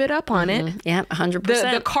going to spit up on it. Yeah,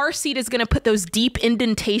 100%. The car seat is going to put those deep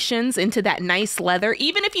indentations into that nice leather.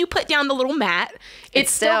 Even if you put down the little mat,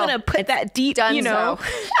 it's still going to put that deep,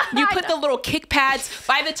 you put the little kick pads.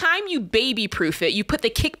 By the time you baby proof it, you put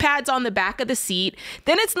the kick pads on the back of the seat.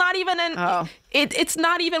 Then it's not even it's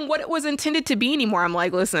not even what it was intended to be anymore. I'm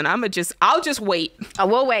like, listen, I'll just wait.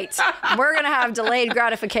 We'll wait. We're going to have delayed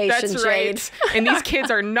gratification, That's Jade. Right. And these kids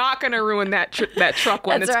are not going to ruin that truck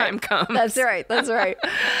when the time comes. That's right.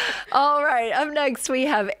 All right. Up next, we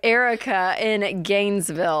have Erica in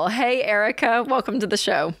Gainesville. Hey, Erica. Welcome to the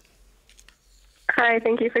show. Hi.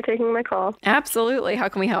 Thank you for taking my call. Absolutely. How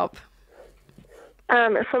can we help?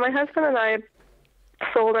 So my husband and I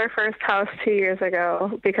sold our first house 2 years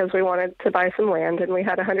ago because we wanted to buy some land, and we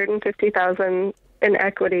had $150,000 in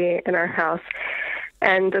equity in our house,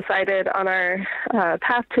 and decided on our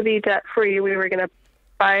path to be debt free, we were going to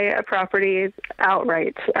buy a property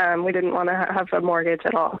outright. We didn't want to have a mortgage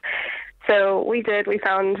at all. So we did. We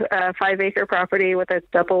found a 5-acre property with a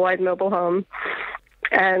double-wide mobile home,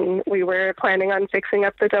 and we were planning on fixing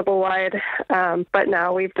up the double-wide, but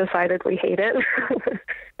now we've decided we hate it,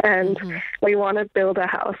 and we want to build a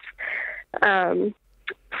house.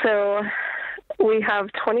 So we have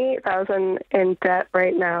 $28,000 in debt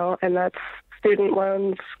right now, and that's student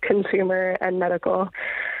loans, consumer, and medical.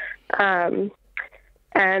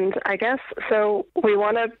 And I guess, so we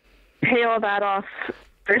want to pay all that off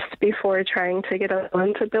first before trying to get a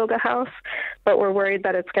loan to build a house, but we're worried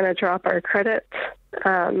that it's going to drop our credit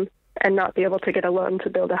and not be able to get a loan to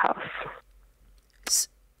build a house.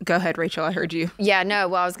 Go ahead, Rachel. I heard you. Yeah, no.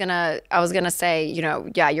 Well, I was gonna say,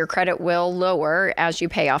 your credit will lower as you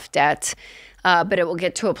pay off debt, but it will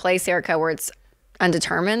get to a place, Erica, where it's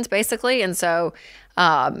undetermined, basically, and so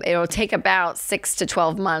it'll take about 6 to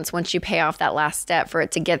 12 months once you pay off that last debt for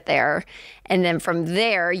it to get there, and then from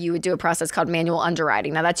there you would do a process called manual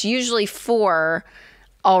underwriting. Now that's usually for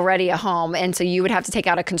already a home, and so you would have to take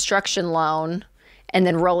out a construction loan and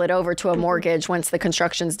then roll it over to a mortgage once the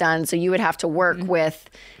construction's done. So you would have to work with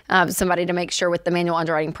somebody to make sure with the manual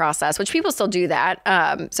underwriting process, which people still do that.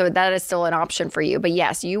 So that is still an option for you. But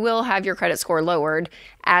yes, you will have your credit score lowered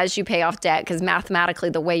as you pay off debt, because mathematically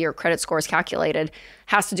the way your credit score is calculated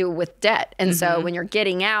has to do with debt. And so when you're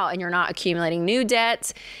getting out and you're not accumulating new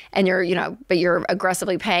debt and but you're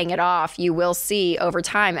aggressively paying it off, you will see over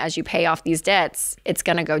time as you pay off these debts, it's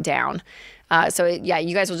going to go down.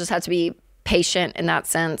 You guys will just have to be patient in that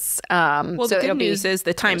sense. Well, the good news is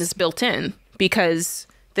the time is built in, because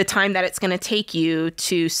the time that it's going to take you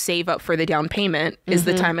to save up for the down payment is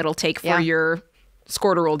the time it'll take for your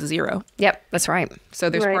score to roll to zero. Yep, that's right. So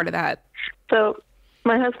there's part of that. So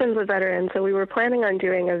my husband's a veteran, so we were planning on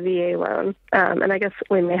doing a VA loan. And I guess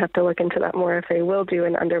we may have to look into that more if they will do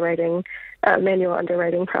an manual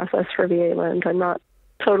underwriting process for VA loans. I'm not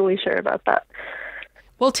totally sure about that.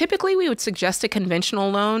 Well, typically we would suggest a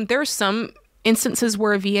conventional loan. There are some instances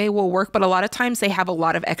where a VA will work, but a lot of times they have a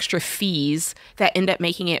lot of extra fees that end up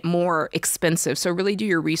making it more expensive. So really do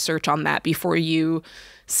your research on that before you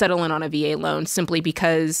settle in on a VA loan, simply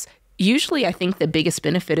because usually I think the biggest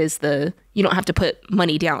benefit is you don't have to put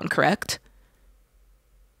money down, correct?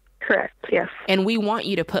 Correct, yes. And we want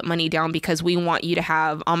you to put money down because we want you to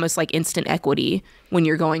have almost like instant equity when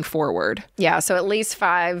you're going forward. Yeah, so at least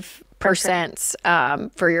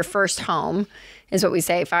 5% for your first home is what we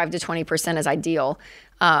say. 5 to 20% is ideal.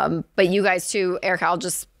 But you guys too, Erica, I'll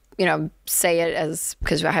just say it as,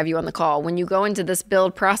 because I have you on the call, when you go into this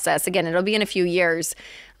build process, again, it'll be in a few years,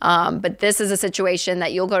 but this is a situation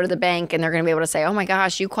that you'll go to the bank and they're going to be able to say, oh my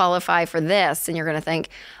gosh, you qualify for this. And you're going to think,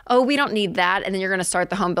 oh, we don't need that. And then you're going to start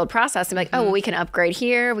the home build process and be like, oh, well, we can upgrade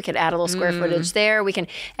here. We could add a little square footage there.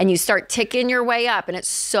 And you start ticking your way up. And it's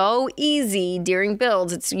so easy during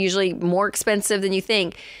builds. It's usually more expensive than you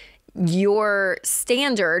think. Your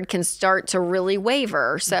standard can start to really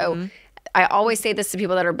waver. So I always say this to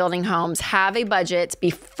people that are building homes: have a budget,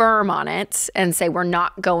 be firm on it, and say, we're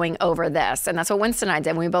not going over this. And that's what Winston and I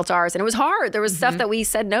did when we built ours. And it was hard. There was stuff that we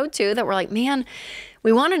said no to that we're like, man,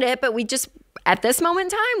 we wanted it, but we just, at this moment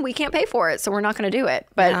in time, we can't pay for it. So we're not going to do it.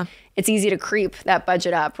 But it's easy to creep that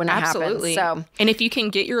budget up when it happens. So, and if you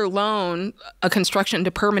can get your loan, a construction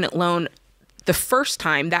to permanent loan, the first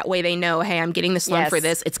time, that way they know, hey, I'm getting this loan for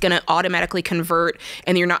this. It's going to automatically convert,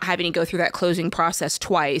 and you're not having to go through that closing process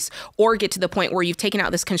twice, or get to the point where you've taken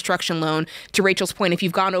out this construction loan. To Rachel's point, if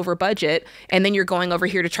you've gone over budget and then you're going over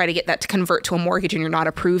here to try to get that to convert to a mortgage and you're not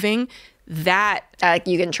approving, that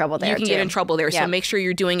you get in trouble there. You can get in trouble there. So make sure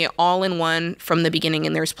you're doing it all in one from the beginning,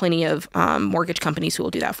 and there's plenty of mortgage companies who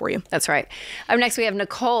will do that for you. That's right. Up next, we have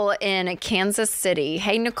Nicole in Kansas City.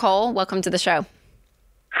 Hey, Nicole, welcome to the show.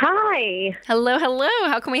 Hi. Hello.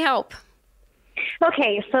 How can we help?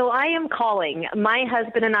 Okay, so I am calling. My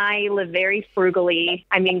husband and I live very frugally.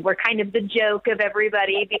 I mean, we're kind of the joke of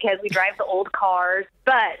everybody because we drive the old cars,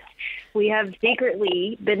 but we have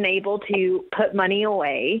secretly been able to put money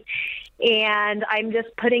away. And I'm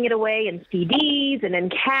just putting it away in CDs and in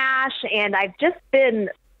cash. And I've just been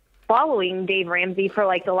following Dave Ramsey for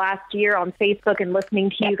like the last year on Facebook and listening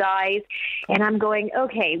to you guys. And I'm going,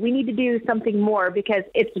 okay, we need to do something more, because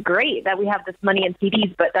it's great that we have this money in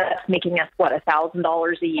CDs, but that's making us, what,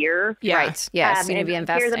 $1,000 a year? Yeah. Right. Yes. You need to be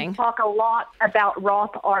investing. I hear them talk a lot about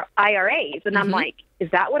Roth or IRAs. And I'm like, is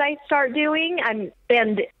that what I start doing?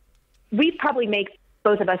 And we probably make,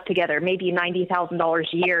 both of us together, maybe $90,000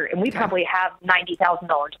 a year, and we probably have $90,000 in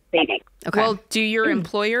savings. Okay. Well, do your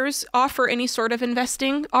employers offer any sort of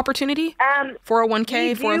investing opportunity?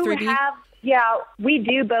 401k, 403b? Yeah, we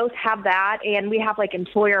do both have that, and we have like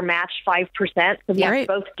employer match 5%. So we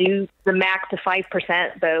both do the max to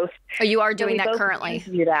 5% both. Oh, you are doing that currently?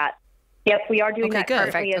 Do that. Yep, we are doing that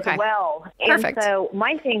currently as well. Perfect. And so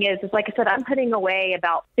my thing is like I said, I'm putting away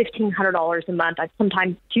about $1,500 a month,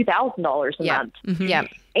 sometimes $2,000 a month. Yeah.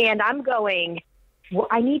 And I'm going, well,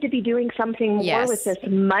 I need to be doing something more with this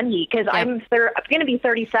money, because I'm going to be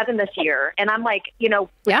 37 this year, and I'm like,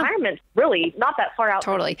 retirement's really not that far out.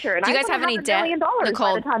 Totally. In the future. And do you guys have any debt,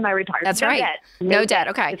 Nicole? By the time I retire, that's right. No debt.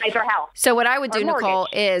 Okay. Besides our house. So what I would do, Nicole,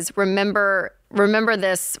 is remember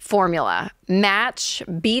this formula. Match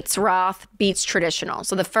beats Roth beats traditional.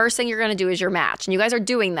 So the first thing you're going to do is your match. And you guys are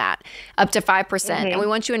doing that up to 5%. And we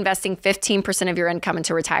want you investing 15% of your income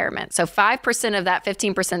into retirement. So 5% of that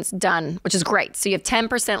 15% is done, which is great. So you have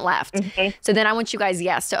 10% left. So then I want you guys,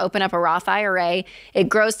 to open up a Roth IRA. It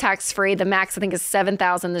grows tax-free. The max, I think, is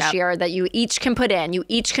 $7,000 this year that you each can put in. You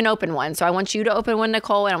each can open one. So I want you to open one,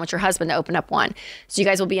 Nicole, and I want your husband to open up one. So you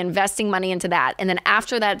guys will be investing money into that. And then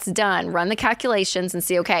after that's done, run the calculations and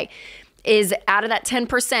see, okay, is out of that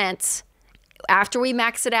 10%, after we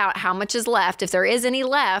max it out, how much is left? If there is any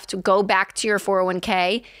left, go back to your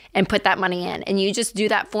 401k and put that money in. And you just do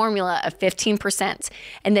that formula of 15%.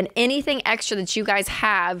 And then anything extra that you guys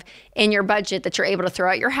have in your budget that you're able to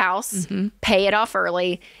throw at your house, pay it off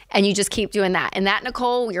early, and you just keep doing that. And that,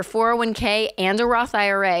 Nicole, your 401k and a Roth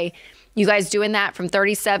IRA, you guys doing that from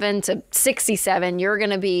 37 to 67, you're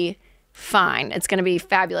going to be fine. It's going to be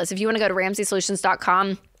fabulous. If you want to go to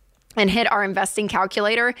RamseySolutions.com and hit our investing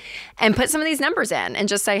calculator and put some of these numbers in and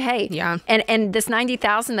just say, hey, and this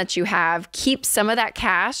 $90,000 that you have, keep some of that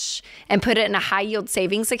cash and put it in a high yield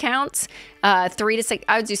savings account. 3 to 6,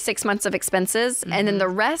 I would do 6 months of expenses. And then the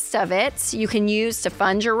rest of it you can use to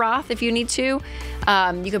fund your Roth if you need to. You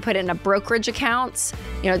can put it in a brokerage account,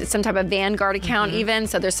 some type of Vanguard account even.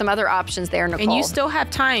 So there's some other options there, Nicole. And you still have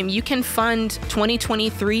time. You can fund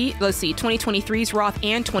 2023's Roth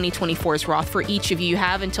and 2024's Roth for each of you. You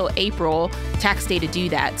have until April tax day to do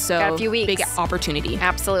that. So got a few weeks. Big opportunity.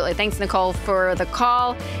 Absolutely. Thanks, Nicole, for the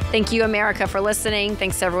call. Thank you, America, for listening.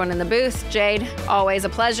 Thanks to everyone in the booth. Jade, always a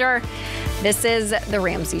pleasure. This is The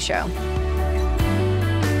Ramsey Show.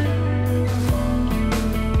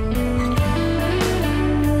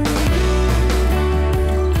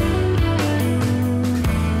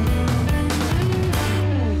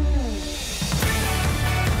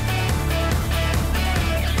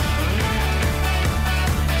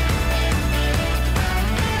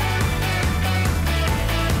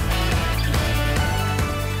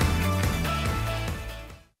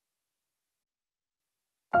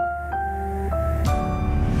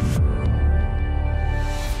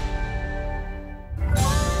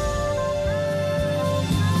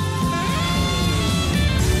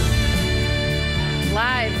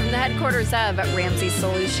 headquarters of Ramsey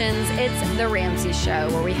Solutions. It's The Ramsey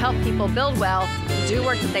Show, where we help people build wealth, do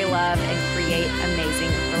work that they love, and create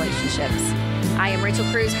amazing relationships. I am Rachel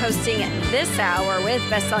Cruze, hosting this hour with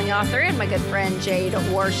best-selling author and my good friend Jade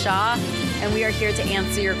Warshaw, and we are here to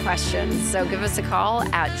answer your questions. So give us a call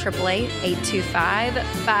at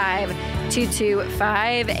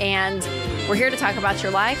 888-825-5225, and we're here to talk about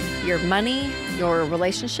your life, your money, your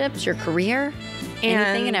relationships, your career,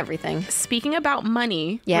 anything and everything. Speaking about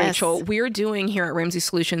money, yes. Rachel, we're doing here at Ramsey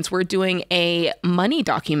Solutions, we're doing a money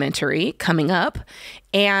documentary coming up,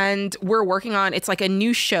 and we're working on, it's like a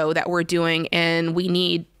new show that we're doing, and we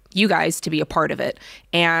need you guys to be a part of it.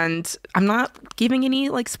 And I'm not giving any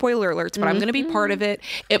like spoiler alerts, but I'm going to be part of it.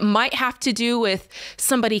 It might have to do with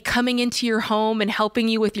somebody coming into your home and helping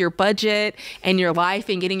you with your budget and your life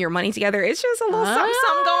and getting your money together. It's just a little something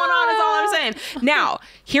going on is all I'm saying. Now,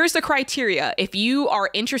 here's the criteria. If you are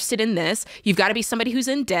interested in this, you've got to be somebody who's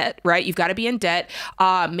in debt, right? You've got to be in debt.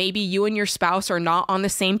 Maybe you and your spouse are not on the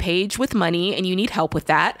same page with money and you need help with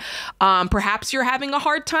that. Perhaps you're having a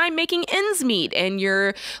hard time making ends meet and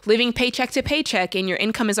you're living paycheck to paycheck and your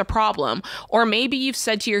income is a problem. Or maybe you've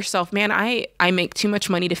said to yourself, man, I make too much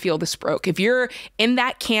money to feel this broke. If you're in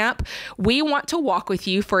that camp, we want to walk with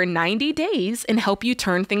you for 90 days and help you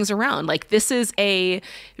turn things around. Like, this is a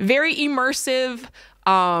very immersive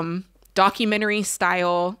documentary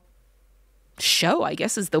style show, I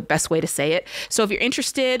guess is the best way to say it. So if you're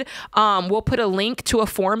interested, we'll put a link to a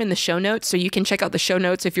form in the show notes, so you can check out the show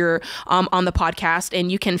notes if you're on the podcast,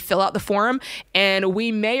 and you can fill out the form, and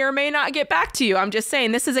we may or may not get back to you. I'm just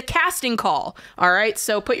saying, this is a casting call. All right.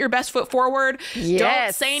 So put your best foot forward. Yes.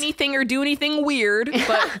 Don't say anything or do anything weird,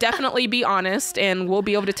 but definitely be honest, and we'll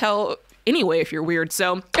be able to tell anyway if you're weird.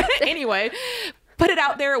 So anyway, put it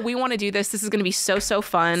out there. We want to do this. This is going to be so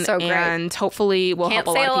fun. So great. And hopefully we'll help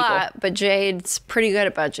a lot of people. Can't say a lot, but Jade's pretty good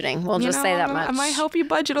at budgeting. We'll just say that much. I might help you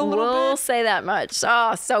budget a little bit. We'll say that much.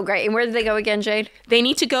 Oh, so great. And where did they go again, Jade? They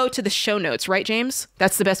need to go to the show notes, right, James?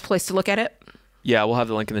 That's the best place to look at it? Yeah, we'll have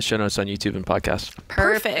the link in the show notes on YouTube and podcast.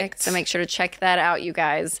 Perfect. So make sure to check that out, you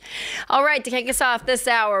guys. All right, to kick us off this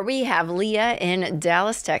hour, we have Leah in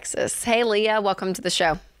Dallas, Texas. Hey, Leah, welcome to the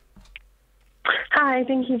show. Hi,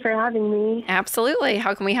 thank you for having me. Absolutely.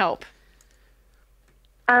 How can we help?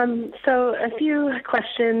 So a few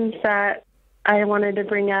questions that I wanted to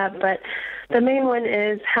bring up, but the main one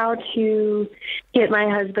is how to get my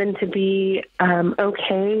husband to be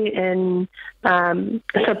okay and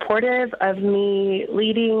supportive of me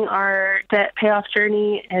leading our debt payoff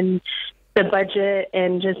journey and the budget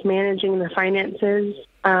and just managing the finances.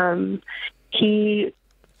 He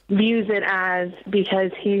views it as,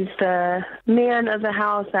 because he's the man of the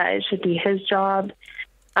house, that it should be his job.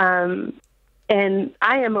 And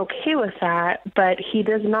I am okay with that, but he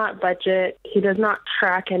does not budget. He does not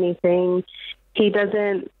track anything. He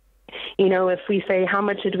doesn't, if we say, how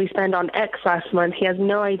much did we spend on X last month? He has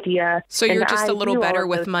no idea. So you're just a little better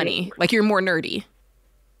with money. Things. Like, you're more nerdy.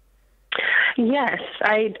 Yes,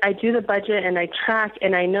 I do the budget and I track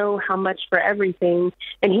and I know how much for everything,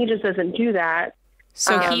 and he just doesn't do that.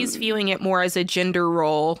 So he's viewing it more as a gender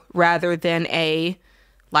role rather than a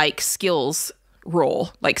skills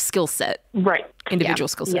role, like skill set. Right. Individual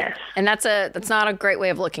skill set. Yes. And that's not a great way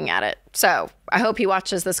of looking at it. So I hope he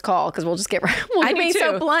watches this call, because we'll just get be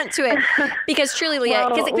so blunt to it. Because truly, Leah,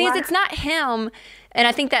 because it's not him. And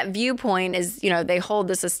I think that viewpoint is, they hold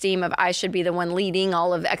this esteem of, I should be the one leading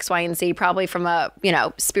all of X, Y, and Z, probably from a,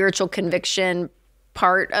 spiritual conviction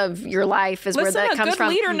part of your life is where that comes from.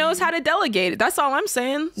 A good leader knows how to delegate. That's all I'm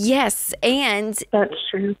saying. Yes, and that's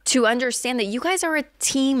true. To understand that you guys are a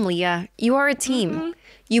team, Leah. You are a team. Mm-hmm.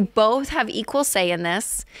 You both have equal say in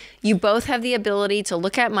this. You both have the ability to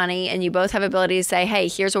look at money, and you both have ability to say, hey,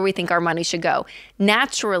 here's where we think our money should go.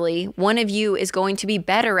 Naturally, one of you is going to be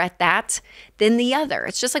better at that than the other.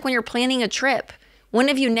 It's just like when you're planning a trip. One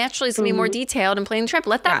of you naturally is going to be more detailed in planning the trip.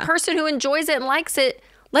 Let that person who enjoys it and likes it,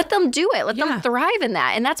 let them do it. Let them thrive in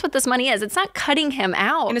that. And that's what this money is. It's not cutting him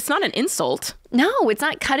out. And it's not an insult. No, it's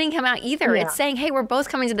not cutting him out either. Yeah. It's saying, hey, we're both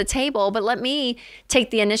coming to the table, but let me take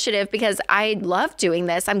the initiative because I love doing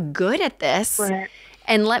this. I'm good at this. Right.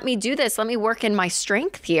 And let me do this. Let me work in my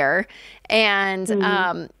strength here. And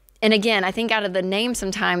and again, I think out of the name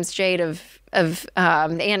sometimes, Jade,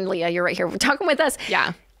 and Leah, you're right here. We're talking with us.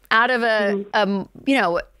 Yeah. Out of a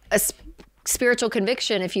spiritual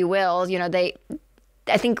conviction, if you will,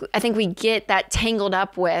 I think we get that tangled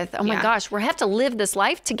up with, oh my gosh, we have to live this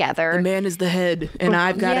life together. The man is the head, and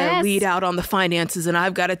I've got to lead out on the finances, and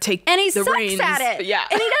I've got to take the reins. And he sucks at it. Yeah.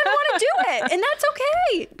 And he doesn't want to do it. And that's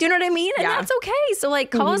okay. Do you know what I mean? And that's okay. So like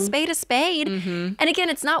call a spade a spade. And again,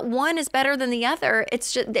 it's not one is better than the other.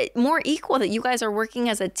 It's just more equal that you guys are working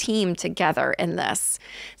as a team together in this.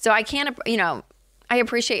 So I can't, I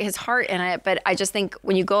appreciate his heart in it, but I just think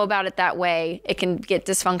when you go about it that way, it can get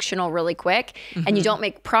dysfunctional really quick, and you don't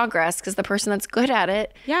make progress because the person that's good at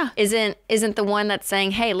it isn't the one that's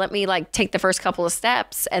saying, hey, let me like take the first couple of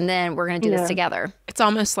steps and then we're going to do this together. It's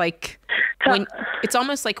almost like when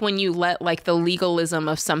you let like the legalism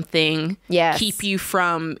of something keep you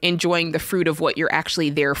from enjoying the fruit of what you're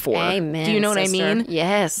actually there for. Amen, do you know what I sister. mean?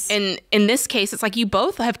 Yes. And in this case, it's like you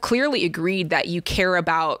both have clearly agreed that you care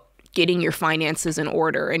about getting your finances in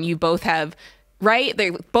order, and you both have, right?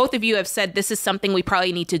 Both of you have said this is something we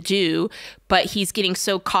probably need to do, but he's getting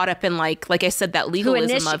so caught up in like I said, that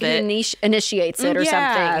legalism of it. Who initiates it or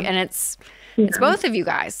something, and it's both of you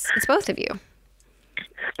guys. It's both of you.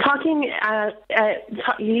 Talking,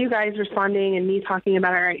 you guys responding and me talking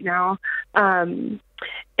about it right now,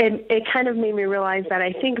 it kind of made me realize that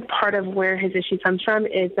I think part of where his issue comes from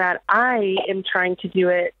is that I am trying to do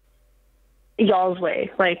it y'all's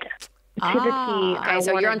way, like to the T. Okay,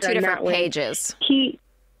 so you're on two different pages.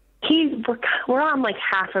 We're on like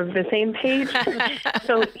half of the same page.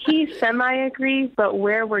 So he semi-agrees, but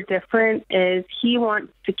where we're different is he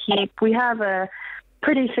wants to keep, we have a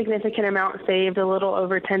pretty significant amount saved, a little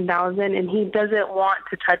over $10,000, and he doesn't want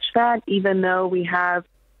to touch that, even though we have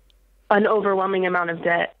an overwhelming amount of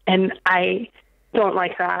debt. And I don't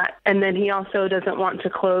like that. And then he also doesn't want to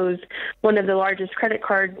close one of the largest credit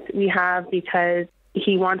cards we have because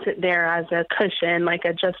he wants it there as a cushion, like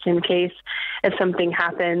a just in case if something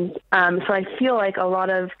happens. So I feel like a lot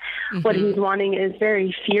of what he's wanting is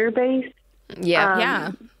very fear-based.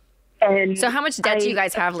 Yeah. And so how much debt do you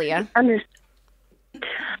guys have, Leah?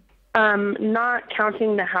 Not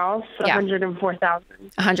counting the house, $104,000.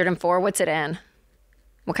 104. What's it in?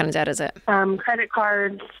 What kind of debt is it? Credit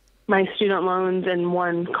cards, my student loans, and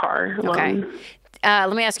one car loan. Okay.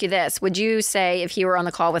 Let me ask you this. Would you say, if he were on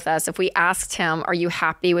the call with us, if we asked him, are you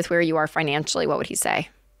happy with where you are financially, what would he say?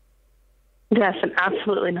 Yes, and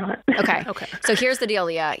absolutely not. Okay. So here's the deal,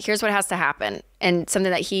 Leah. Here's what has to happen. And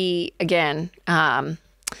something that he, again, I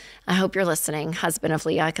hope you're listening, husband of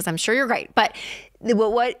Leah, because I'm sure you're great. But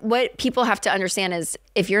what people have to understand is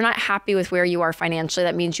if you're not happy with where you are financially,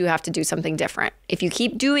 that means you have to do something different. If you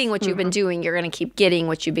keep doing what you've been doing, you're going to keep getting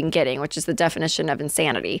what you've been getting, which is the definition of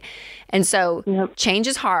insanity. And so change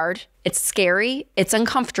is hard. It's scary. It's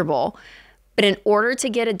uncomfortable. But in order to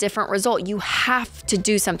get a different result, you have to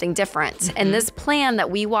do something different. And this plan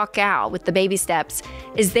that we walk out with the baby steps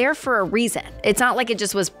is there for a reason. It's not like it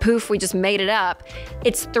just was poof, we just made it up.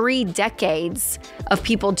 It's 3 decades of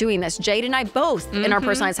people doing this. Jade and I both in our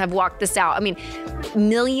personal lives have walked this out. I mean,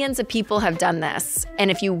 millions of people have done this.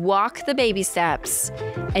 And if you walk the baby steps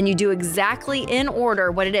and you do exactly in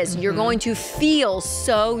order what it is, you're going to feel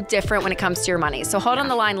so different when it comes to your money. So hold on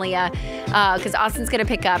the line, Leah, because Austin's going to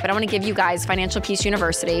pick up. And I want to give you guys Financial Peace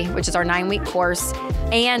University, which is our 9-week course,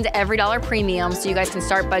 and Every Dollar Premium, so you guys can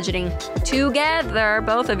start budgeting together,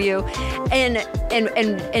 both of you,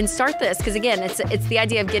 and start this. Because again, it's the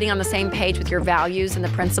idea of getting on the same page with your values and the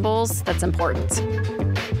principles that's important.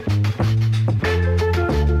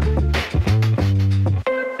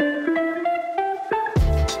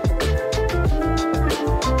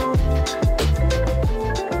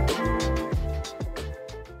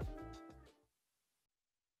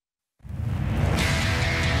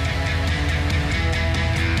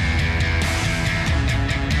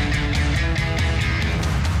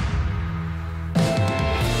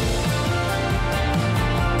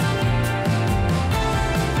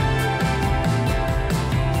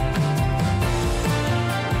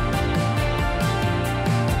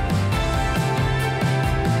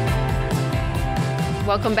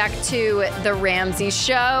 Welcome back to The Ramsey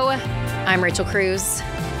Show. I'm Rachel Cruze,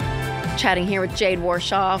 chatting here with Jade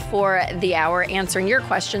Warshaw for the hour, answering your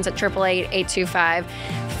questions at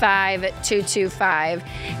 888-825-5225.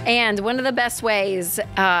 And one of the best ways,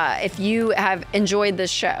 if you have enjoyed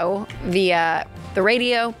this show via the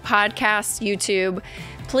radio, podcast, YouTube,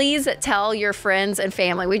 please tell your friends and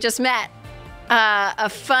family. We just met a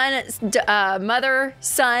fun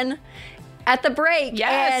mother-son at the break.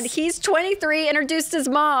 Yes. And he's 23, introduced his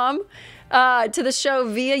mom to the show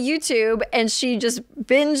via YouTube, and she just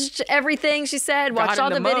binged everything, she said, watched all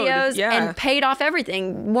the videos, and paid off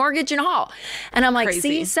everything, mortgage and all. And I'm like,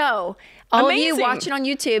 see, so All of you watching on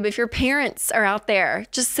YouTube, if your parents are out there,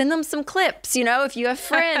 just send them some clips. If you have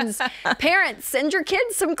friends, parents, send your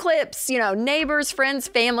kids some clips. Neighbors, friends,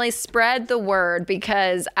 family, spread the word,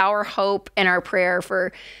 because our hope and our prayer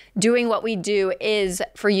for doing what we do is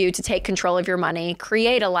for you to take control of your money,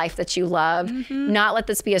 create a life that you love, not let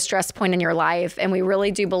this be a stress point in your life. And we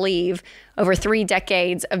really do believe over 3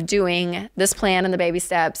 decades of doing this plan and the baby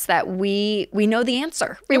steps that we know the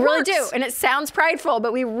answer. We really do. And it sounds prideful,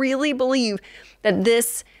 but we really believe that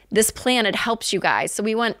this plan, it helps you guys. So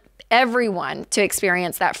we want everyone to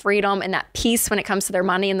experience that freedom and that peace when it comes to their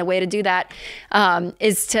money. And the way to do that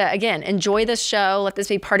is to, again, enjoy this show. Let this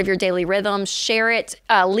be part of your daily rhythm. Share it.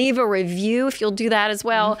 Leave a review if you'll do that as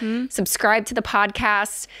well. Subscribe to the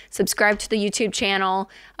podcast. Subscribe to the YouTube channel.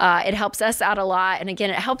 It helps us out a lot. And again,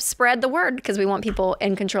 it helps spread the word because we want people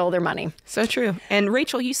in control of their money. So true. And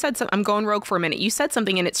Rachel, you said something. I'm going rogue for a minute. You said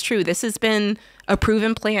something, and it's true. This has been a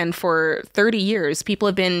proven plan for 30 years. People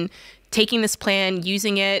have been taking this plan,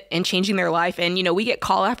 using it, and changing their life. And, we get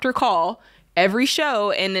call after call every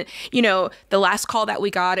show. And, the last call that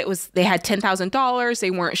we got, they had $10,000.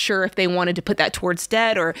 They weren't sure if they wanted to put that towards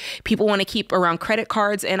debt, or people want to keep around credit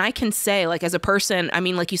cards. And I can say, as a person,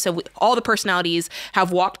 like you said, all the personalities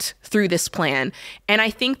have walked through this plan. And I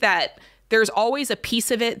think that there's always a piece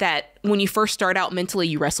of it that when you first start out mentally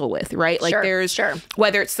you wrestle with, right? There's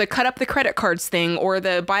whether it's the cut up the credit cards thing, or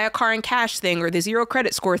the buy a car in cash thing, or the zero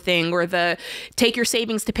credit score thing, or the take your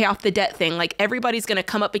savings to pay off the debt thing. Everybody's going to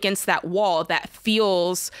come up against that wall that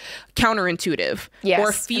feels counterintuitive,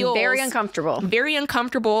 or feels very uncomfortable. Very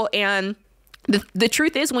uncomfortable. And the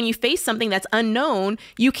truth is, when you face something that's unknown,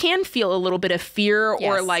 you can feel a little bit of fear,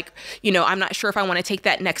 or I'm not sure if I want to take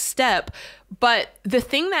that next step. But the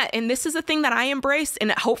thing and this is the thing that I embrace,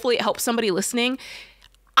 and hopefully it helps somebody listening.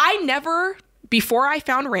 Before I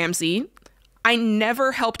found Ramsey, I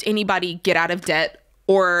never helped anybody get out of debt,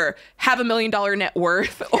 or have $1 million net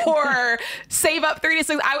worth, or save up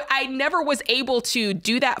 36. I never was able to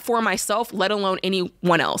do that for myself, let alone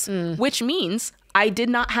anyone else, which means I did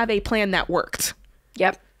not have a plan that worked.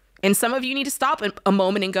 Yep. And some of you need to stop a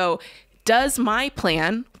moment and go, does my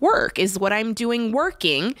plan work? Is what I'm doing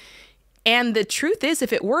working? And the truth is,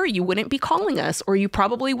 if it were, you wouldn't be calling us, or you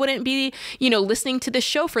probably wouldn't be, listening to this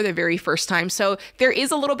show for the very first time. So there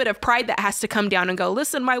is a little bit of pride that has to come down and go,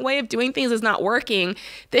 listen, my way of doing things is not working.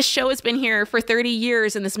 This show has been here for 30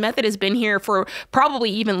 years, and this method has been here for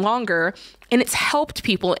probably even longer. And it's helped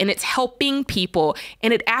people, and it's helping people,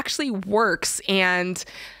 and it actually works. And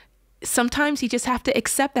sometimes you just have to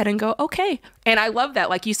accept that and go, okay. And I love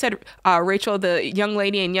that. Like you said, Rachel, the young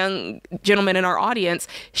lady and young gentleman in our audience,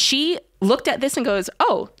 she looked at this and goes,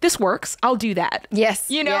 oh, this works. I'll do that.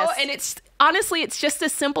 Yes. And it's honestly, it's just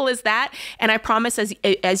as simple as that. And I promise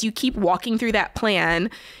as you keep walking through that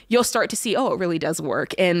plan, you'll start to see, oh, it really does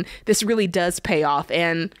work. And this really does pay off.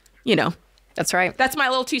 And, that's right. That's my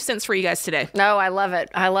little 2 cents for you guys today. No, I love it.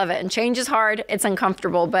 I love it. And change is hard. It's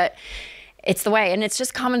uncomfortable, but it's the way. And it's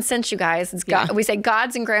just common sense, you guys. It's we say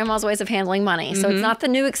God's and grandma's ways of handling money. So it's not the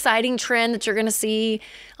new exciting trend that you're going to see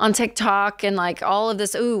on TikTok and all of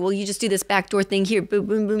this, ooh, well, you just do this backdoor thing here. Boom,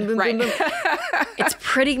 boom, boom, boom, boom, boom. It's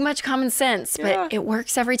pretty much common sense, but it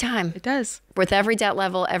works every time. It does. With every debt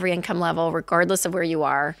level, every income level, regardless of where you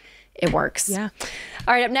are, it works. Yeah.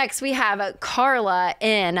 All right, up next, we have Carla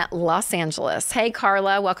in Los Angeles. Hey,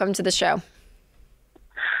 Carla, welcome to the show.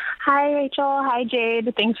 Hi, Rachel. Hi,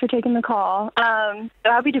 Jade. Thanks for taking the call. So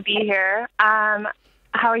happy to be here. How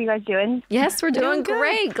are you guys doing? Yes, we're doing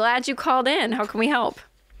great. Glad you called in. How can we help?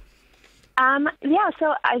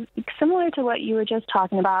 So similar to what you were just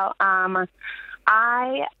talking about,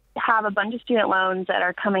 I have a bunch of student loans that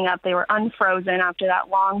are coming up. They were unfrozen after that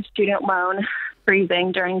long student loan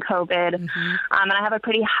freezing during COVID. And I have a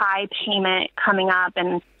pretty high payment coming up,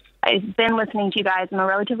 and I've been listening to you guys. I'm a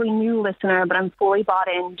relatively new listener, but I'm fully bought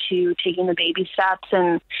into taking the baby steps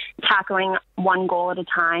and tackling one goal at a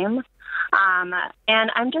time.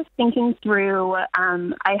 And I'm just thinking through,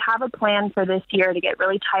 I have a plan for this year to get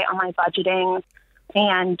really tight on my budgeting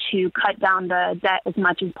and to cut down the debt as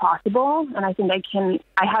much as possible. And I think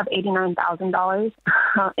I have $89,000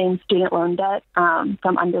 in student loan debt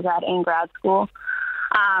from undergrad and grad school.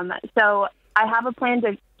 So I have a plan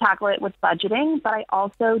to tackle it with budgeting, but I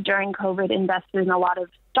also, during COVID, invested in a lot of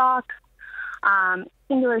stocks,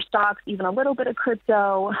 singular stocks, even a little bit of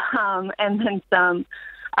crypto, and then some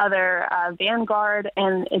other Vanguard,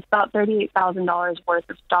 and it's about $38,000 worth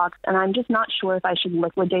of stocks, and I'm just not sure if I should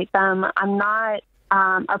liquidate them. I'm not,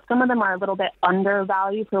 some of them are a little bit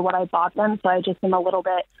undervalued for what I bought them, so I just am a little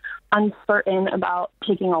bit uncertain about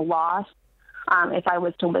taking a loss. if I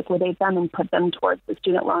was to liquidate them and put them towards the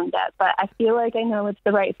student loan debt. But I feel like I know it's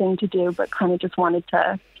the right thing to do, but kind of just wanted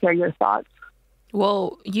to hear your thoughts.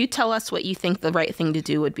 Well, you tell us what you think the right thing to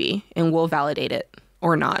do would be, and we'll validate it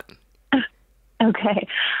or not. Okay.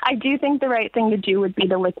 I do think the right thing to do would be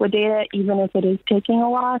to liquidate it, even if it is taking a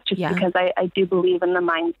loss, just because I do believe in the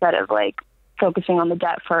mindset of like focusing on the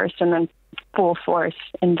debt first and then full force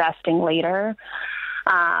investing later.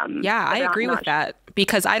 I agree with that,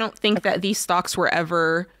 because I don't think that these stocks were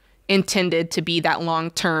ever intended to be that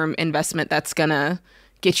long-term investment that's going to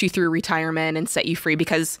get you through retirement and set you free,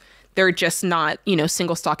 because they're just not,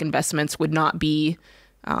 single stock investments would not be,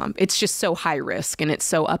 it's just so high risk and it's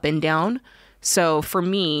so up and down. So for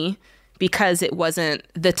me, because it wasn't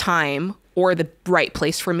the time or the right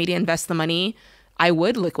place for me to invest the money, I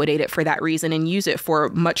would liquidate it for that reason and use it for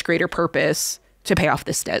a much greater purpose to pay off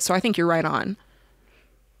this debt. So I think you're right on.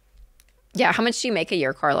 Yeah. How much do you make a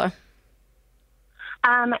year, Carla?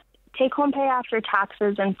 Take home pay after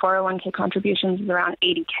taxes and 401k contributions is around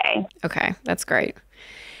 $80K. Okay. That's great.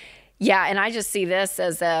 Yeah, and I just see this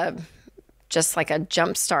as just like a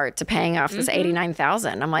jump start to paying off this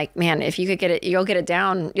 $89,000. I'm like, man, if you could get it, you'll get it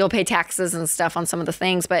down. You'll pay taxes and stuff on some of the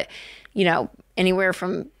things, but anywhere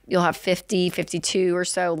from you'll have 50, 52 or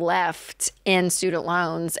so left in student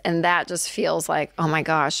loans, and that just feels like, oh my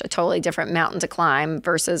gosh, a totally different mountain to climb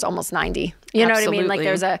versus almost 90. You know what I mean? Like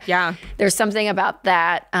there's something about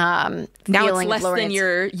that. Now it's less than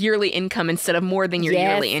your yearly income instead of more than your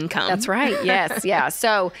yearly income. That's right. Yes. Yeah.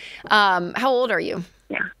 So, how old are you?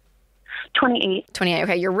 Yeah. 28. 28.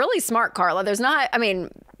 Okay. You're really smart, Carla.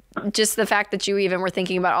 Just the fact that you even were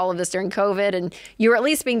thinking about all of this during COVID, and you were at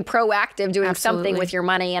least being proactive, doing something with your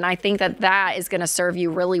money. And I think that is going to serve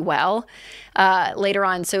you really well later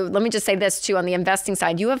on. So let me just say this too, on the investing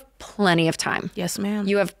side, you have plenty of time. Yes, ma'am.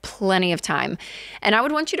 You have plenty of time. And I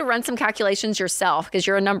would want you to run some calculations yourself, because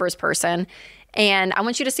you're a numbers person. And I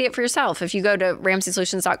want you to see it for yourself. If you go to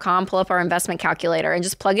RamseySolutions.com, pull up our investment calculator and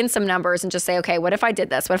just plug in some numbers and just say, okay, what if I did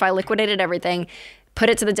this? What if I liquidated everything, put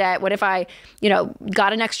it to the debt? What if I,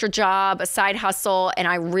 got an extra job, a side hustle, and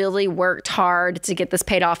I really worked hard to get this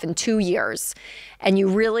paid off in 2 years? And you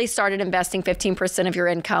really started investing 15% of your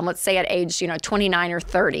income, let's say at age, 29 or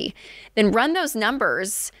 30. Then run those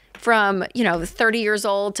numbers from, 30 years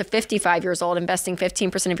old to 55 years old, investing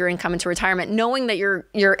 15% of your income into retirement, knowing that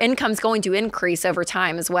your income's going to increase over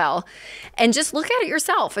time as well. And just look at it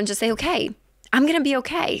yourself and just say, okay, I'm going to be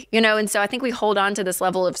okay. And so I think we hold on to this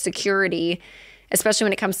level of security, especially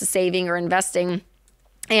when it comes to saving or investing.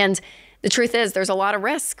 And the truth is, there's a lot of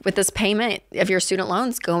risk with this payment of your student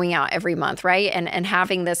loans going out every month, right? And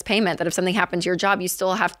having this payment that if something happened to your job, you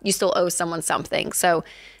still owe someone something. So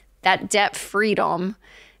that debt freedom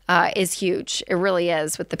is huge. It really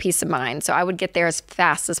is, with the peace of mind. So I would get there as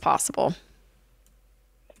fast as possible.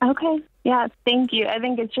 Okay. Yeah, thank you. I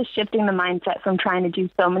think it's just shifting the mindset from trying to do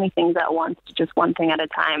so many things at once to just one thing at a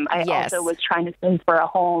time. I also was trying to save for a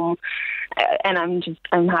home, and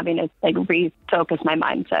I'm having to refocus my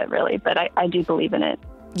mindset, really. But I do believe in it.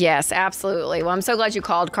 Yes, absolutely. Well, I'm so glad you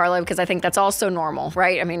called, Carla, because I think that's also normal,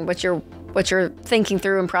 right? I mean, what you're thinking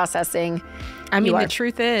through and processing. The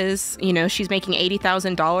truth is, she's making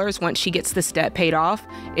 $80,000 once she gets this debt paid off.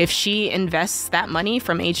 If she invests that money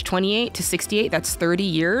from age 28 to 68, that's 30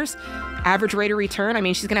 years. Average rate of return,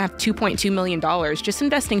 she's going to have $2.2 million just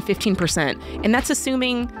investing 15%. And that's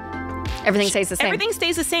assuming everything stays the same. Everything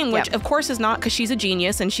stays the same, which of course is not, because she's a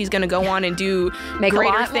genius and she's going to go on and do make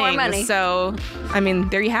greater a lot things. More money. So,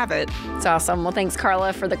 there you have it. It's awesome. Well, thanks,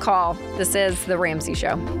 Carla, for the call. This is The Ramsey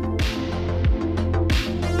Show.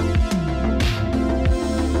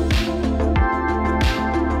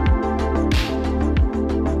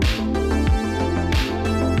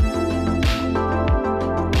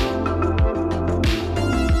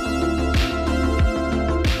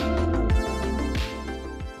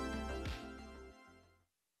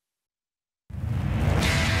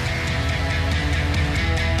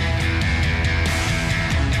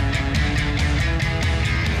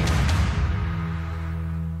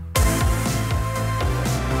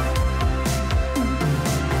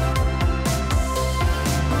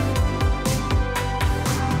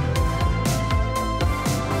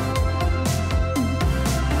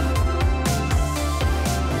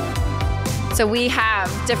 So we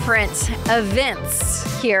have different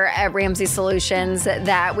events here at Ramsey Solutions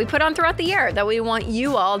that we put on throughout the year that we want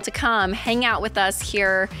you all to come hang out with us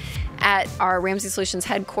here at our Ramsey Solutions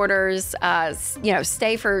headquarters,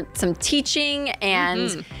 stay for some teaching.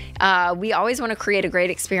 And we always want to create a great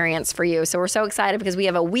experience for you. So we're so excited because we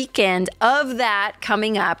have a weekend of that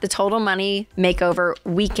coming up, the Total Money Makeover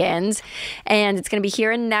Weekend. And it's going to be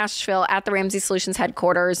here in Nashville at the Ramsey Solutions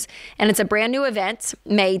headquarters. And it's a brand new event,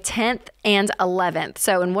 May 10th and 11th.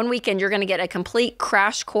 So in one weekend, you're going to get a complete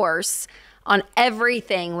crash course on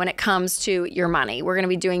everything when it comes to your money. We're going to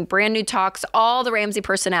be doing brand new talks. All the Ramsey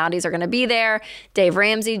personalities are going to be there. Dave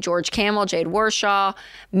Ramsey, George Camel, Jade Warshaw,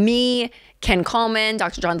 me, Ken Coleman,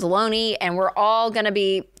 Dr. John Zaloni, and we're all going to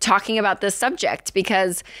be talking about this subject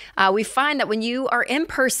because we find that when you are in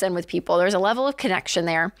person with people, there's a level of connection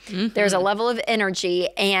there. There's a level of energy.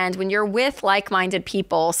 And when you're with like-minded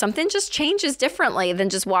people, something just changes differently than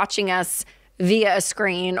just watching us via a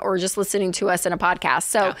screen or just listening to us in a podcast.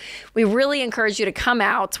 So we really encourage you to come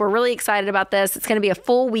out. We're really excited about this. It's going to be a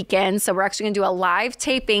full weekend. So we're actually going to do a live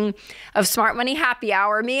taping of Smart Money Happy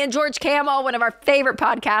Hour. Me and George Camel, one of our favorite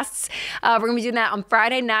podcasts. We're going to be doing that on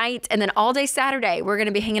Friday night. And then all day Saturday, we're going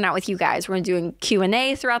to be hanging out with you guys. We're going to be doing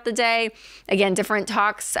Q&A throughout the day. Again, different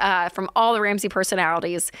talks from all the Ramsey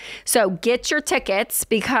personalities. So get your tickets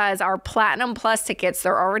because our Platinum Plus tickets,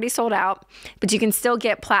 they're already sold out. But you can still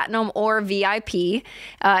get Platinum or VIP.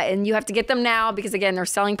 And you have to get them now because, again, they're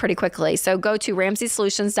selling pretty quickly. So go to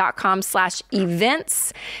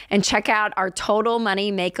RamseySolutions.com/events and check out our Total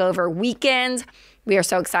Money Makeover Weekend. We are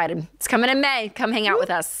so excited. It's coming in May. Come hang out with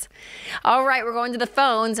us. All right, we're going to the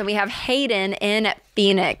phones, and we have Hayden in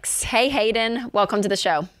Phoenix. Hey, Hayden. Welcome to the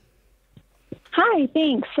show. Hi,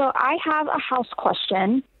 thanks. So I have a house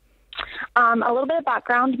question. A little bit of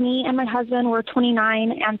background. Me and my husband, we're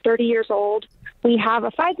 29 and 30 years old. We have a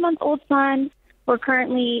 5-month-old son. We're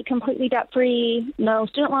currently completely debt-free, no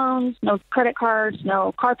student loans, no credit cards,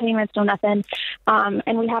 no car payments, no nothing.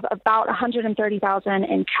 And we have about $130,000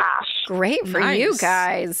 in cash. Great for you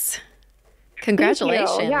guys.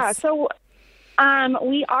 Congratulations. Yeah, so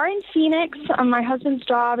we are in Phoenix. My husband's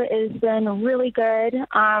job has been really good,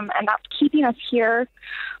 and that's keeping us here.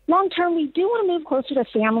 Long term, we do want to move closer to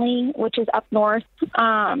family, which is up north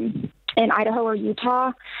in Idaho or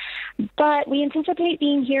Utah. But we anticipate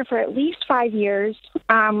being here for at least 5 years.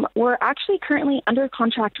 We're actually currently under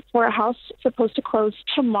contract for a house supposed to close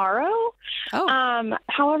tomorrow.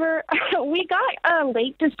 However, we got a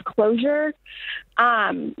late disclosure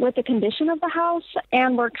with the condition of the house,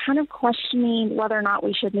 and we're kind of questioning whether or not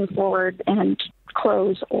we should move forward and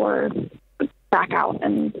close or back out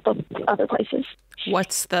and look other places.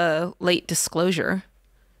 What's the late disclosure?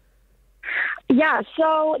 Yeah,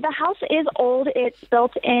 so the house is old. It's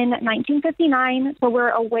built in 1959, so we're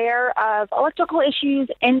aware of electrical issues,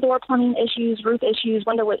 indoor plumbing issues, roof issues,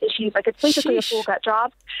 window issues. Like, it's basically a full gut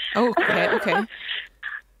job. Oh, okay.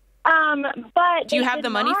 But do you have the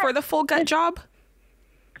money for the full gut job?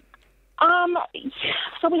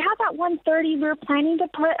 So we have that 130. We're planning to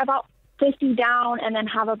put about 50 down and then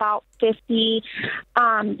have about 50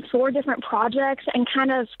 for different projects and kind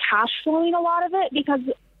of cash flowing a lot of it because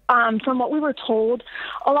from what we were told,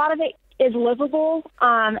 a lot of it is livable,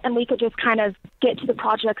 and we could just kind of get to the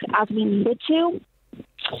projects as we needed to.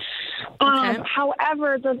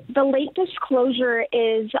 However, the late disclosure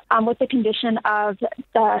is with the condition of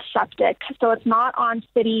the septic. So it's not on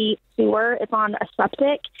city sewer, it's on a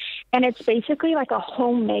septic, and it's basically like a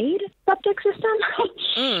homemade septic system.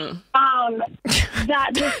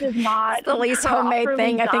 That this is not it's the least homemade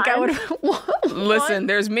thing done. I think I would Listen,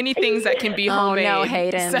 there's many things that can be homemade. Oh, no,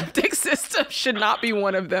 Hayden. Septic system should not be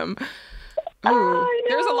one of them.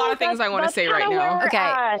 There's a lot of things I want to say right now.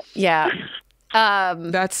 Okay. Yeah.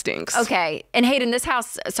 That stinks. Okay. And Hayden, this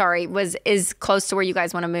house, is close to where you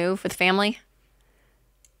guys want to move with family?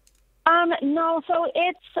 No, so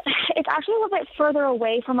it's actually a little bit further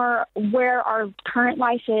away from where our current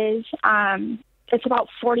life is. It's about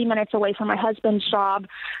 40 minutes away from my husband's job.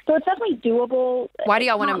 So it's definitely doable. Why do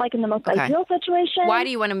y'all want to like in the most ideal situation? Why do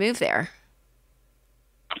you want to move there?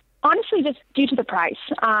 Honestly, just due to the price.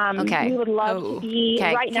 Okay. We would love to be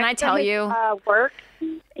right Can I next tell to his, you? Work.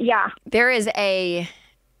 Yeah. There is and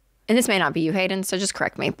this may not be you, Hayden, so just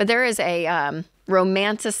correct me, but there is a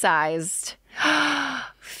romanticized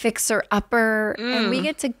fixer-upper, and we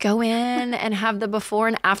get to go in and have the before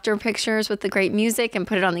and after pictures with the great music and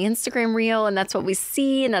put it on the Instagram reel, and that's what we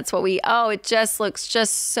see, and that's what it just looks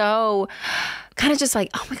just so kind of just like,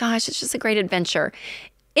 oh my gosh, it's just a great adventure.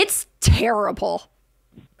 It's terrible,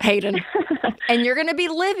 Hayden. And you're going to be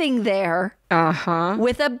living there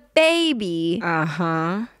with a baby.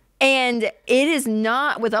 And it is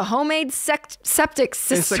not with a homemade septic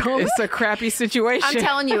system. It's a crappy situation. I'm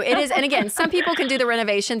telling you, it is. And again, some people can do the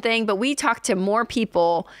renovation thing, but we talked to more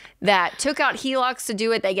people that took out HELOCs to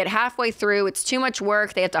do it. They get halfway through. It's too much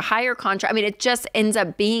work. They have to hire contract. I mean, it just ends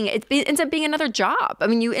up being another job. I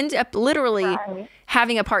mean, you end up literally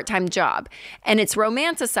having a part-time job. And it's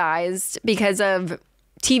romanticized because of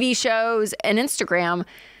TV shows and Instagram.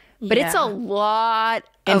 But it's a lot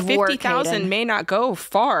of work. And 50,000 may not go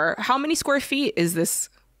far. How many square feet is this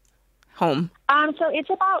home? So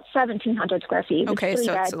it's about 1,700 square feet. Okay, it's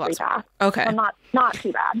so bed, it's a lot. 3 bath. Okay, so not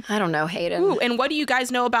too bad. I don't know, Hayden. Ooh, and what do you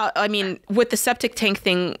guys know about? I mean, with the septic tank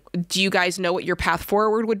thing, do you guys know what your path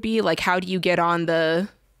forward would be? Like, how do you get on the?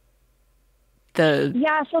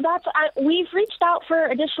 Yeah, so that's we've reached out for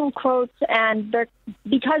additional quotes, and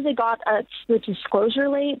because they got the disclosure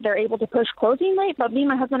late, they're able to push closing late. But me and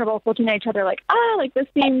my husband are both looking at each other like, this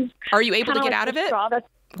seems. Are you able to get out of it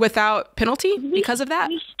without penalty because of that?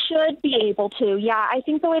 We should be able to. Yeah, I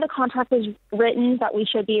think the way the contract is written, that we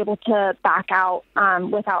should be able to back out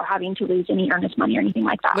without having to lose any earnest money or anything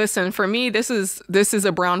like that. Listen, for me, this is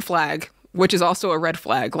a brown flag, which is also a red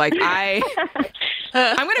flag. Like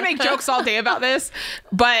I'm going to make jokes all day about this,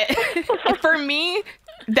 but for me,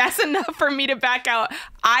 that's enough for me to back out.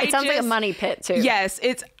 It sounds like a money pit too. Yes,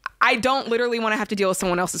 I don't literally want to have to deal with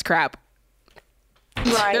someone else's crap.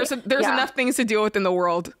 Right. There's enough things to deal with in the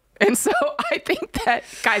world. And so I think that,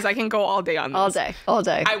 guys, I can go all day on this. All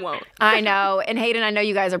day. I won't. I know. And Hayden, I know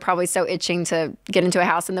you guys are probably so itching to get into a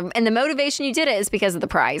house. And the motivation you did it is because of the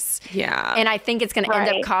price. Yeah. And I think it's going to end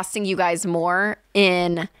up costing you guys more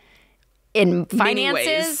in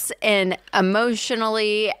finances and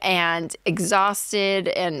emotionally and exhausted.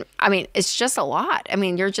 And I mean, it's just a lot. I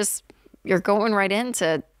mean, you're going right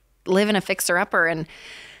into living a fixer-upper. And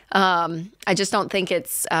I just don't think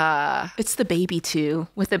it's the baby too.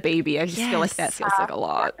 With a baby, I just feel like that feels like a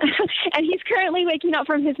lot. And he's currently waking up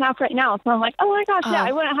from his nap right now, so I'm like, oh my gosh, yeah,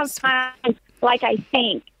 I wouldn't have time like I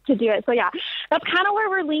think to do it. So yeah, that's kind of where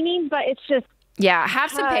we're leaning, but it's just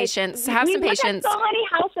have some patience. Have some patience. So many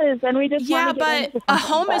houses, and we just want to get into a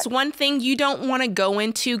home is one thing you don't want to go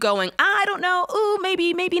into going, I don't know, ooh,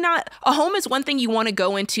 maybe not. A home is one thing you want to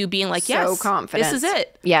go into being like, yes, confident. This is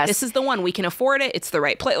it. Yes, this is the one. We can afford it. It's the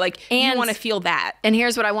right place. Like, you want to feel that. And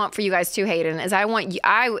here's what I want for you guys too, Hayden, is I want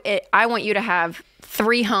you to have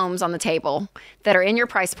 3 homes on the table that are in your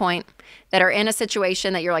price point, that are in a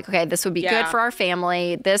situation that you're like, okay, this would be good for our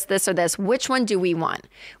family, this, or this. Which one do we want?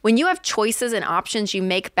 When you have choices and options, you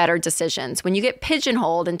make better decisions. When you get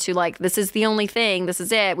pigeonholed into like, this is the only thing, this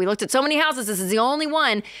is it, we looked at so many houses, this is the only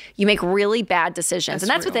one, you make really bad decisions. And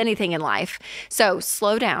that's with anything in life. So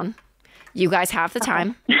slow down. You guys have the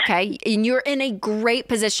time, okay? And you're in a great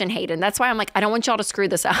position, Hayden. That's why I'm like, I don't want y'all to screw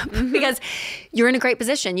this up because you're in a great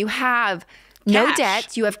position. You have no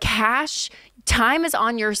debt. You have cash. Time is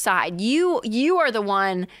on your side. You are the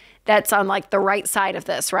one that's on like the right side of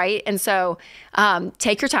this, right? And so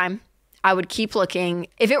take your time. I would keep looking.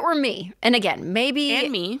 If it were me, and again, maybe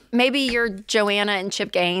you're Joanna and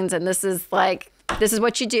Chip Gaines, and this is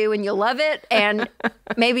what you do and you love it, and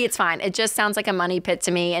maybe it's fine. It just sounds like a money pit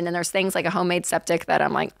to me. And then there's things like a homemade septic that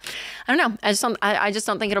I'm like, I don't know. I just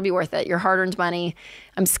don't think it'll be worth it. Your hard-earned money,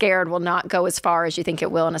 I'm scared, will not go as far as you think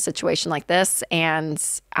it will in a situation like this. And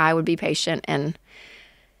I would be patient and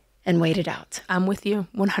wait it out. I'm with you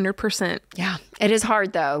 100%. Yeah. It is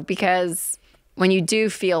hard though, because when you do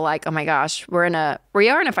feel like, oh my gosh, we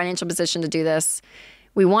are in a financial position to do this.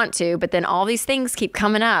 We want to, but then all these things keep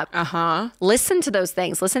coming up. Listen to those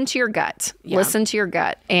things. Listen to your gut. Yeah. Listen to your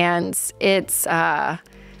gut. And it's,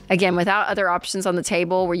 again, without other options on the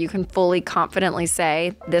table where you can fully confidently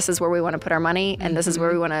say, this is where we want to put our money and this is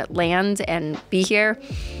where we want to land and be here.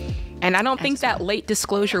 And I don't think that late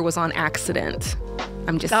disclosure was on accident.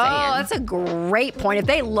 I'm just saying. Oh, that's a great point. If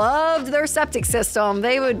they loved their septic system,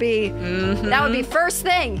 they would be, that would be first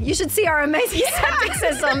thing. You should see our amazing septic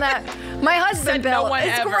system that my husband built. No one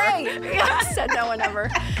it's ever. Great. Said no one ever.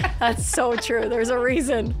 That's so true. There's a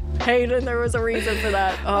reason. Hayden, there was a reason for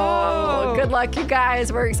that. Oh, good luck, you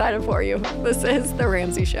guys. We're excited for you. This is The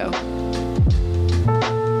Ramsey Show.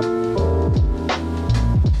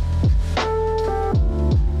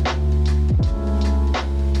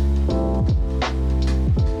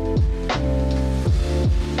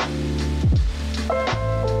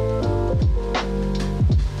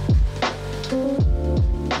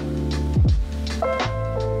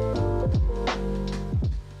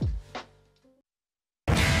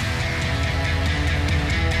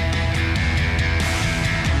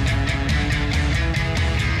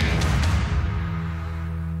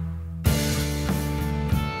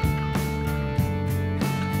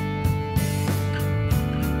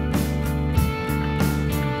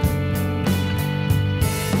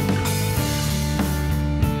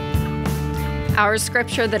 Our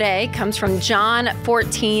scripture of the day comes from John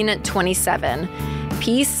 14:27.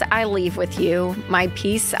 Peace I leave with you, my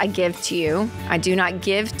peace I give to you. I do not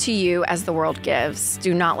give to you as the world gives.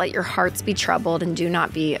 Do not let your hearts be troubled and do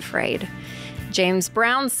not be afraid. James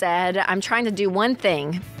Brown said, I'm trying to do one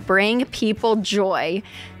thing, bring people joy,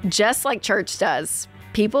 just like church does.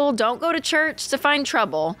 People don't go to church to find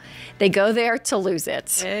trouble. They go there to lose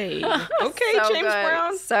it. Hey. Okay, So James good.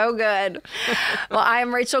 Brown. So good. Well, I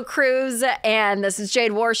am Rachel Cruze, and this is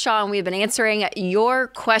Jade Warshaw, and we've been answering your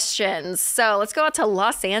questions. So let's go out to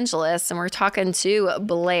Los Angeles, and we're talking to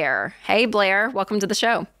Blair. Hey, Blair. Welcome to the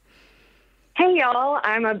show. Hey, y'all.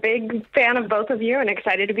 I'm a big fan of both of you and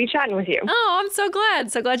excited to be chatting with you. Oh, I'm so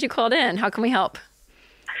glad. So glad you called in. How can we help?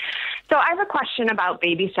 So I have a question about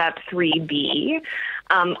baby step 3B.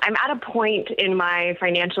 I'm at a point in my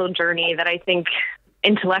financial journey that I think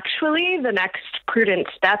intellectually the next prudent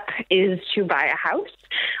step is to buy a house,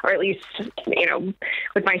 or at least,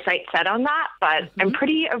 with my sights set on that. But I'm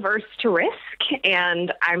pretty averse to risk,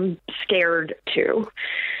 and I'm scared too.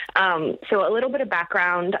 So a little bit of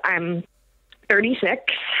background. I'm 36.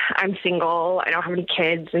 I'm single. I don't have any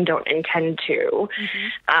kids and don't intend to.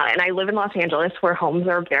 And I live in Los Angeles, where homes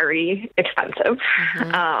are very expensive.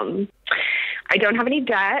 I don't have any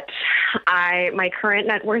debt. My current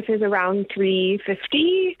net worth is around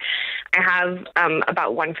 $350. I have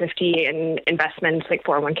about $150 in investments like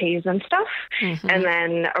 401ks and stuff, and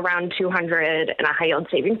then around $200 in a high yield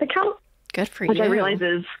savings account. Good for which you. I realize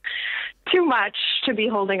is too much to be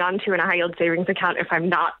holding on to in a high yield savings account if I'm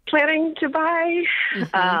not planning to buy.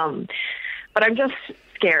 But I'm just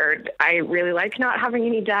scared. I really like not having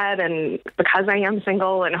any debt, and because I am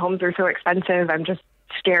single and homes are so expensive, I'm just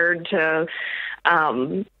scared to,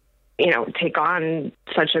 take on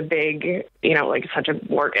such a big, such a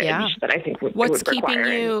mortgage that I think would What's would keeping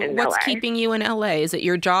require you? in What's LA. keeping you in LA? Is it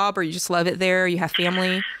your job, or you just love it there? You have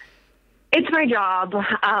family? It's my job.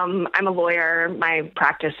 I'm a lawyer. My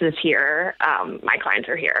practice is here. My clients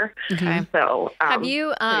are here. Okay. So have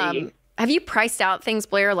you priced out things,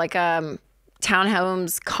 Blair, like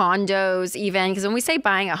townhomes, condos, even? Because when we say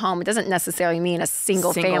buying a home, it doesn't necessarily mean a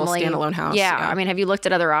single family standalone house. Yeah. I mean, have you looked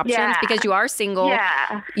at other options? Yeah. Because you are single.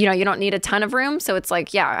 Yeah. You don't need a ton of room. So it's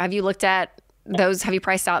like, have you looked at those? Have you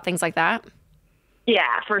priced out things like that?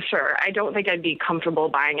 Yeah, for sure. I don't think I'd be comfortable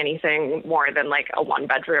buying anything more than like a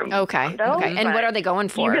 1-bedroom. Okay. Condo, Okay. And what are they going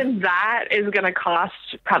for? Even that is going to cost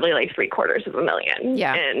probably like $750,000.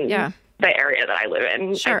 Yeah. In Yeah. the area that I live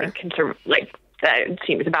in. Sure. I think that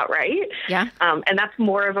seems about right. Yeah. And that's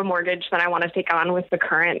more of a mortgage than I want to take on with the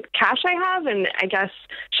current cash I have. And I guess,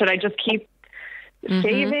 should I just keep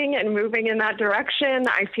saving and moving in that direction?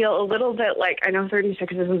 I feel a little bit like, I know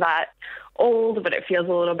 36 isn't that old, but it feels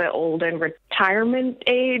a little bit old in retirement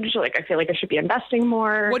age. Like, I feel like I should be investing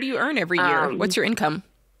more. What do you earn every year? What's your income?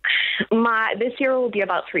 This year will be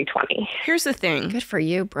about $320. Here's the thing. Good for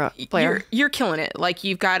you, Blair. You're killing it. Like,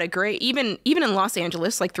 you've got a great, even in Los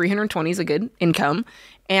Angeles, like 320 is a good income,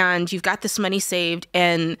 and you've got this money saved.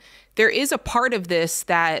 And there is a part of this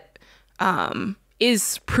that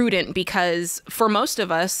is prudent, because for most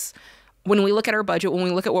of us, when we look at our budget, when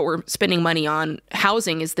we look at what we're spending money on,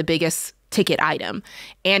 housing is the biggest ticket item.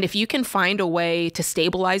 And if you can find a way to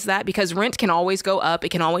stabilize that, because rent can always go up, it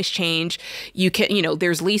can always change. You can,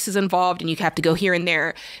 there's leases involved and you have to go here and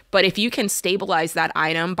there. But if you can stabilize that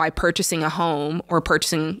item by purchasing a home or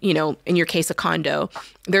purchasing, in your case, a condo,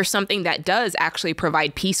 there's something that does actually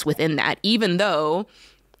provide peace within that, even though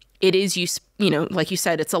it is, like you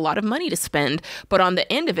said, it's a lot of money to spend, but on the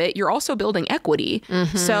end of it, you're also building equity.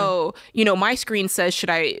 So, my screen says, should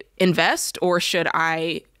I invest or should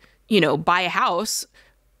I, buy a house?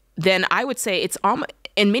 Then I would say it's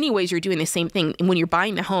in many ways, you're doing the same thing. And when you're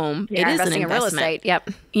buying the home, it is an investment. In real estate. Yep.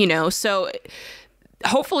 So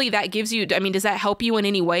hopefully that gives you, does that help you in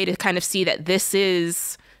any way to kind of see that this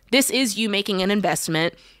is you making an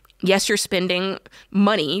investment? Yes, you're spending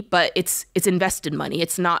money, but it's invested money.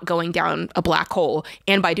 It's not going down a black hole.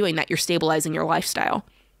 And by doing that, you're stabilizing your lifestyle.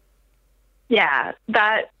 Yeah,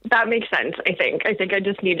 that makes sense, I think. I think I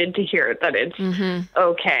just needed to hear that it's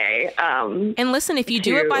okay. And listen, if you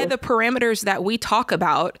do it by the parameters that we talk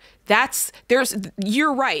about,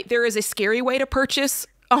 you're right. There is a scary way to purchase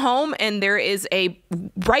a home, and there is a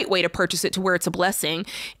right way to purchase it to where it's a blessing.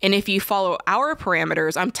 And if you follow our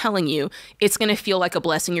parameters, I'm telling you, it's going to feel like a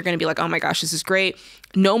blessing. You're going to be like, oh my gosh, this is great.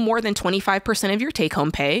 No more than 25% of your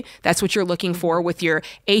take-home pay. That's what you're looking for with your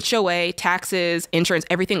HOA, taxes, insurance,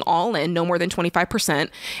 everything all in, no more than 25%.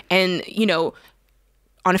 And,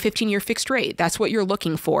 on a 15-year fixed rate, that's what you're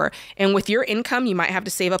looking for. And with your income, you might have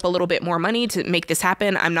to save up a little bit more money to make this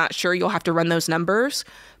happen. I'm not sure. You'll have to run those numbers.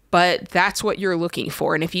 but that's what you're looking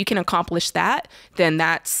for. And if you can accomplish that, then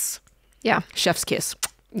that's chef's kiss.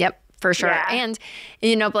 Yep, for sure. Yeah.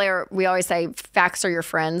 And, Blair, we always say facts are your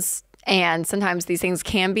friends. And sometimes these things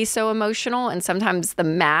can be so emotional. And sometimes the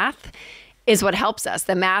math is what helps us.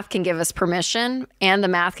 The math can give us permission, and the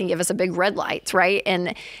math can give us a big red light, right?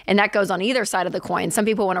 And that goes on either side of the coin. Some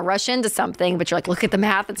people want to rush into something, but you're like, look at the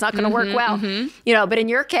math. It's not going to work well. But in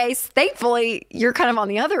your case, thankfully, you're kind of on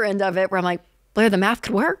the other end of it where I'm like, Blair, the math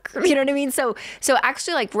could work. You know what I mean? So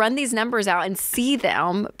actually like run these numbers out and see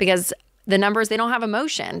them, because the numbers, they don't have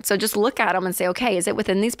emotion. So just look at them and say, okay, is it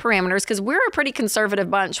within these parameters? Because we're a pretty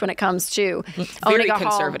conservative bunch when it comes to owning a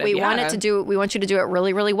home. We want you to do it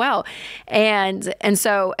really, really well. And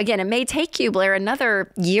so again, it may take you, Blair,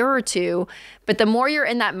 another year or two, but the more you're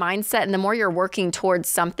in that mindset and the more you're working towards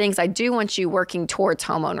something, because I do want you working towards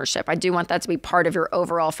home ownership. I do want that to be part of your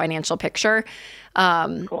overall financial picture.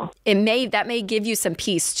 Cool. That may give you some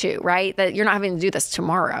peace too, right? That you're not having to do this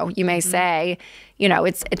tomorrow. You may say,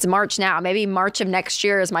 it's March now. Maybe March of next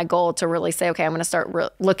year is my goal to really say, okay, I'm going to start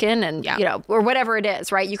looking and, or whatever it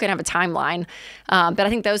is, right? You can have a timeline. But I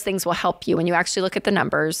think those things will help you when you actually look at the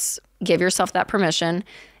numbers, give yourself that permission,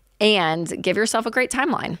 and give yourself a great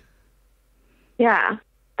timeline. Yeah,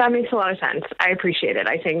 that makes a lot of sense. I appreciate it.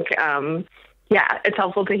 I think, it's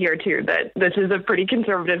helpful to hear, too, that this is a pretty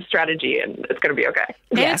conservative strategy and it's going to be okay.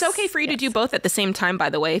 And it's okay for you to do both at the same time, by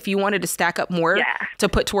the way. If you wanted to stack up more to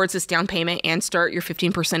put towards this down payment and start your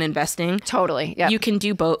 15% investing. Totally. You can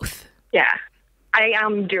do both. Yeah. I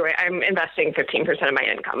am doing. I'm investing 15% of my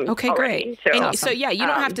income. Okay, already, great. So you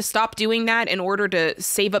don't have to stop doing that in order to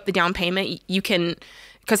save up the down payment. You can,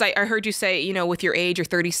 because I heard you say, with your age, you're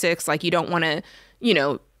 36, like you don't want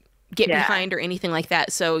to, get behind or anything like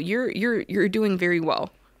that. So you're doing very well.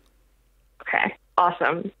 Okay.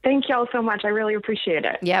 Awesome. Thank y'all so much. I really appreciate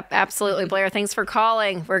it. Yep, absolutely. Blair, thanks for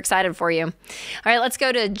calling. We're excited for you. All right, let's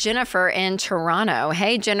go to Jennifer in Toronto.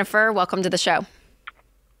 Hey, Jennifer, welcome to the show.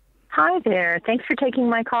 Hi there. Thanks for taking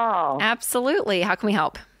my call. Absolutely. How can we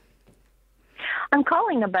help? I'm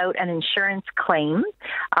calling about an insurance claim.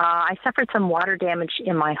 I suffered some water damage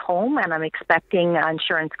in my home, and I'm expecting an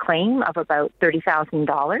insurance claim of about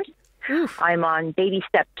 $30,000. I'm on baby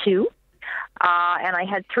step 2, and I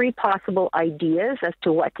had 3 possible ideas as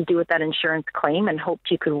to what to do with that insurance claim, and hoped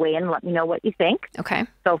you could weigh in and let me know what you think. Okay.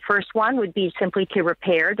 So first one would be simply to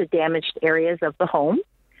repair the damaged areas of the home.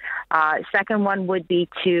 Second one would be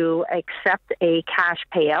to accept a cash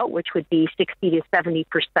payout, which would be 60 to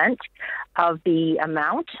 70% of the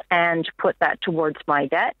amount, and put that towards my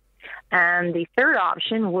debt. And the third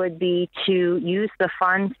option would be to use the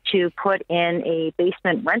funds to put in a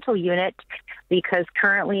basement rental unit, because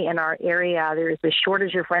currently in our area there is a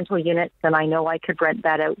shortage of rental units, and I know I could rent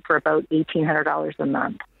that out for about $1,800 a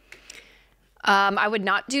month. I would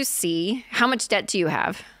not do C. How much debt do you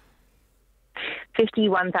have?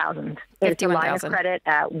 $51,000. It's a line of credit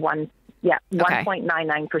at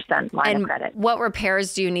 1.99% line of credit. What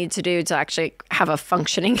repairs do you need to do to actually have a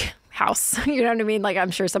functioning house? You know what I mean? Like,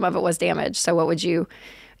 I'm sure some of it was damaged. So what would you,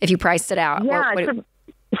 if you priced it out? Yeah,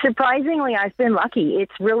 surprisingly, I've been lucky.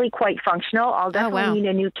 It's really quite functional. I'll definitely need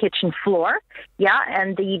a new kitchen floor. Yeah,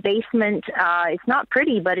 and the basement, it's not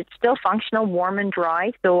pretty, but it's still functional, warm and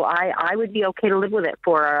dry. So I would be okay to live with it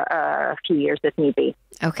for a few years if need be.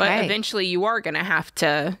 Okay. But eventually you are going to have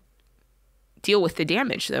to deal with the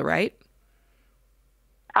damage, though, right?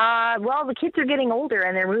 Well, the kids are getting older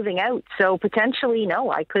and they're moving out. So potentially,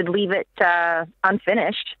 no, I could leave it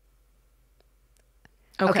unfinished.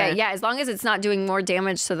 Okay. Yeah. As long as it's not doing more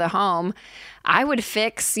damage to the home, I would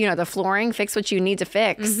fix, the flooring, fix what you need to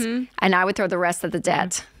fix. And I would throw the rest of the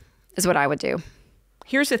debt is what I would do.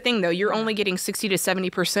 Here's the thing, though. You're only getting 60 to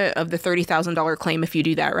 70% of the $30,000 claim if you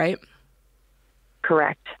do that, right?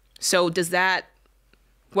 Correct. So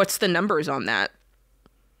what's the numbers on that?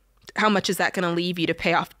 How much is that going to leave you to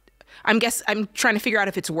pay off? I'm trying to figure out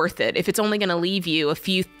if it's worth it. If it's only going to leave you a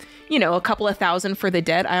couple of $1,000 for the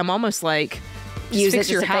debt, I am almost like, use fix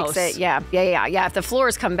it your to house. Fix it. Yeah. If the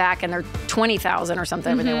floors come back and they're $20,000 or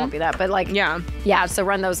something, they won't be that. But so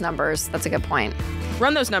run those numbers. That's a good point.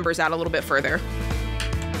 Run those numbers out a little bit further.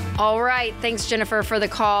 All right. Thanks, Jennifer, for the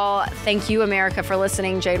call. Thank you, America, for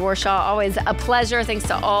listening. Jade Warshaw, always a pleasure. Thanks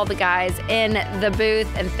to all the guys in the booth.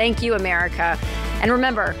 And thank you, America. And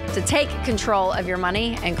remember to take control of your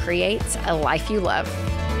money and create a life you love.